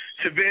building.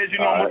 Chavez,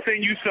 I'm gonna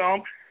send you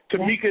some.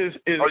 Tamika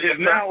is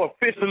now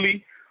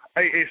officially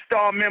a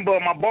star member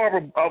of my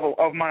barber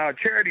of my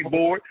charity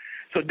board.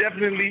 So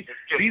definitely,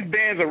 these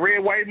bands are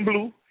red, white, and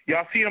blue.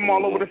 Y'all see them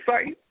all over the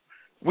site.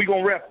 We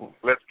gonna rep them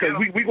because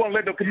we gonna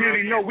let the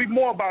community know we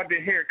more about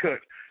than haircuts.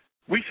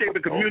 We shape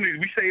the community.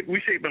 We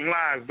shaping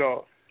lives,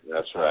 dog.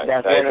 That's right.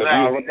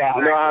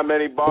 You know how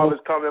many barbers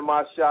come in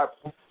my shop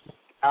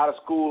out of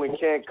school and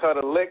can't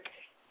cut a lick,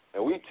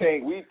 and we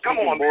taking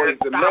boys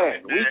to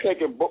men.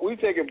 We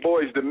taking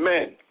boys to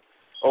men.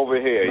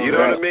 Over here, you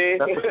know what I mean?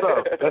 That's what's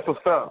up. That's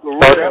what's up. For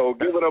real,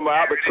 giving them an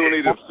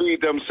opportunity to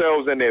feed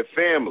themselves and their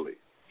family.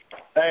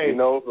 Hey,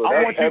 so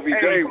that's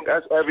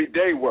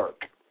everyday work.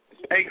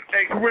 Hey,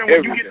 Corinne,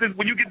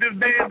 when you get this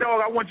band,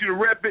 dog, I want you to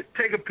rep it,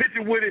 take a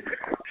picture with it,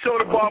 show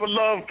the barber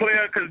love,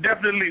 player, because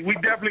we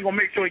definitely gonna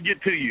make sure it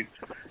get to you.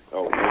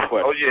 Oh, no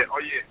question.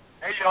 Oh yeah.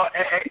 Hey y'all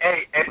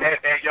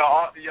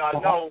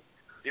know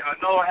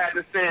I had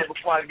to say it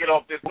before I get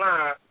off this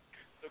line.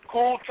 The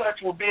Cool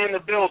Touch will be in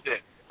the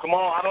building. Come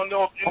on, I don't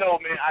know if you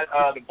know, man.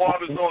 The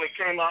BarberZone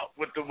came out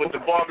with the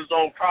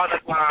BarberZone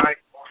product line.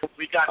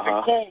 We got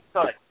the Cool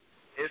Touch.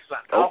 It's an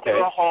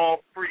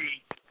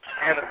alcohol-free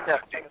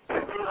antiseptic.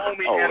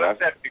 Only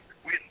antiseptic.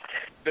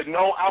 The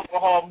no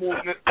alcohol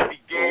movement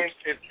began.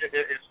 It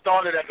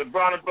started at the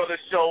Brown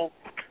Brothers show.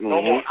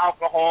 No more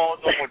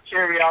alcohol. No more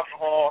cherry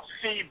alcohol.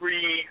 Sea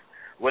breeze.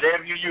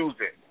 Whatever you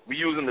using. We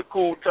using the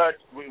Cool Touch.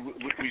 We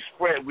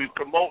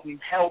promoting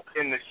health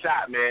in the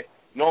shop, man.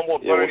 No more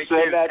burning.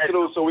 Send that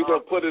through so we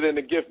can put it in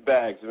the gift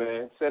bags,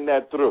 man. Send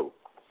that through.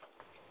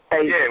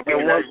 Hey,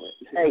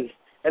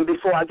 and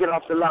before I get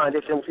off the line,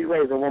 this MC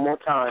Razor one more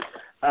time.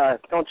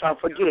 Don't y'all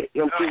forget,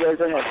 MC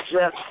Razor has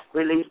just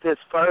released his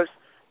first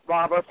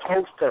barber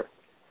poster.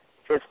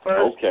 His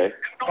first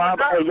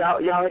barber.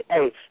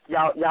 Hey,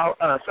 y'all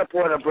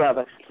support a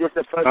brother. This is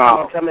the first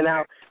time I'm coming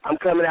out. I'm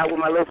coming out with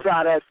my little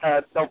product.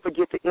 Don't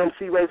forget the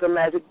MC Razor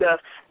Magic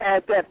Dust.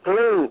 Add that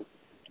bloom.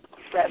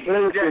 That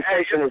bloom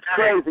sensation is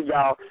crazy,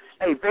 y'all.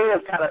 Hey,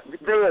 Vans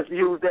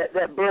used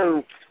that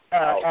bloom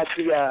at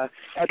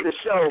the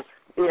show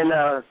in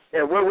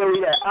where were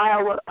we at?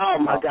 Iowa? Oh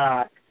my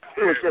God.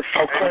 It was just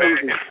so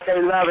crazy.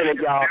 They loving it,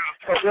 y'all.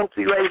 So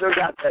MC Razor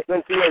got the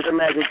MC Razor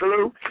Magic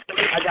Glue.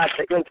 I got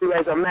the MC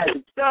Razor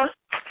Magic Dust.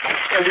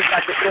 And we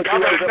got the MC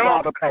Razor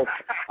Barber Post.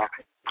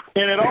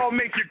 And it all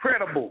makes you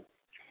credible.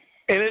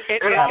 And it's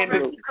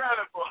incredible.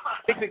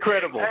 It's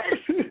incredible.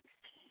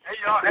 Hey,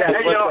 y'all,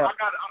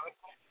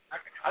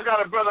 I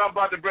got a brother I'm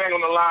about to bring on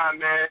the line,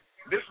 man.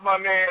 This is my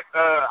man.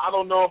 I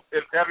don't know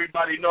if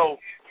everybody knows,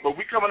 but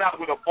we coming out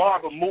with a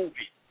barber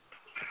movie.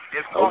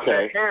 It's called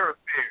The Hair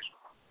Affair.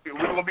 We're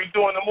going to be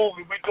doing the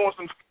movie. We're doing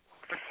some...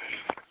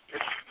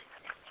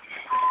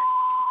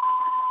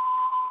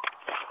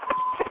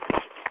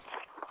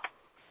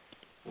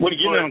 What, are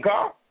you getting in the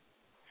car?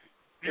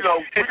 You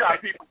know, we got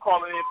people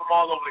calling in from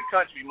all over the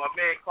country. My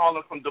man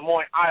calling from Des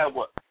Moines,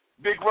 Iowa.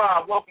 Big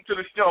Rob, welcome to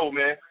the show,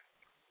 man.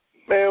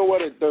 Man,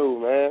 what it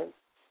do, man?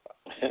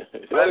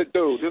 What it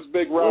do? This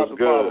Big Rob from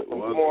Des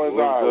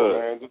Moines, Iowa,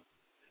 man.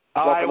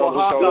 Barber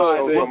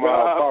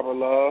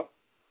Love.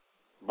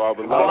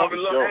 Barber Love.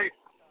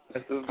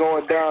 This is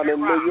going down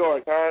in New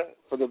York, huh?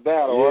 For the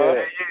battle,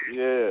 right?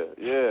 Yeah.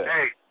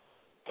 Hey,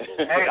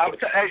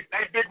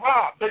 Big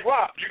Rob,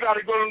 you got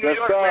to go to New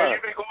York, man.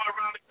 You've been going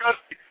around the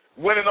country,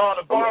 winning all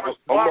the barber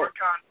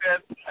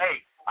contests.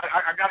 Hey,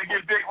 I got to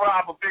give Big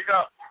Rob a big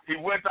up. He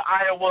went to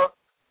Iowa,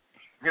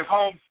 his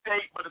home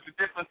state, but it's a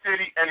different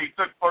city, and he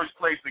took first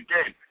place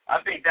again.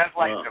 I think that's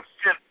like the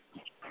fifth.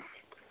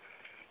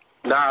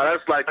 Nah,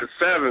 that's like the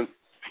seventh.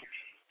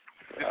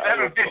 The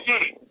seventh this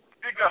year.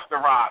 Big up to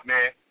Rob,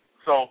 man.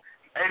 So,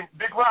 hey,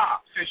 Big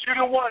Rob, since you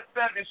done won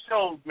 7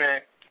 shows,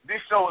 man,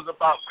 this show is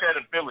about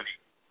credibility.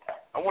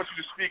 I want you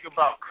to speak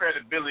about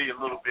credibility a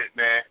little bit,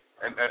 man,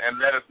 and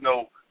let us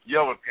know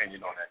your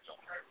opinion on that show.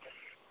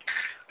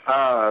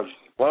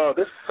 Well,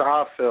 this is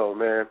how I feel,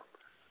 man.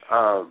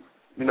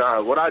 You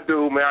know, what I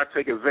do, man, I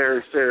take it very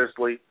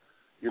seriously.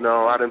 You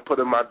know, I didn't put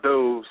in my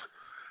dues.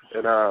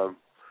 And,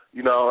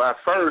 you know, at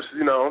first,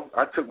 you know,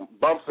 I took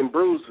bumps and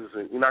bruises,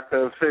 and, you know, I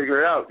couldn't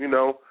figure it out, you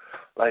know.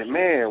 Like,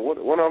 man,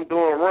 what I'm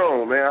doing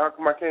wrong, man? How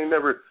come I can't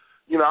never,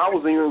 you know, I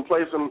wasn't even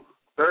placing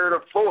 3rd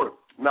or 4th.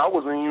 No, I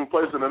wasn't even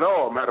placing at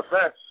all, matter of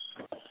fact.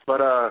 But,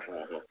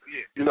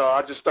 you know,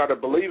 I just started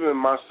believing in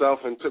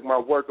myself and took my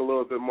work a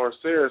little bit more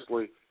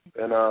seriously.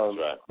 And,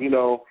 you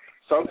know,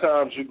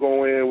 sometimes you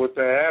go in with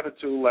that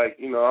attitude like,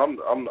 you know,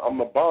 I'm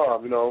the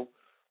bomb, you know.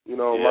 You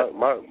know,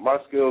 my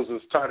skills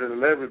is tighter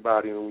than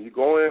everybody, and when you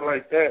go in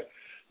like that,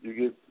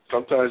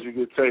 sometimes you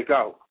get take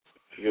out.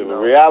 You know,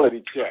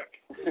 reality check.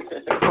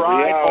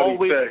 Pride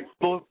always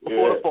before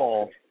the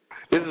fall.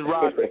 This is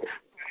Roderick.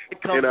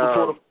 It comes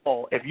before the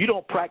fall. If you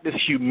don't practice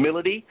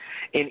humility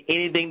in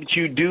anything that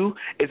you do,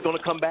 it's going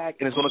to come back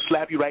and it's going to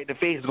slap you right in the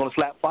face. It's going to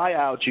slap fire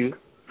out you.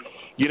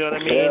 You know what I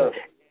mean? Yeah.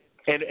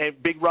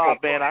 And Big Rob,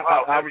 man, I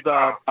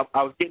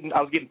was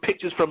getting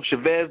pictures from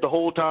Chavez the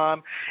whole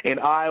time in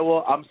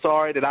Iowa. I'm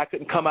sorry that I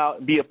couldn't come out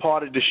and be a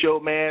part of the show,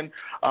 man.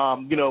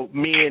 You know,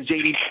 me and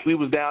JD, we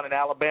was down in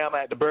Alabama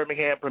at the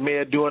Birmingham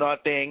premiere doing our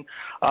thing.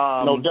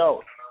 No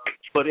doubt.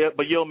 But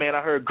yo, man,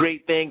 I heard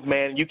great things,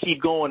 man. You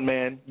keep going,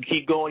 man. You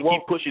keep going,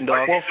 keep pushing,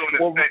 dog.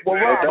 Well,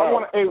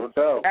 Rob,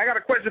 I got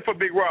a question for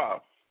Big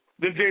Rob.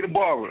 This Jay the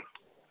Barber.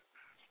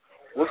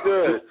 What's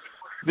good?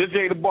 This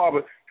Jay the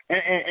Barber.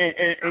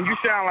 And you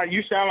sound like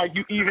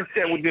you even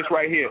said with this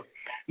right here.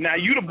 Now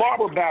you the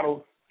barber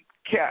battle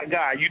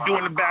guy. You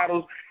doing the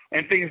battles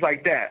and things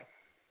like that.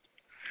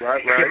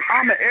 Right. If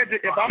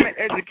I'm an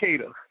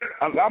educator.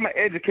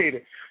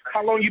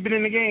 How long you been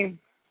in the game?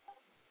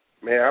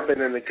 Man, I've been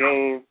in the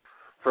game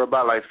for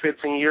about like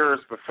 15 years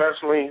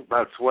professionally,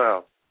 about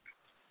 12.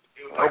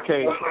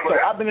 Okay, so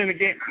I've been in the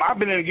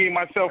game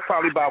myself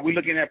we're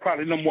looking at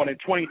probably no more than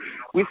 20.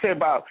 We say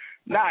about,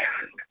 not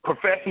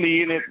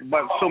professionally in it,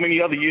 but so many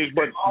other years,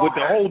 but with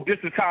the whole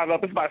distance tied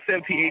up, it's about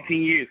 17,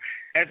 18 years.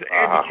 As an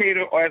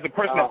educator or as a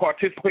person that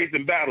participates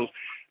in battles,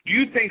 do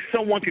you think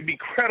someone could be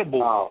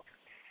credible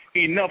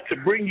enough to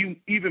bring you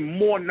even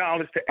more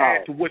knowledge to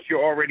add to what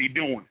you're already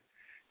doing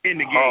in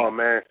the game? Oh,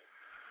 man.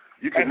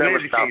 You can never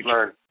stop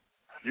learning.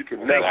 You can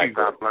never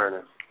stop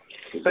learning.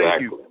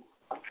 Thank you.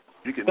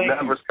 You can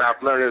never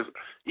stop learning.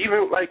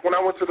 Even like when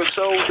I went to the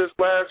show this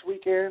last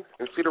weekend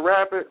in Cedar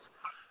Rapids,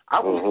 I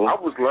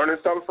was learning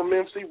something from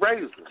MC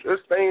Razor. There's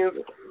things,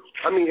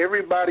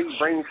 everybody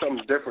brings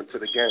something different to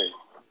the game.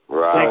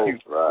 Right.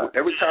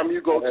 Every time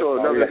you go to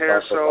another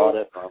hair show,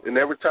 and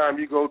every time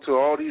you go to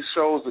all these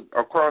shows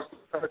across the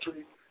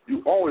country,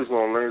 you always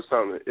going to learn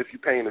something if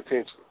you're paying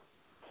attention.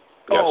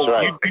 That's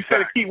right. You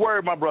said a key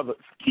word, my brother.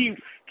 Key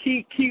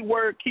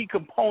word, key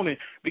component.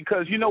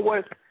 Because you know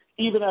what?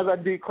 Even as I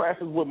did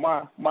classes with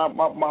my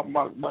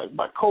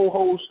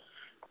co-host,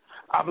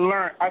 I've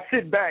learned. I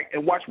sit back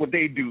and watch what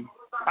they do.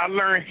 I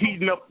learned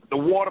heating up the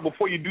water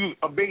before you do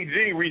a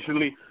Beijing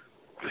recently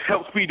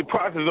helps speed the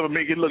process of it,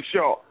 make it look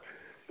sharp.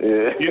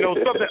 Yeah. You know,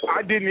 something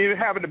I didn't even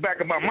have in the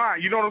back of my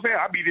mind. You know what I'm saying?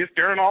 I'd be just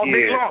stirring all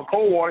day long.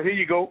 Cold water, here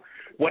you go,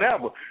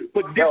 whatever.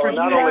 But different.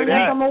 Not only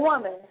that, from a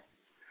woman.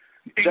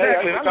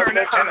 Exactly. I learned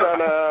that.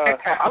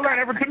 I learned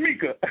that from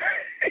Tamika.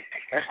 I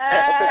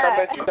think I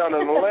met you down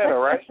in Atlanta,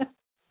 right?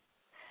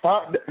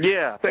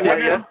 Yeah. I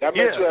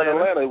met you in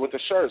Atlanta with the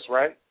shirts,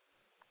 right?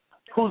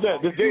 Who's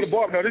that? This Jay the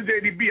Barber. No, this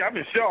JDB. I'm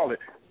in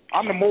Charlotte.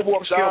 I'm the mobile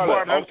upscale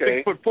barber. I'm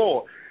 6'4".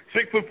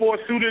 6'4",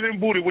 suited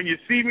and booted. When you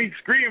see me,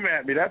 scream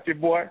at me. That's your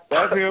boy.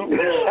 That's him. All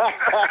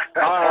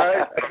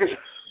right.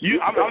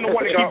 I'm the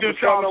one that keeps them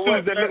sharp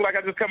suits that look like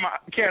I just come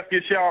out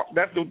casket sharp.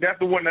 That's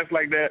the one that's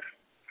like that.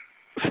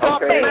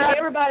 Okay.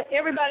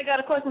 Everybody got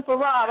a question for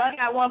Rob. I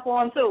got one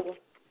for him too.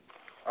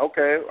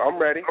 Okay, I'm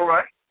ready. All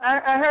right.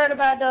 I heard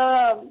about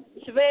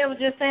Chavez was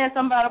just saying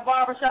something about a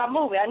barbershop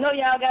movie. I know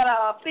y'all got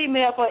a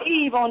female for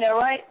Eve on there,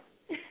 right?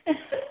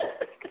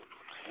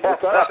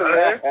 What's up,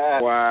 Chavez?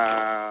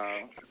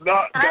 Wow. No,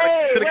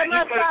 hey, where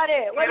my spot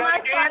at? Where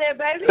my spot at,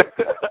 baby?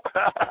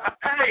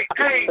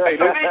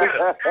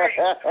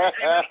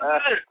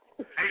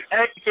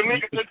 Hey,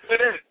 Tamika, listen to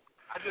this.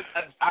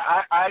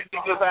 I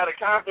actually just had a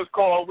conference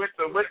call with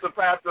the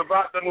pastor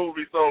about the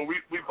movie, so we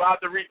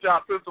about to reach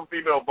out to some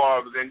female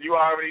barbers, and you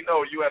already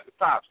know you at the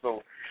top,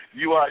 so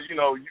you are, you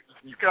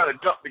kind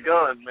of jumped the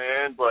gun,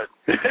 man, but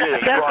yeah.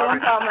 That's what I'm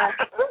talking about.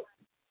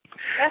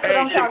 That's what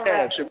I'm talking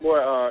about. It's your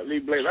boy, Lee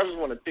Blake. I just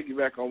want to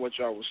piggyback on what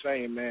y'all was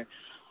saying, man.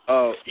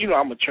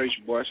 I'm a church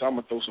boy, so I'm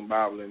going to throw some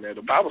Bible in there.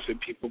 The Bible said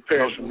people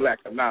perish from lack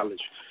of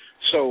knowledge.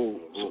 So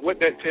what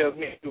that tells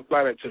me, you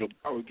apply that to the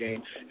barber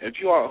game. If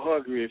you aren't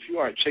hungry, if you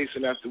aren't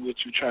chasing after what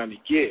you're trying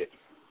to get,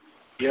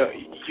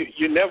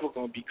 you're never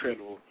going to be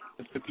credible.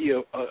 To be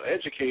an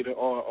educator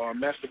or a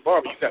master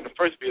barber, you got to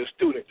first be a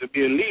student. To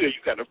be a leader,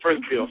 you got to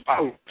first be a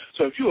follower.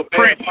 So if you're a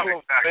bad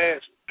follower, bad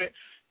student,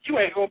 you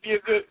ain't going to be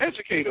a good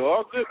educator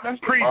or a good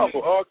master barber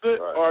or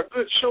a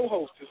good show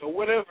hostess or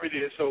whatever it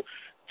is. So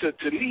to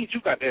lead, you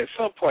got to at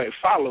some point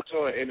follow.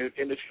 So and if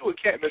you're a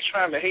cat that's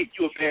trying to hate,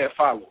 you're a bad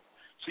follower.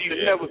 So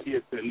you'll never be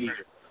a good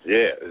leader.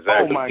 Yeah,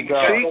 exactly. Oh, my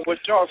God. What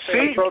y'all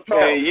saying,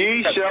 and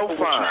ye shall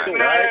find.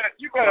 Right?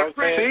 You better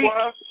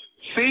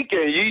seek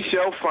and ye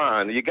shall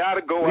find. You got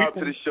to go out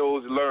to the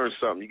shows and learn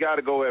something. You got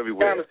to go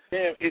everywhere.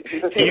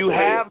 You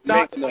have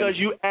not because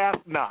you ask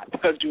not.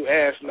 Because you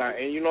ask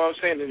not. And you know what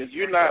I'm saying? And if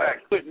you're not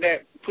putting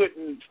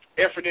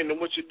effort into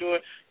what you're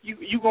doing,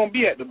 you're going to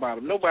be at the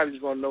bottom.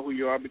 Nobody's going to know who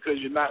you are because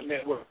you're not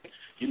networking.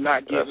 You're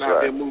not getting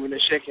out there moving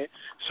and shaking.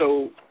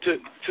 So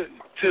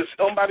to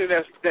somebody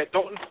that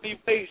don't Lee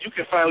Blaze, you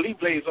can find Lee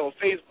Blaze on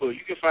Facebook.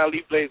 You can find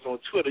Lee Blaze on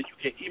Twitter. You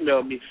can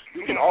email me.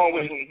 You can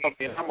always come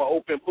in. I'm an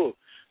open book.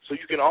 So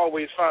you can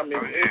always find me.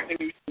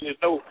 Anything you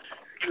know,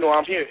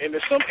 I'm here. And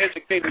there's some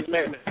educators,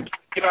 man,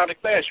 get out of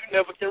class, you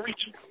never can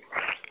reach them.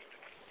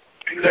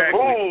 You never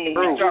can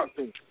reach out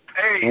to them.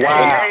 Hey,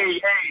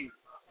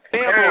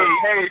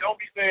 don't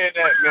be saying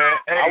that, man.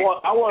 Hey,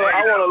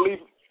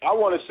 I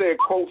want to say a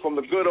quote from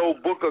the good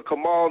old book of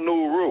Kamal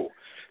Nuru.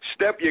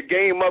 Step your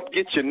game up,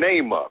 get your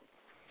name up.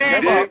 Hey,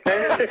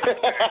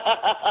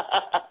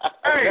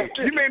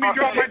 you made me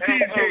drop my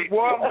cheesecake,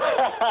 boy.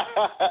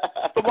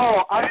 Come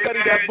on, I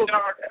studied that book.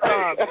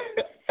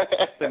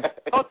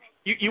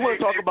 You want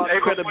to talk about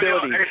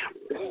credibility?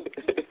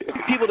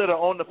 People that are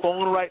on the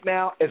phone right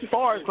now, as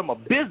far as from a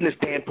business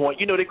standpoint,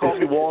 they call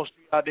me Wall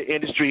Street out of the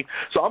industry.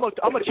 So I'm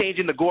gonna change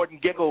into Gordon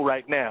Gekko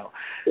right now.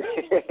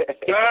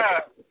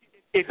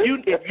 If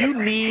you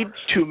need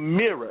to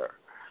mirror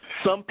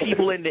some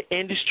people in the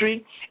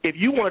industry, if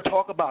you want to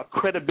talk about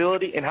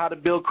credibility and how to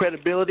build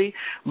credibility,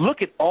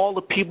 look at all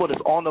the people that's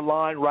on the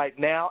line right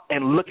now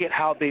and look at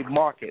how they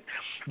market.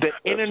 The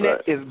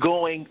internet is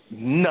going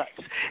nuts.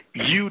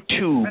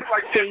 YouTube, There's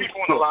like 10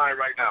 people on the line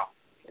right now.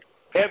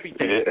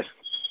 Everything. Yeah.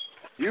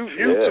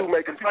 YouTube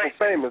making people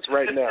famous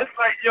right now. It's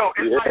like 10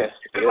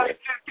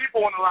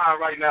 people on the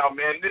line right now,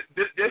 man.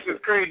 This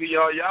is crazy,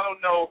 y'all. Y'all don't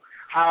know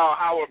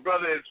how a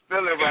brother is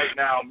feeling right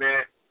now,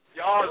 man.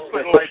 Y'all is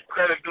putting like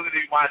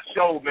credibility in my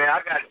show, man.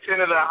 I got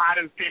 10 of the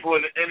hottest people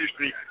in the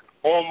industry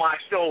on my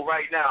show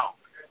right now.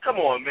 Come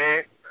on,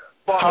 man.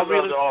 How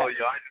real is all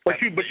y'all?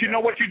 But you know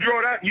what you draw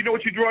it out? You know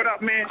what you draw it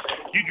out, man?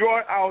 You draw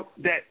it out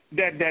that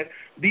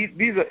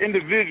these are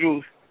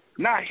individuals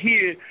not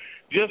here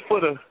just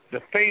for the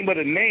fame of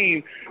the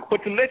name,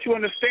 but to let you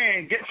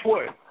understand, guess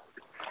what?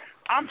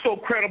 I'm so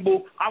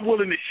credible, I'm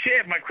willing to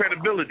share my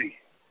credibility.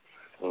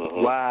 Mm-hmm.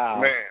 Wow.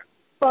 Man.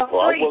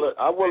 Well,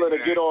 I'm willing to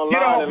get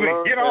online and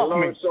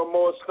learn some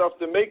more stuff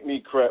to make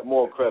me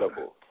more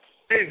credible.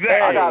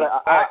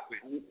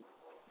 Exactly.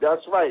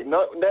 That's right.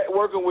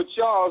 Networking with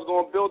y'all is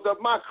going to build up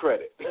my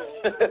credit. I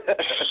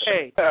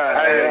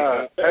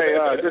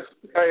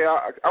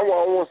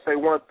want to say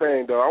one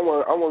thing though. I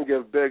want to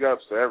give big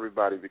ups to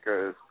everybody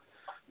because,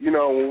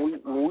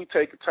 when we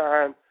take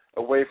time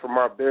away from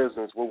our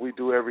business, what we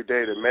do every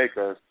day to make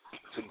us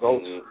to go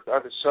to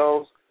other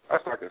shows,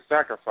 that's like a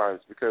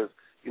sacrifice because.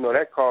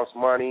 That costs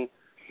money.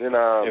 Then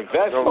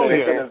investment.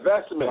 It's an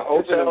investment.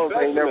 Hotels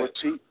ain't never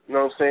cheap. You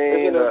know what I'm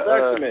saying? It's an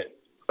investment.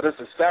 But it's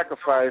a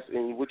sacrifice,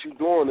 and what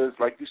you're doing is,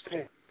 like you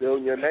said,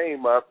 building your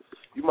name up.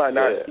 You might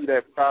not see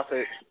that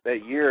profit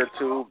that year or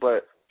two,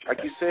 but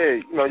like you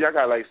said, y'all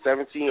got like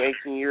 17,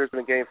 18 years in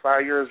the game,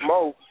 5 years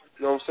more.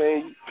 You know what I'm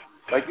saying?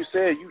 Like you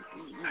said, you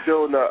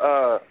building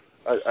a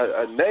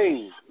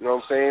name. You know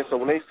what I'm saying? So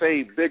when they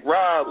say Big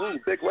Rob, the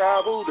big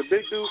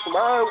dude from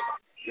Iowa.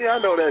 Yeah, I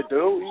know that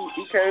dude.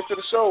 He came to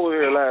the show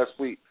here last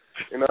week.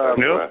 And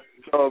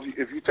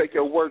if you take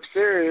your work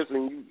serious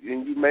and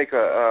you make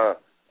a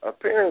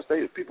appearance,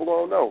 people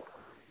don't know.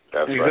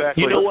 That's exactly. Right.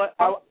 You know what?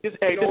 This is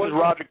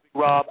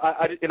Rob.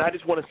 I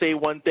just want to say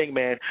one thing,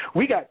 man.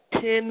 We got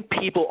 10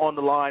 people on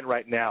the line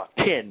right now.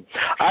 10.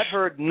 I've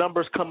heard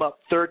numbers come up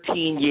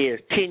 13 years,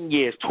 10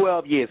 years,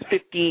 12 years,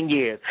 15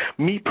 years.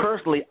 Me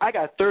personally, I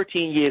got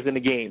 13 years in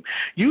the game.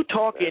 You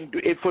talking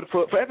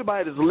for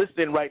everybody that's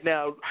listening right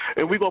now,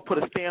 and we're going to put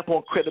a stamp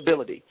on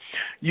credibility.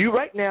 You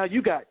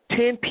got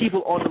 10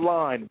 people on the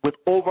line with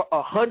over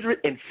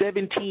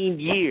 117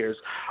 years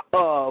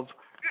of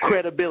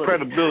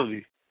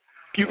credibility.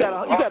 You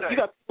got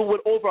people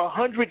with over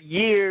 100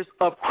 years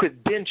of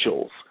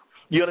credentials.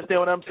 You understand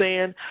what I'm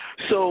saying?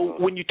 So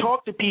when you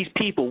talk to these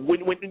people,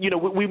 when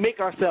we make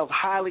ourselves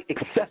highly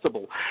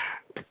accessible,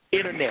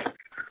 internet,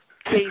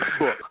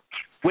 Facebook,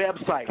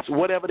 websites,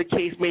 whatever the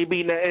case may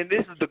be. Now, and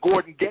this is the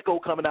Gordon Gekko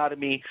coming out of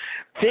me.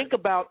 Think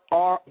about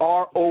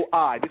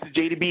ROI. This is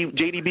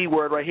JDB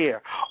word right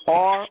here.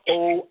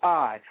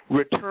 ROI,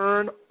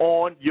 return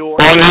on your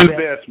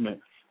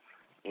investment.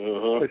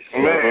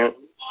 Man.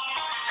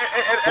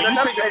 And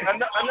another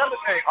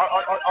thing, are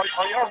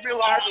y'all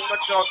realizing what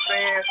y'all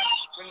saying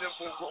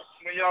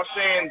when y'all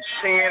saying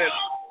 10 and...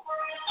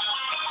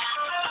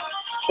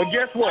 But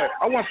guess what?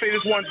 I want to say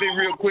this one thing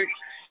real quick,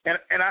 and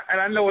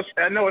I know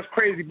it's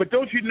crazy, but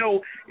don't you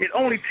know it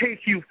only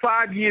takes you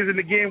 5 years in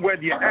the game,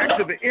 whether you're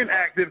active or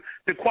inactive,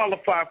 to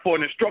qualify for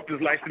an instructor's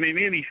license in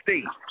any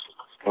state.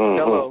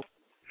 Hello.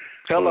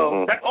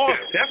 That's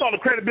all the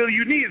credibility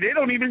you need. They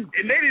didn't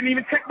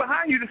even check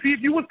behind you to see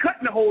if you was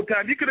cutting the whole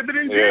time. You could have been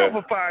in jail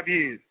for 5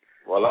 years.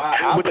 Well,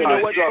 I've been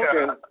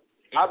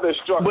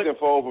instructing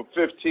for over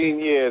 15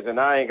 years, and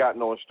I ain't got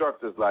no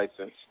instructor's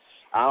license.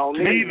 I don't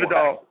need one.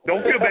 Dog.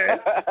 Don't feel bad.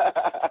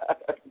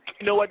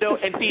 You know what, though?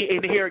 And see,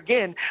 and here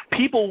again,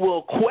 people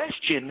will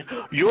question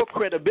your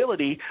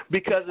credibility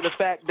because of the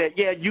fact that,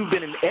 you've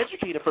been an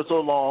educator for so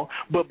long,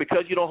 but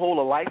because you don't hold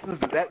a license,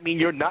 does that mean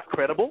you're not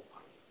credible?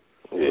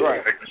 Yeah.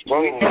 Right.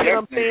 Well, you know what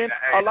I'm saying?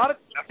 A lot of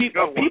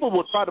people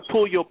will try to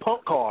pull your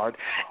punk card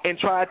and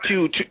try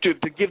to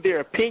give their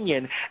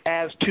opinion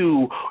as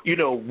to, you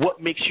know, what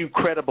makes you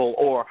credible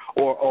or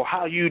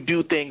how you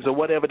do things or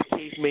whatever the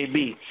case may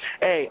be.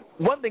 Hey,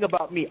 one thing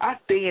about me, I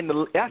stay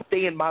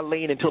in my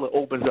lane until it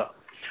opens up.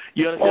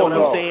 You understand what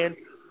I'm saying?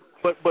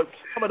 But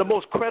some of the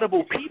most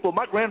credible people,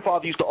 my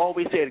grandfather used to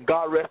always say,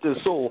 God rest his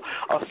soul,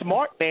 a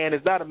smart man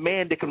is not a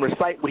man that can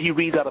recite what he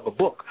reads out of a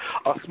book.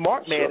 A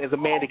smart man is a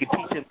man that can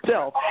teach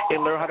himself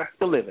and learn how to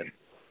make a living.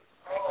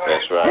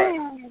 That's right.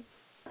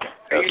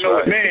 And you know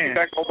what, man,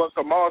 back on what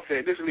Kamal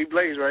said, this is Lee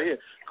Blaze right here.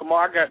 Kamal,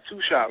 I got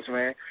 2 shops,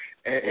 man.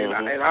 And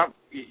I'm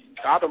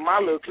out of my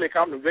little clique,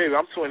 I'm the baby.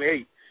 I'm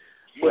 28.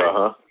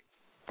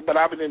 But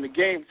I've been in the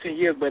game 10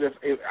 years, but if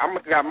I'm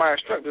got my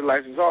instructor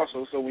license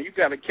also, so when you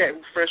got a cat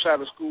who's fresh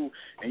out of school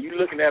and you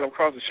looking at him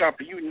across the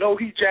shop and you know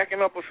he jacking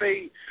up a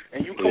fade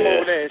and you come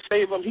over there and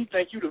save him, he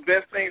think you the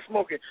best thing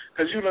smoking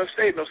because you done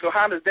saved him. So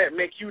how does that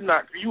make you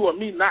or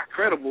me not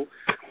credible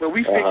when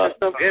we fix this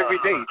stuff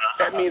every day?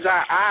 That means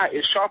our eye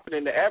is sharper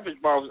than the average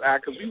barber's eye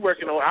because we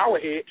working on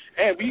our head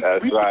and we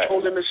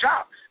controlling the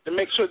shop to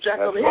make sure jack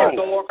on the head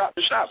don't walk out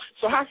the shop.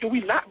 So how can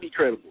we not be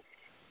credible?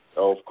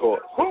 Oh, of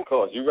course.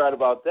 You're right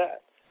about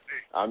that.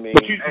 I mean,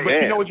 but you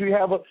know what, you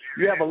have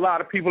a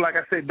lot of people, like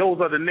I said, those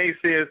are the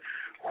naysayers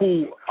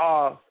who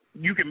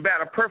you can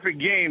bat a perfect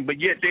game, but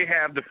yet they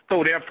have to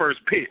throw their first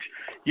pitch.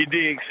 You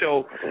dig?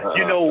 So,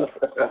 you know,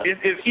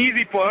 it's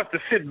easy for us to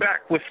sit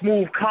back with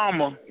smooth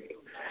comma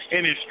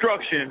and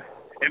instruction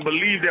and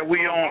believe that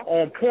we're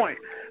on point.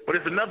 But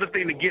it's another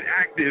thing to get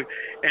active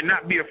and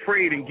not be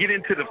afraid and get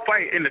into the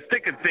fight in the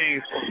thick of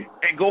things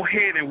and go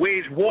ahead and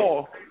wage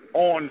war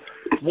on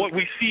what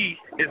we see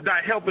is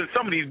not helping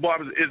some of these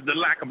barbers is the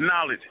lack of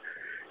knowledge.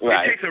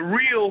 Right. It takes a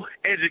real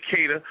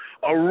educator,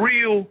 a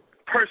real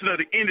person of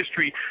the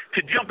industry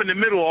to jump in the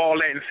middle of all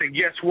that and say,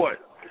 guess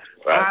what?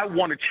 Right. I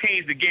want to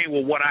change the game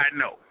with what I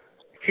know.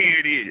 Here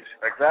it is.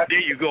 Exactly.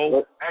 There you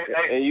go.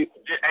 And you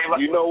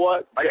know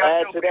what? To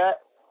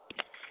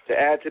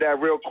add to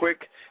that real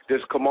quick, this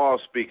Kamal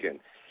speaking.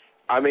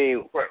 I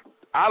mean,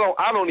 I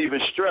don't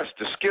even stress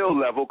the skill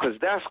level because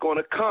that's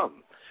going to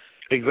come.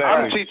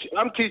 Exactly.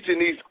 I'm teaching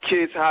these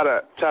kids how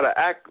to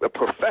act a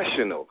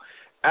professional,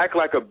 act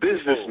like a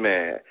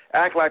businessman,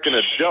 act like an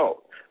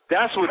adult.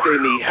 That's what they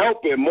need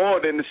help in more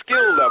than the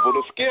skill level.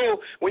 The skill,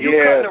 when you're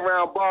cutting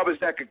around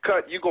barbers that can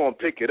cut, you're going to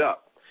pick it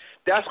up.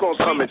 That's going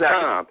to come in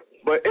time.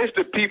 But it's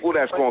the people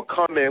that's going to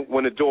come in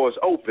when the door's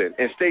open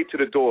and stay till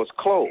the door's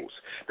closed.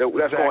 That's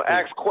going to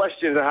ask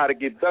questions on how to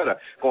get better,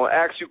 going to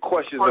ask you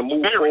questions and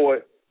move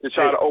forward to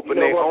try to open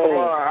their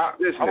own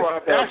business.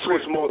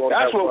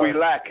 That's what we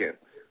lacking.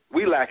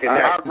 We lacking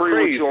that. I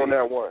agree with you on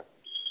that one.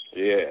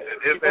 Yeah.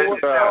 Hey,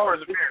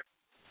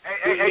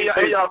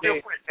 y'all,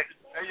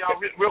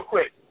 real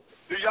quick.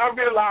 Do y'all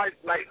realize,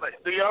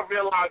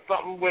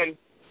 something when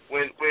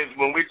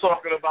we're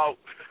talking about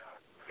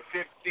the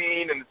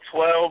 15 and the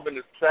 12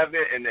 and the 7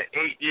 and the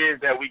 8 years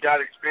that we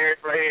got experience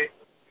right here?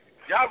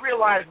 Y'all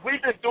realize we've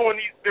been doing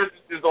these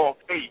businesses on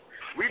faith.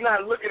 We're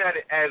not looking at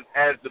it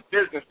as the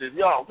businesses,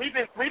 y'all. We've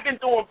been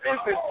doing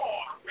business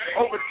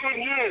over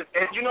 10 years,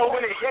 and you know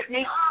when it hit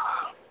me?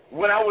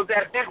 When I was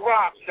at Big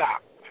Rob's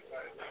shop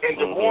in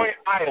Des Moines,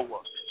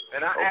 Iowa,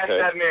 and I asked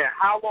that man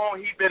how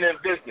long he been in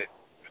business.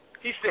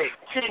 He said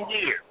 10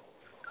 years.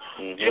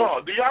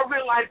 Yo, do y'all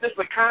realize this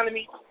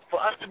economy,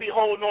 for us to be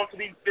holding on to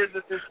these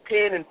businesses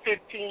 10 and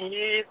 15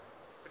 years,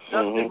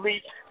 productively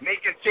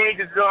making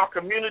changes in our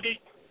community?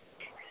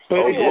 It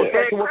goes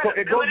back to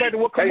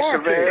what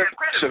Kamar said.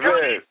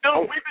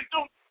 We've been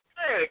doing.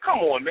 Hey,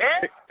 come on,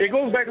 man. It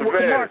goes back to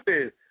what Kamar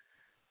said.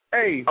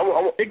 Hey,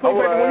 it goes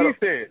back to what he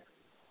said.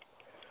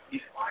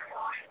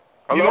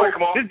 Hello,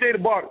 this Jay the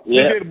Barber.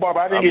 Yeah. This Jay the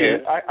Barber. I didn't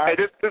hear it. Hey,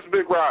 this is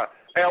Big Rod.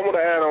 Hey, I want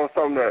to add on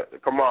something that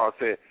Kamal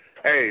said.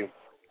 Hey,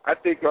 I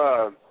think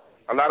a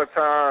lot of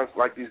times,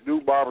 like these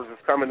new barbers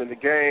is coming in the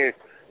game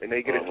and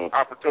they get an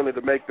opportunity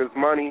to make this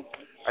money.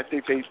 I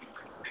think they,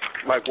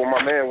 like what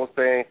my man was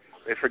saying,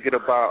 they forget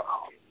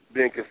about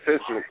being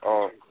consistent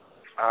on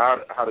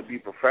how to be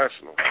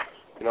professional.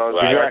 You know,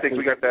 I think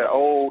we got that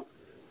old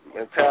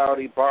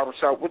mentality,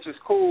 barbershop, which is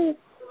cool,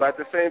 but at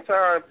the same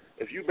time,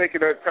 if you're making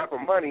that type of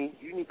money,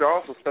 you need to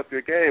also step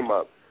your game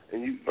up.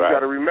 And you got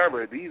to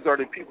remember, these are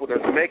the people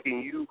that's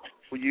making you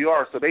who you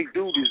are, so they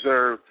do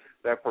deserve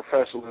that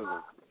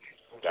professionalism.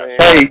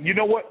 Hey, you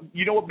know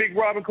what, Big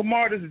Robin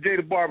Kamar, this is Jay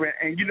the Barber,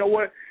 and you know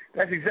what?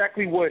 That's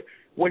exactly what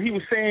he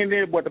was saying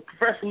there, about the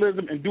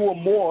professionalism and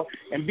doing more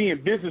and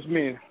being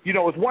businessmen. You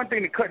know, it's one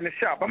thing to cut in the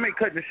shop. I may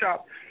cut in the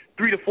shop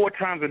 3 to 4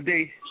 times a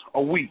day,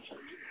 a week.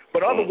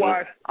 But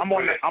otherwise, I'm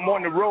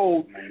on the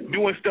road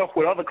doing stuff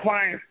with other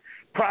clients,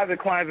 private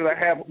clients that I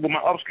have with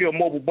my upscale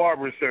mobile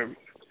barbering service.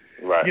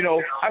 Right. You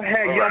know, I've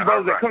had young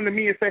brothers that come to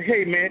me and say,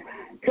 hey, man,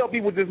 help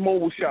me with this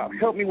mobile shop.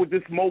 Help me with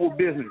this mobile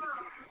business.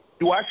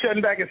 Do I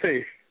shut back and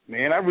say,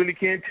 man, I really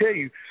can't tell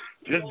you.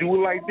 Just do it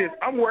like this.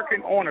 I'm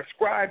working on a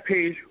scribe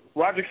page.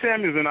 Roger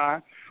Samuels and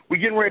I, we're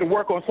getting ready to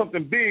work on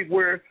something big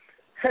where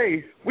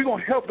hey, we're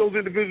going to help those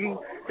individuals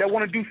that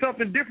want to do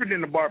something different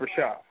in the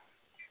barbershop.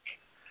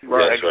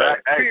 Right,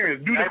 exactly.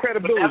 Experience, do the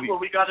credibility. That's what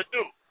we got to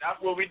do.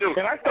 That's what we do.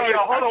 And I thought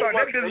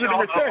that this is a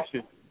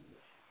recession.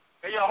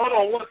 Hey, y'all, hold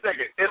on 1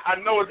 second. I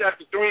know it's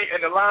after 3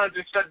 and the line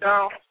just shut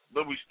down,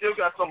 but we still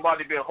got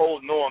somebody been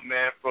holding on,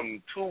 man,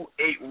 from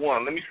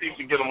 281. Let me see if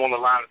we can get them on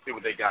the line and see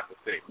what they got to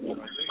say. All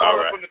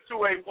right. From the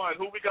 281,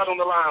 who we got on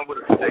the line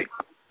with us today?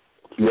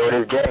 Yo,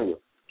 this is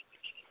Daniel.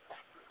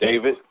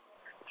 David?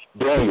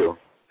 Daniel.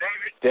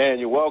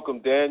 Daniel, welcome,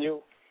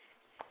 Daniel.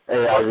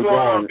 Hey, how's it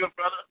going? Good,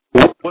 brother?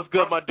 What's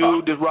good, my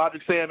dude? This is Roger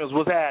Samuels.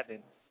 What's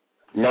happening?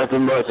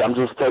 Nothing much. I'm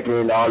just taking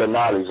in all the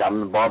knowledge.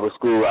 I'm in barber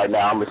school right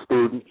now. I'm a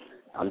student.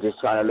 I'm just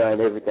trying to learn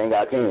everything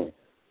I can.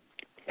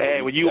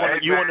 Hey, well, you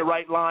on the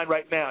right line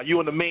right now. You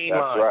on the main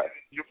line. Right.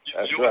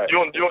 That's right.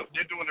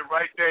 You're doing the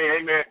right thing.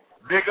 Hey, man.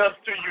 Big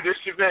ups to you. This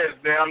is Chavez,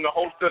 man. I'm the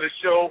host of the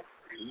show.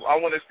 I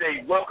want to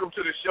say welcome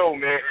to the show,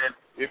 man. And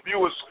if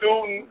you're a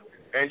student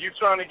and you're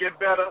trying to get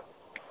better,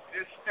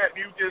 this step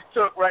you just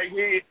took right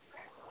here,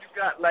 you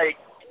got like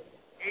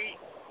eight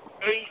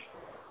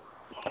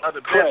of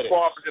the best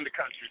barbers in the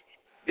country.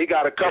 He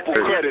got a couple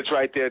credits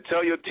right there.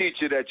 Tell your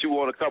teacher that you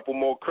want a couple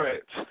more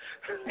credits.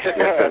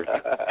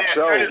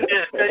 Tell your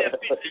teacher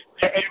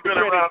you've been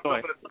around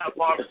some of the top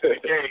barbers in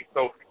the game.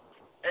 So,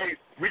 hey,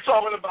 we're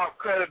talking about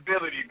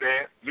credibility,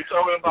 man. We're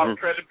talking about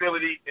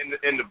credibility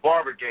in the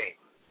barber game.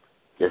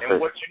 Yes,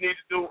 and what you need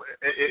to do,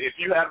 if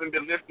you haven't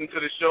been listening to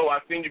the show,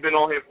 I've seen you've been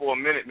on here for a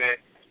minute, man.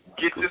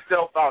 Get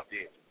yourself out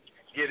there.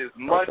 Get as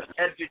much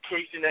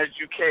education as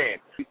you can.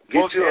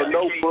 Get you a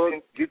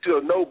notebook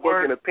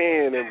and a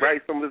pen and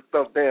write some of this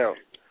stuff down.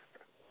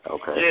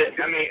 Okay. Yeah,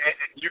 I mean,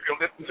 you can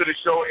listen to the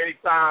show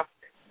anytime.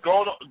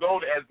 Go to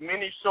as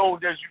many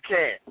shows as you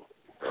can.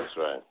 That's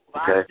right.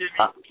 Okay.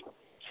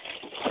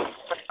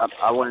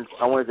 I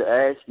wanted to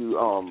ask you,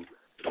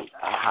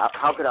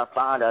 how could I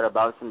find out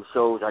about some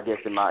shows, I guess,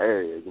 in my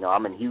area? You know,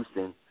 I'm in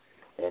Houston,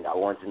 and I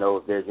want to know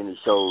if there's any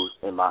shows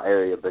in my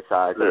area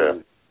besides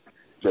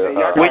y'all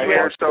got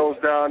hair shows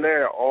down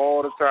there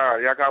all the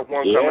time. Y'all got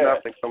one coming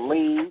up in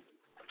Killeen,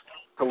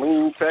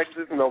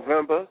 Texas, in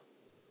November.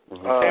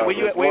 And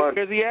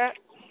where's he at?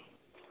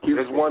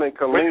 There's one in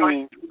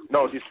Killeen.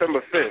 No,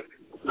 December 5th.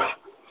 No,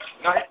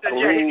 he said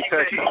he in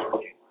Texas.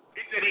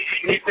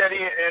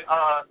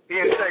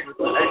 Hey,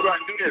 bro,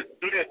 do this.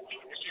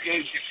 If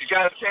you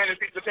got a pen and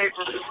piece of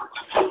paper,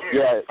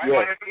 write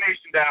my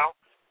information down.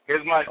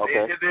 Here's my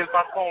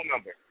phone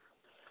number.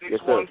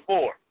 614.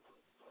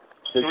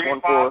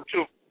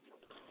 352.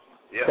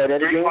 Yeah, 352.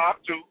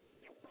 Okay.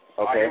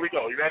 All right, here we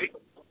go. You ready?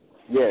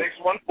 Yes.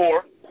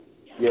 614.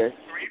 Yes.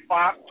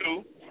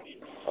 352.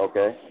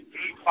 Okay.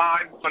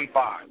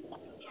 8515.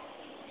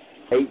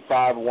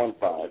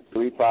 8515.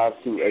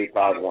 352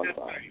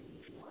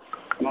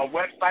 8515. My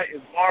website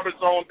is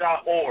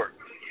barberzone.org.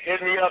 Hit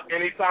me up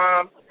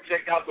anytime.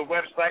 Check out the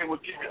website.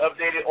 We'll keep you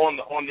updated on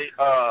any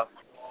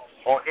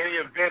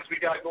events we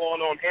got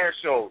going on, hair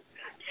shows.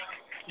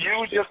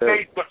 Use your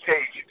Facebook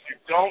page. If you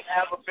don't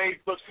have a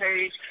Facebook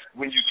page,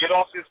 when you get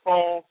off this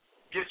phone,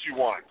 get you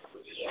one.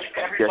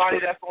 Everybody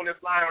that's on this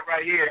line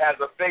right here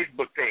has a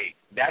Facebook page.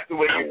 That's the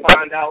way you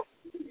find out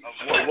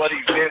what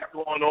events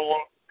going on.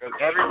 Because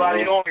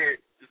everybody on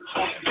here is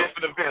posting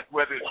different events,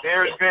 whether it's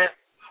their event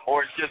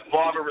or it's just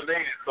barber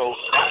related. So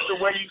that's the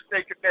way you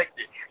stay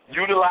connected.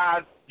 You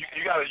got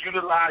to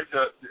utilize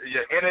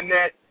your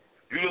internet.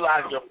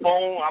 Utilize your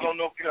phone. I don't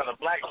know if you got a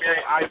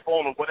BlackBerry,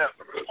 iPhone, or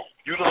whatever.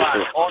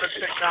 Utilize all the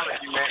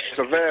technology, man.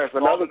 So, Vance,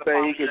 another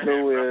thing he can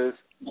do is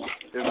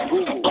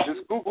Google.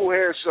 Just Google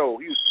hair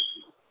show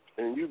Houston,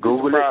 and you'd be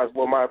surprised.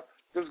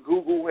 Just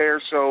Google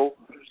hair show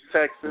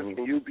Texas, and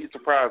you'd be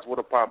surprised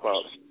what'll pop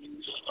up.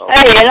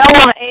 Hey, and I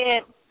want to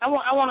add. I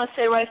want to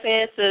say right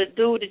fast to the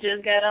dude that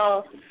just got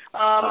on.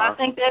 I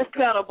think that's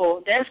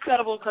credible. That's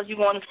credible because you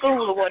going to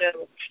school or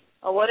whatever.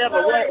 What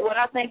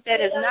I think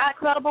that is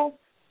not credible.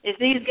 It's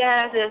these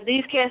guys,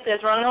 these cats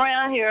that's running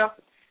around here,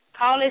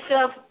 call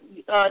themselves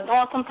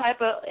doing some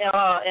type of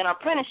an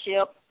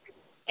apprenticeship,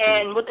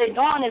 and what they're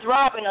doing is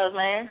robbing us,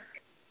 man.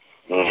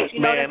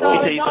 You know, that's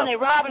all they're doing. They're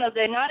robbing us.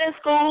 They're not in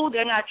school.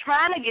 They're not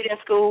trying to get in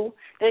school.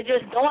 They're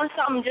just doing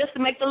something just to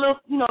make the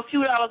little,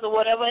 few dollars or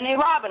whatever, and they're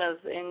robbing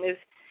us. And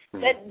it's,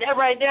 that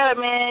right there,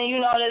 man,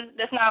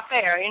 that's not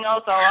fair.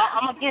 So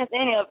I'm against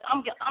any of.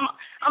 I'm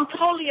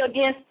totally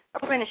against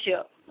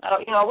apprenticeship.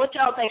 What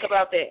y'all think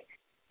about that?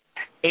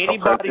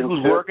 Anybody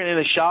who's working in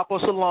a shop or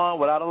salon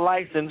without a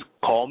license,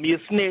 call me a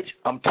snitch.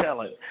 I'm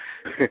telling.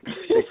 I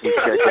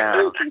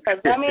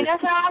mean,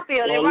 that's how I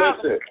feel.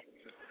 Listen,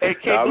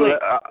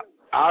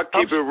 I'll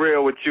keep it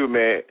real with you,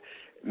 man.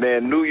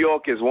 Man, New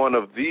York is one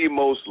of the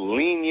most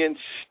lenient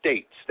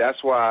states.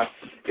 That's why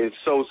it's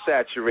so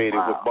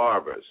saturated with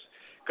barbers.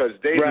 Because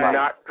they do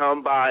not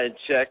come by and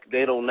check.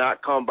 They do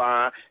not come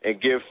by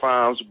and give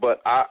fines.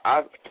 But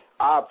I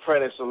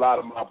apprentice a lot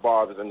of my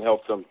barbers and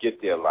help them get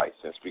their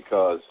license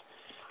because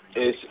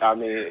this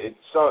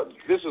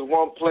is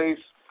one place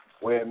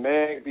where,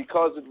 man,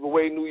 because of the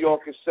way New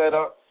York is set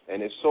up,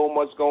 And there's so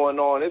much going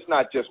on. It's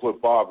not just with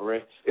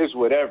barbering. It's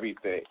with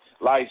everything.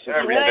 License,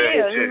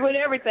 it's with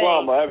everything.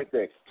 Plumber,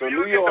 everything. So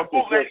New York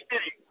is just...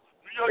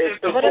 But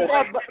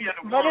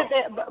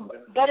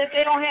if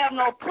they don't have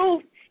no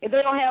proof,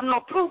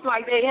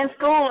 like they're in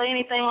school or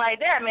anything like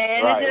that,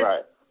 man, right, it's just,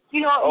 right.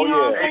 You know what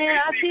I'm saying?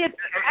 I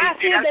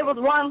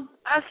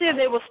see if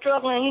they was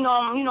struggling, you know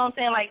what I'm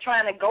saying, like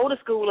trying to go to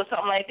school or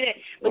something like that.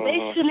 But they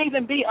shouldn't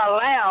even be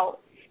allowed.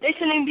 They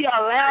shouldn't even be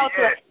allowed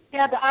to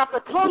have the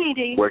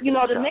opportunity,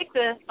 to make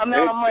the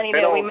amount of money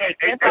that we make.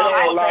 They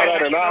don't allow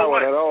that in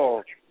Iowa at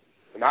all.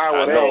 In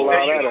Iowa, they don't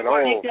allow that at all.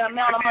 Make the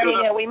amount of money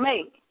that we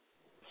make.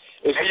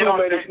 It's too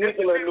many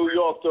people in New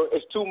York.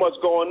 It's too much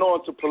going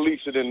on to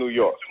police it in New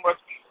York.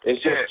 It's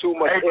just too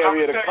much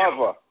area to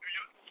cover.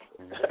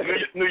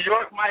 New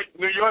York might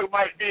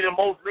be the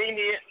most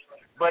lenient,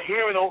 but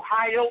here in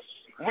Ohio,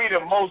 we the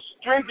most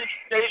stringent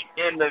state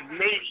in the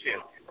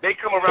nation. They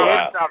come around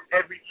and stop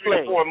every 3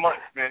 or 4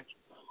 months, man.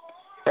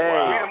 Hey,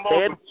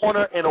 Ed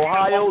Warner in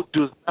Ohio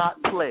does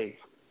not play.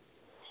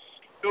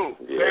 Dude,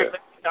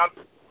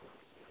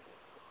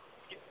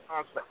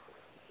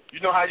 you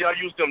know how y'all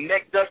use them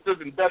neck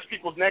dusters and dust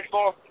people's necks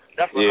off?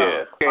 That's we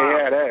can't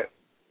have that.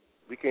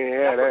 We can't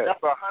have that.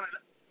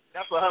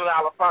 That's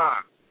 $100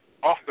 fine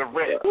off the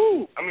rip.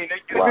 I mean, they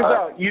check this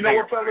out. You know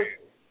what, fellas?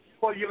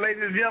 For you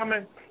ladies and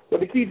gentlemen, but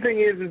the key thing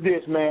is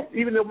this, man.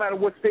 Even no matter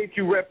what state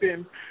you rep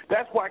in,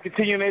 that's why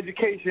continuing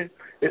education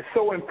is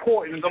so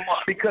important,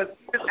 because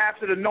it's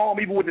after the norm,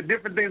 even with the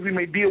different things we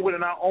may deal with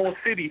in our own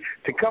city,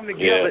 to come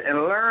together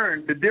and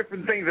learn the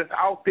different things that's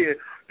out there.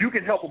 You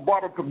can help a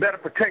barber better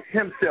protect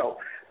himself.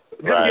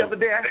 Just the other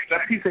day, I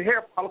had a piece of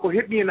hair follicle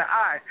hit me in the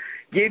eye,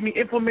 gave me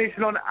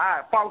inflammation on the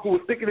eye. Follicle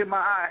was sticking in my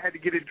eye. I had to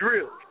get it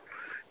drilled.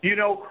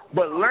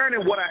 But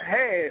learning what I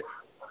had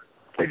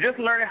and just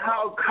learning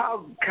how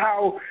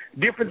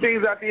different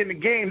things out there in the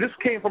game. This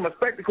came from a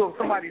spectacle of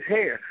somebody's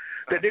hair,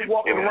 that they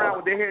walking around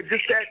with their hair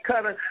just that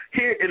kind of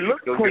hair. It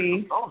looked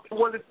clean. It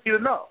wasn't clean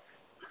enough.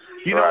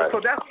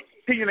 So that's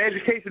continuing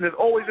education is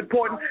always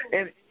important.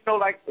 And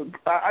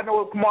I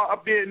know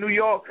up there in New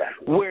York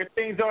where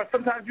things are,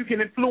 sometimes you can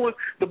influence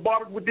the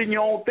barbers within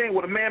your own thing,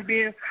 with a man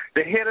being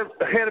the head of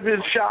his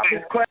shop,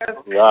 his class,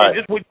 and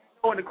just with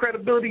and the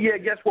credibility,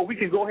 guess what? We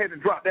can go ahead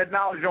and drop that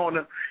knowledge on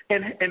them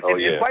and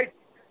invite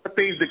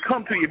things to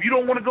come to you. If you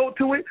don't want to go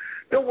to it,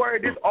 don't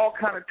worry. There's all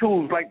kind of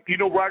tools, like,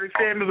 Roger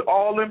Sanders,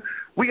 all of them.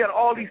 We got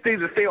all these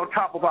things to stay on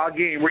top of our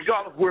game,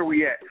 regardless of where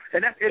we at.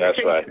 And that's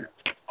education.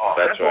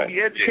 That's going to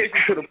be education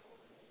to the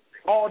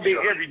all day,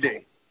 every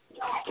day.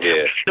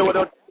 Yeah. We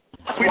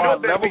know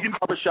that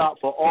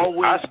barbershop will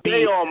always I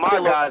stay on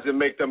my guys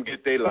and make them get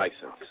their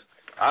license.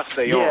 I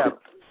stay on.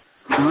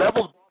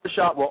 Levels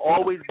Barbershop will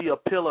always be a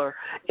pillar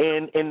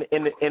in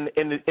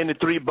the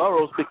 3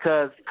 boroughs,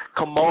 because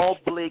Kamal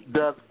Blake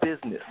does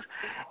business.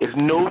 It's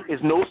no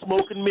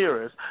smoke and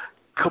mirrors.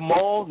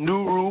 Kamal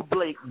Nuru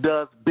Blake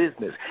does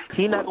business.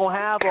 He's not gonna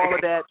have all of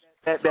that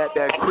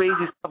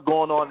crazy stuff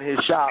going on in his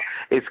shop.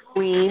 It's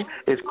clean.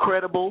 It's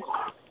credible.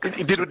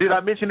 Did I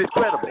mention it's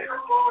credible?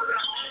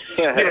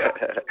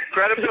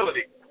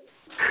 Credibility.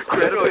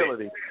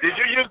 Did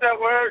you use that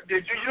word?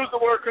 Did you use the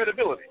word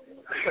credibility?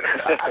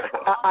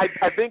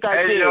 I think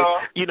I did.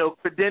 Y'all.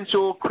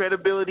 Credential,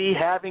 credibility,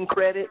 having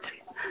credit.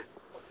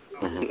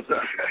 Being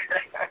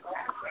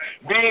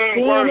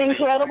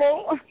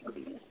incredible.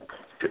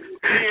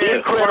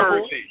 Being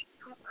worthy.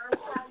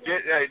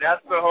 Hey,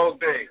 that's the whole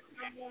thing.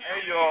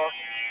 Hey,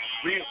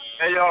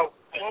 y'all.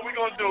 What we're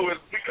going to do is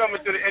we coming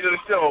to the end of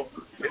the show.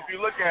 If you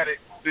look at it,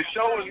 the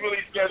show is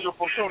really scheduled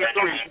from 2 to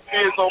 3.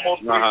 It's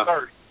almost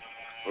 3:30.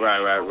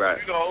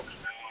 Right.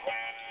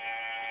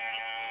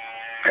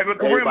 Hey,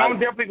 but Kareem,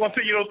 I'm definitely going to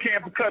send you those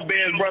Camp Cut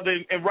bands, brother,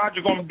 and Roger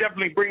going to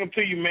definitely bring them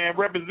to you, man.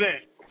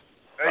 Represent.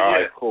 Hey, all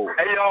right, cool.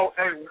 Hey, y'all,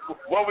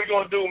 what we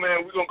going to do,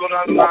 man, we're going to go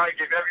down the line,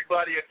 give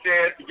everybody a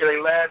chance to get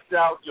a last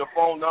shout, your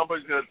phone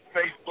numbers, your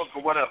Facebook,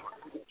 or whatever.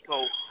 So,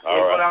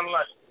 we'll go down the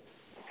line.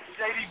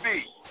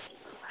 JDB.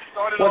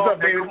 What's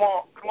up, baby? Come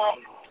on.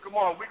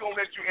 We're going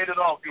to let you end it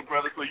off, good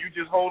brother, so you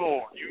just hold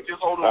on. All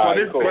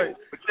right, cool. Well,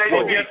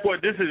 guess what?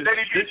 This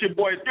your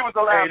boy. Give us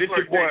the last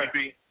word,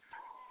 JDB.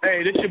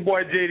 Hey, this your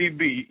boy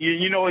JDB.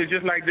 It's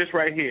just like this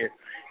right here.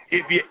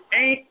 If you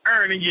ain't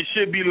earning, you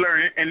should be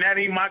learning, and that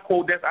ain't my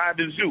quote. That's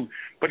Ida Zoo.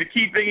 But the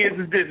key thing is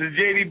this: is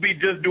JDB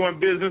just doing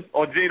business,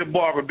 or Jada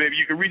Barber, baby?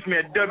 You can reach me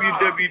at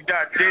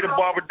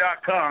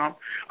www.jadabarber.com.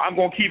 I'm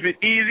gonna keep it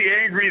easy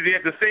and greasy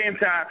at the same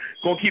time.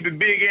 Gonna keep it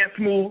big and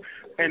smooth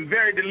and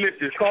very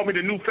delicious. Call me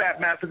the new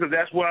Fat Master, because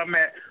that's where I'm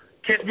at.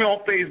 Catch me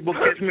on Facebook.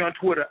 Catch me on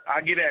Twitter.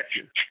 I get at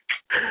you.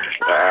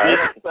 All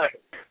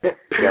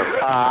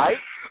right.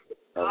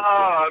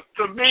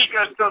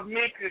 Tamika,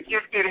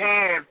 gifted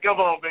hands. Come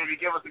on, baby,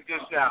 give us a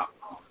good shout.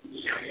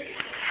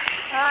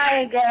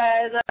 Hi,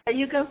 guys.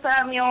 You can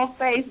find me on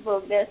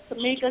Facebook. That's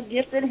Tamika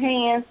Gifted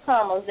Hands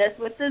Thomas. That's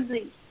with the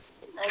Z.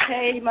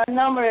 Okay, my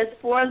number is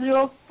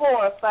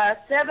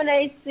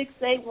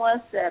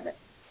 404-578-6817.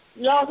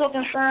 You also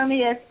can find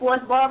me at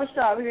Sports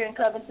Barbershop here in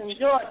Covington,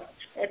 Georgia,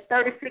 at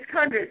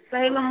 3600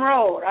 Salem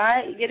Road. All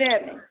right, get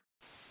at me.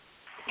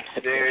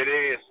 There it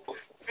is.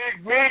 Big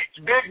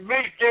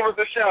Meat, give us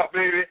a shout,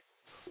 baby.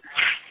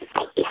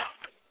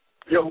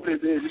 Yo, what it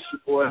is? This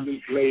your boy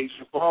Lee Blaze,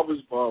 your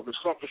barber's barber,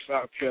 Sumter,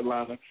 South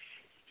Carolina.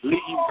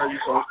 Lee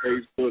Blaze on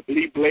Facebook.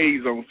 Lee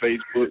Blaze on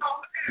Facebook.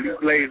 Lee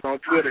Blaze on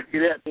Twitter.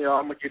 Get at me, or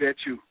I'm gonna get at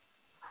you.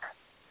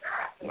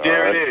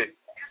 There it is.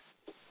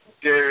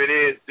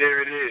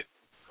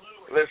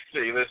 Let's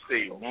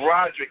see.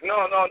 Roderick.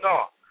 No.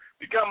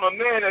 We got my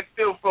man that's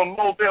still from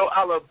Mobile,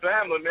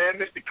 Alabama, man,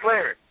 Mr.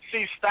 Clarence.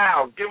 C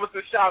Styles. Give us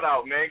a shout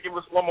out, man. Give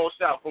us one more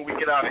shout before we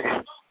get out of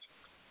here.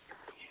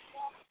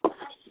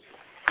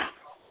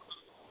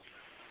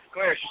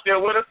 Clarence, you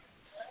still with us?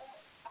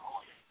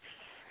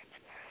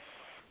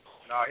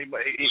 No, he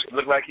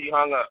looked like he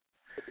hung up.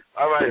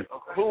 All right.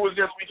 Who was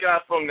this we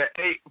got from the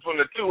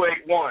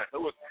 281?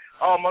 Who was?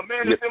 Oh, my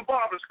man is in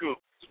barber school.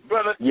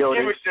 Brother,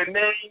 give us your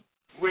name,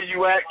 where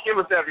you at. Give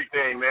us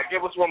everything, man.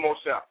 Give us one more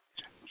shout.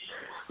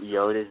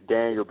 Yo, this is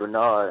Daniel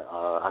Bernard.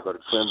 I go to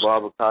Twin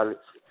Barber College.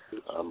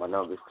 My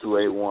number is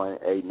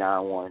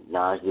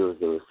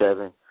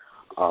 281-891-9007.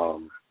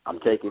 I'm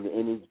taking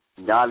any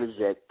knowledge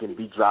that can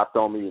be dropped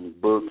on me, any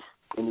books,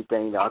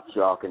 anything that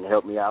y'all can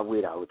help me out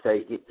with, I will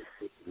take it.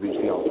 Reach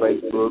me on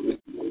Facebook.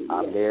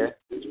 I'm there.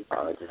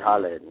 Just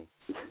holler at me.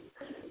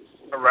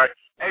 All right.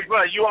 Hey,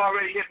 bro, you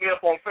already hit me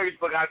up on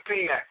Facebook. I've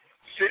seen that.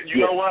 Shit,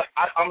 you know what?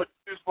 I'm going to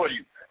do this for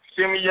you.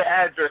 Send me your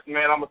address,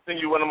 man. I'm going to send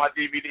you one of my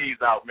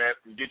DVDs out, man,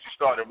 to get you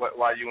started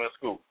while you're in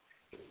school.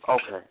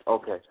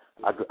 Okay.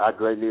 I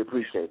greatly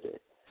appreciate that.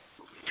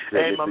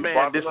 Hey, my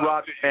man, this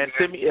Roderick, man.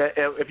 Send me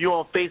if you're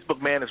on Facebook,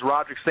 man. It's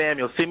Roderick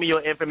Samuel. Send me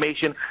your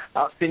information.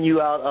 I'll send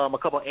you out a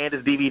couple of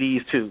Anders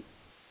DVDs too.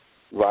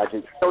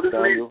 Roderick. So this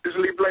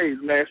Lee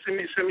Blaze, man. Send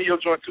me your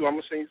joint too. I'm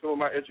gonna send you some of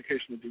my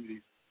educational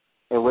DVDs.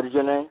 And what is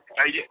your name?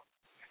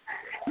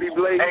 Lee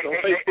Blaze on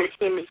Facebook.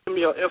 Send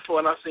me your info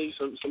and I'll send you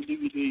some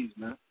DVDs,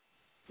 man.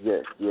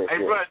 Yes. Hey,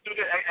 bro, do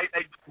this.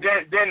 Hey,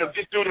 Daniel,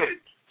 just do this.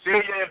 Send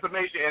me your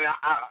information, and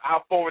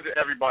I'll forward it to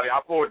everybody.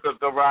 I'll forward it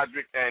to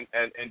Roderick and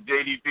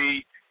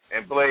JDB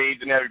and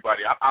Blades and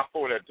everybody. I'll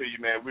forward that to you,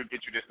 man. We'll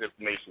get you this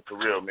information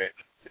for real, man.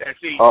 And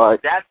see,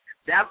 that's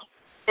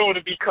going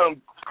to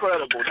become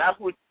credible. That's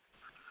what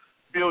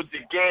builds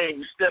your game.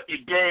 You step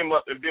your game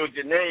up and build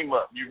your name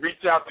up. You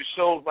reach out to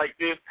shows like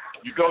this.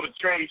 You go to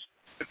trades.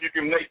 If you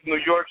can make the New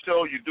York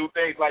show, you do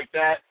things like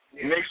that.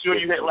 You make sure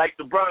you hit like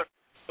the Bronx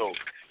show.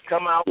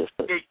 Come out, and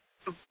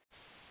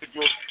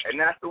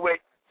that's the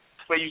way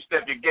you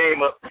step your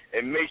game up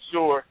and make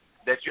sure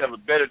that you have a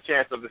better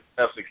chance of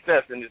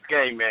success in this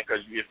game, man,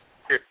 because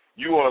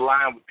you on a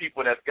line with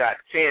people that's got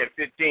 10,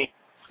 15,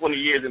 20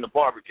 years in the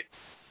barber game.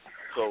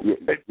 So,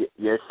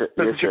 yes, sir.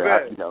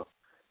 I know.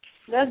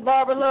 That's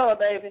barber love,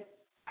 baby.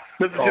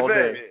 Mr.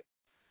 Chavez.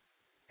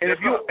 And if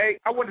you,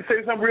 I want to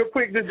say something real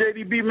quick to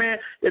JDB, man.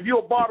 If you're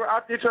a barber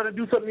out there trying to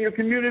do something in your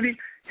community,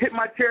 hit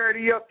my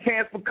charity up,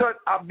 Hands for Cut.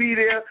 I'll be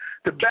there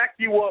to back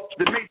you up,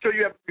 to make sure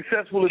you have a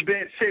successful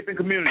event shaping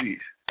communities.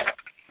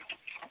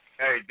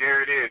 Hey,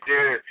 there it is.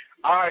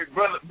 All right,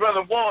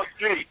 brother Wall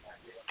Street,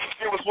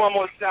 give us one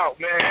more shout,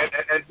 man,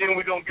 and then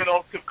we're going to get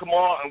off to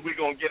Kamal, and we're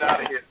going to get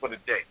out of here for the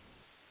day.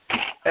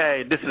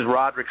 Hey, this is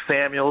Roderick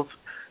Samuels,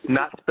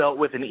 not spelled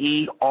with an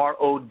E,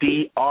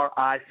 RODRICK,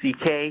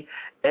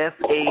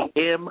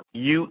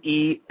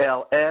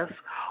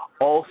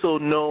 also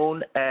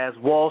known as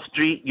Wall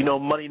Street. You know,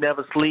 money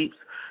never sleeps.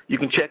 You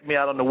can check me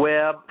out on the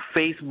web,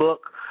 Facebook,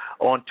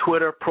 on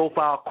Twitter,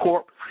 Profile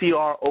Corp,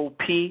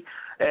 CROP.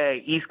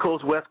 Hey, East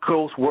Coast, West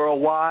Coast,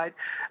 worldwide.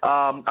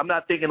 I'm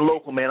not thinking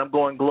local, man. I'm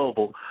going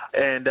global.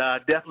 And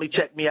definitely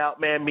check me out,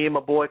 man. Me and my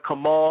boy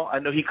Kamal. I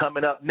know he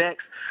coming up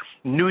next.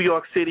 New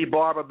York City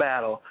Barber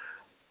Battle.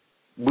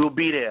 We'll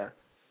be there.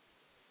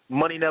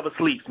 Money never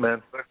sleeps,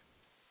 man.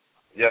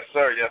 Yes,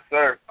 sir.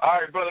 All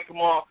right, brother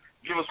Kamal,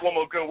 give us one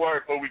more good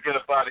word before we get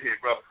up out of here,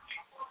 brother.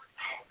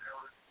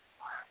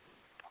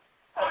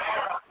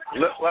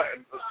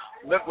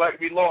 Look like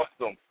we lost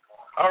them.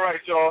 All right,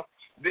 y'all.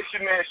 This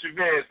your man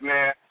Chavez,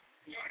 man.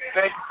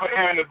 Thank you for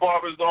hearing the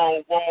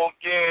BarberZone one more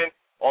again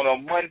on a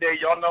Monday.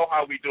 Y'all know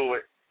how we do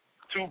it.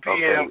 2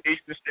 p.m.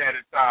 Eastern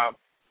Standard Time.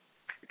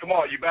 Come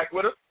on, you back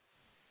with us?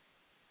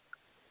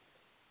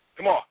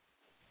 Come on.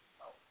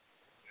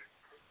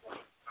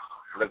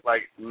 Look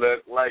like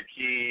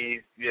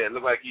he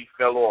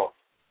fell off.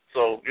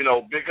 So,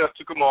 big up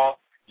to Kamal.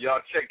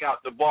 Y'all check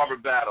out the Barber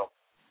Battle.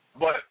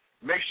 But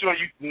make sure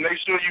you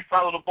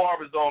follow the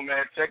BarberZone,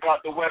 man. Check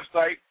out the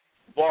website,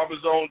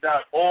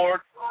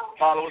 barberzone.org.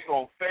 Follow us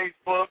on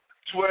Facebook,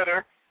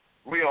 Twitter.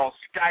 We on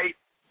Skype,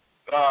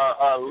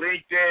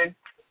 LinkedIn. If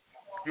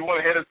you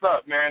want to hit us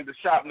up, man, the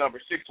shop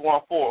number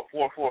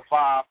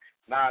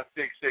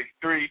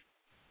 614-445-9663.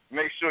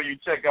 Make sure you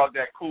check out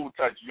that Cool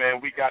Touch, man.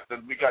 We got the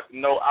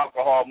no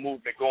alcohol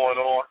movement going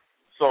on.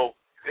 So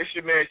it's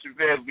your man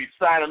Chavez. We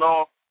signing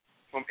off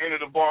from Enter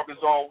the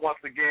BarberZone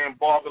once again.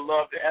 Barber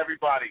love to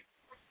everybody.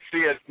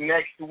 See us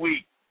next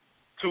week,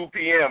 2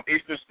 p.m.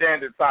 Eastern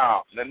Standard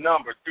Time. The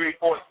number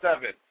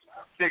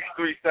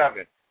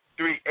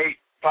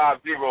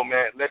 347-637-3850,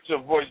 man. Let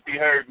your voice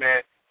be heard, man.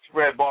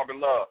 Spread barber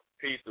love.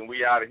 Peace, and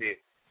we out of here.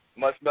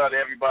 Much love to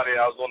everybody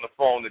that was on the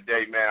phone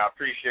today, man. I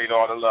appreciate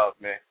all the love,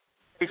 man.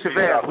 Hey,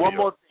 Chavez, one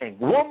more thing.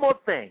 One more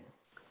thing.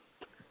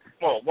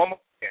 One more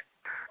thing.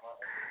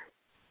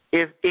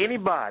 If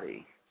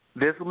anybody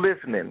that's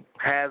listening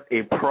has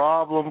a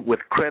problem with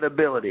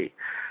credibility,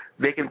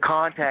 they can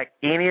contact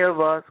any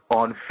of us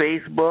on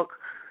Facebook,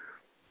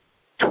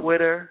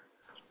 Twitter,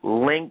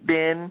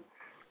 LinkedIn,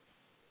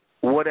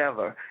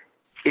 whatever.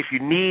 If you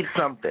need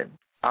something,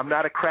 I'm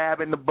not a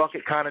crab in the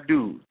bucket kind of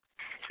dude.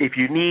 If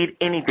you need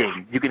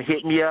anything, you can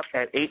hit me up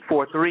at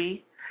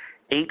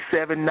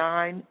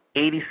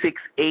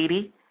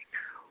 843-879-8680,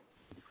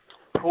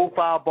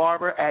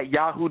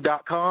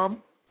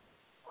 profilebarber@yahoo.com.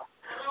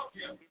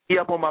 Hit me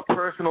up on my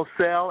personal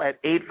cell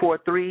at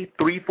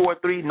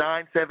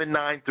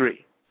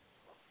 843-343-9793.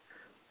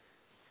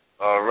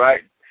 All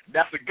right.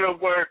 That's a good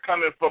word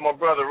coming from my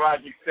brother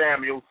Roger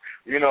Samuel.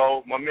 You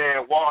know, my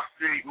man, Wall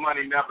Street,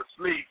 Money Never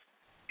Sleeps,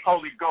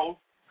 Holy Ghost,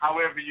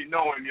 however you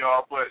know him,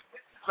 y'all. But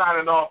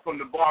signing off from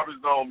the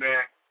BarberZone,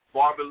 man.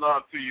 Barber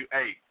love to you.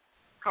 Hey,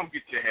 come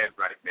get your head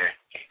right, man.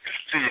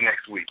 See you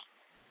next week.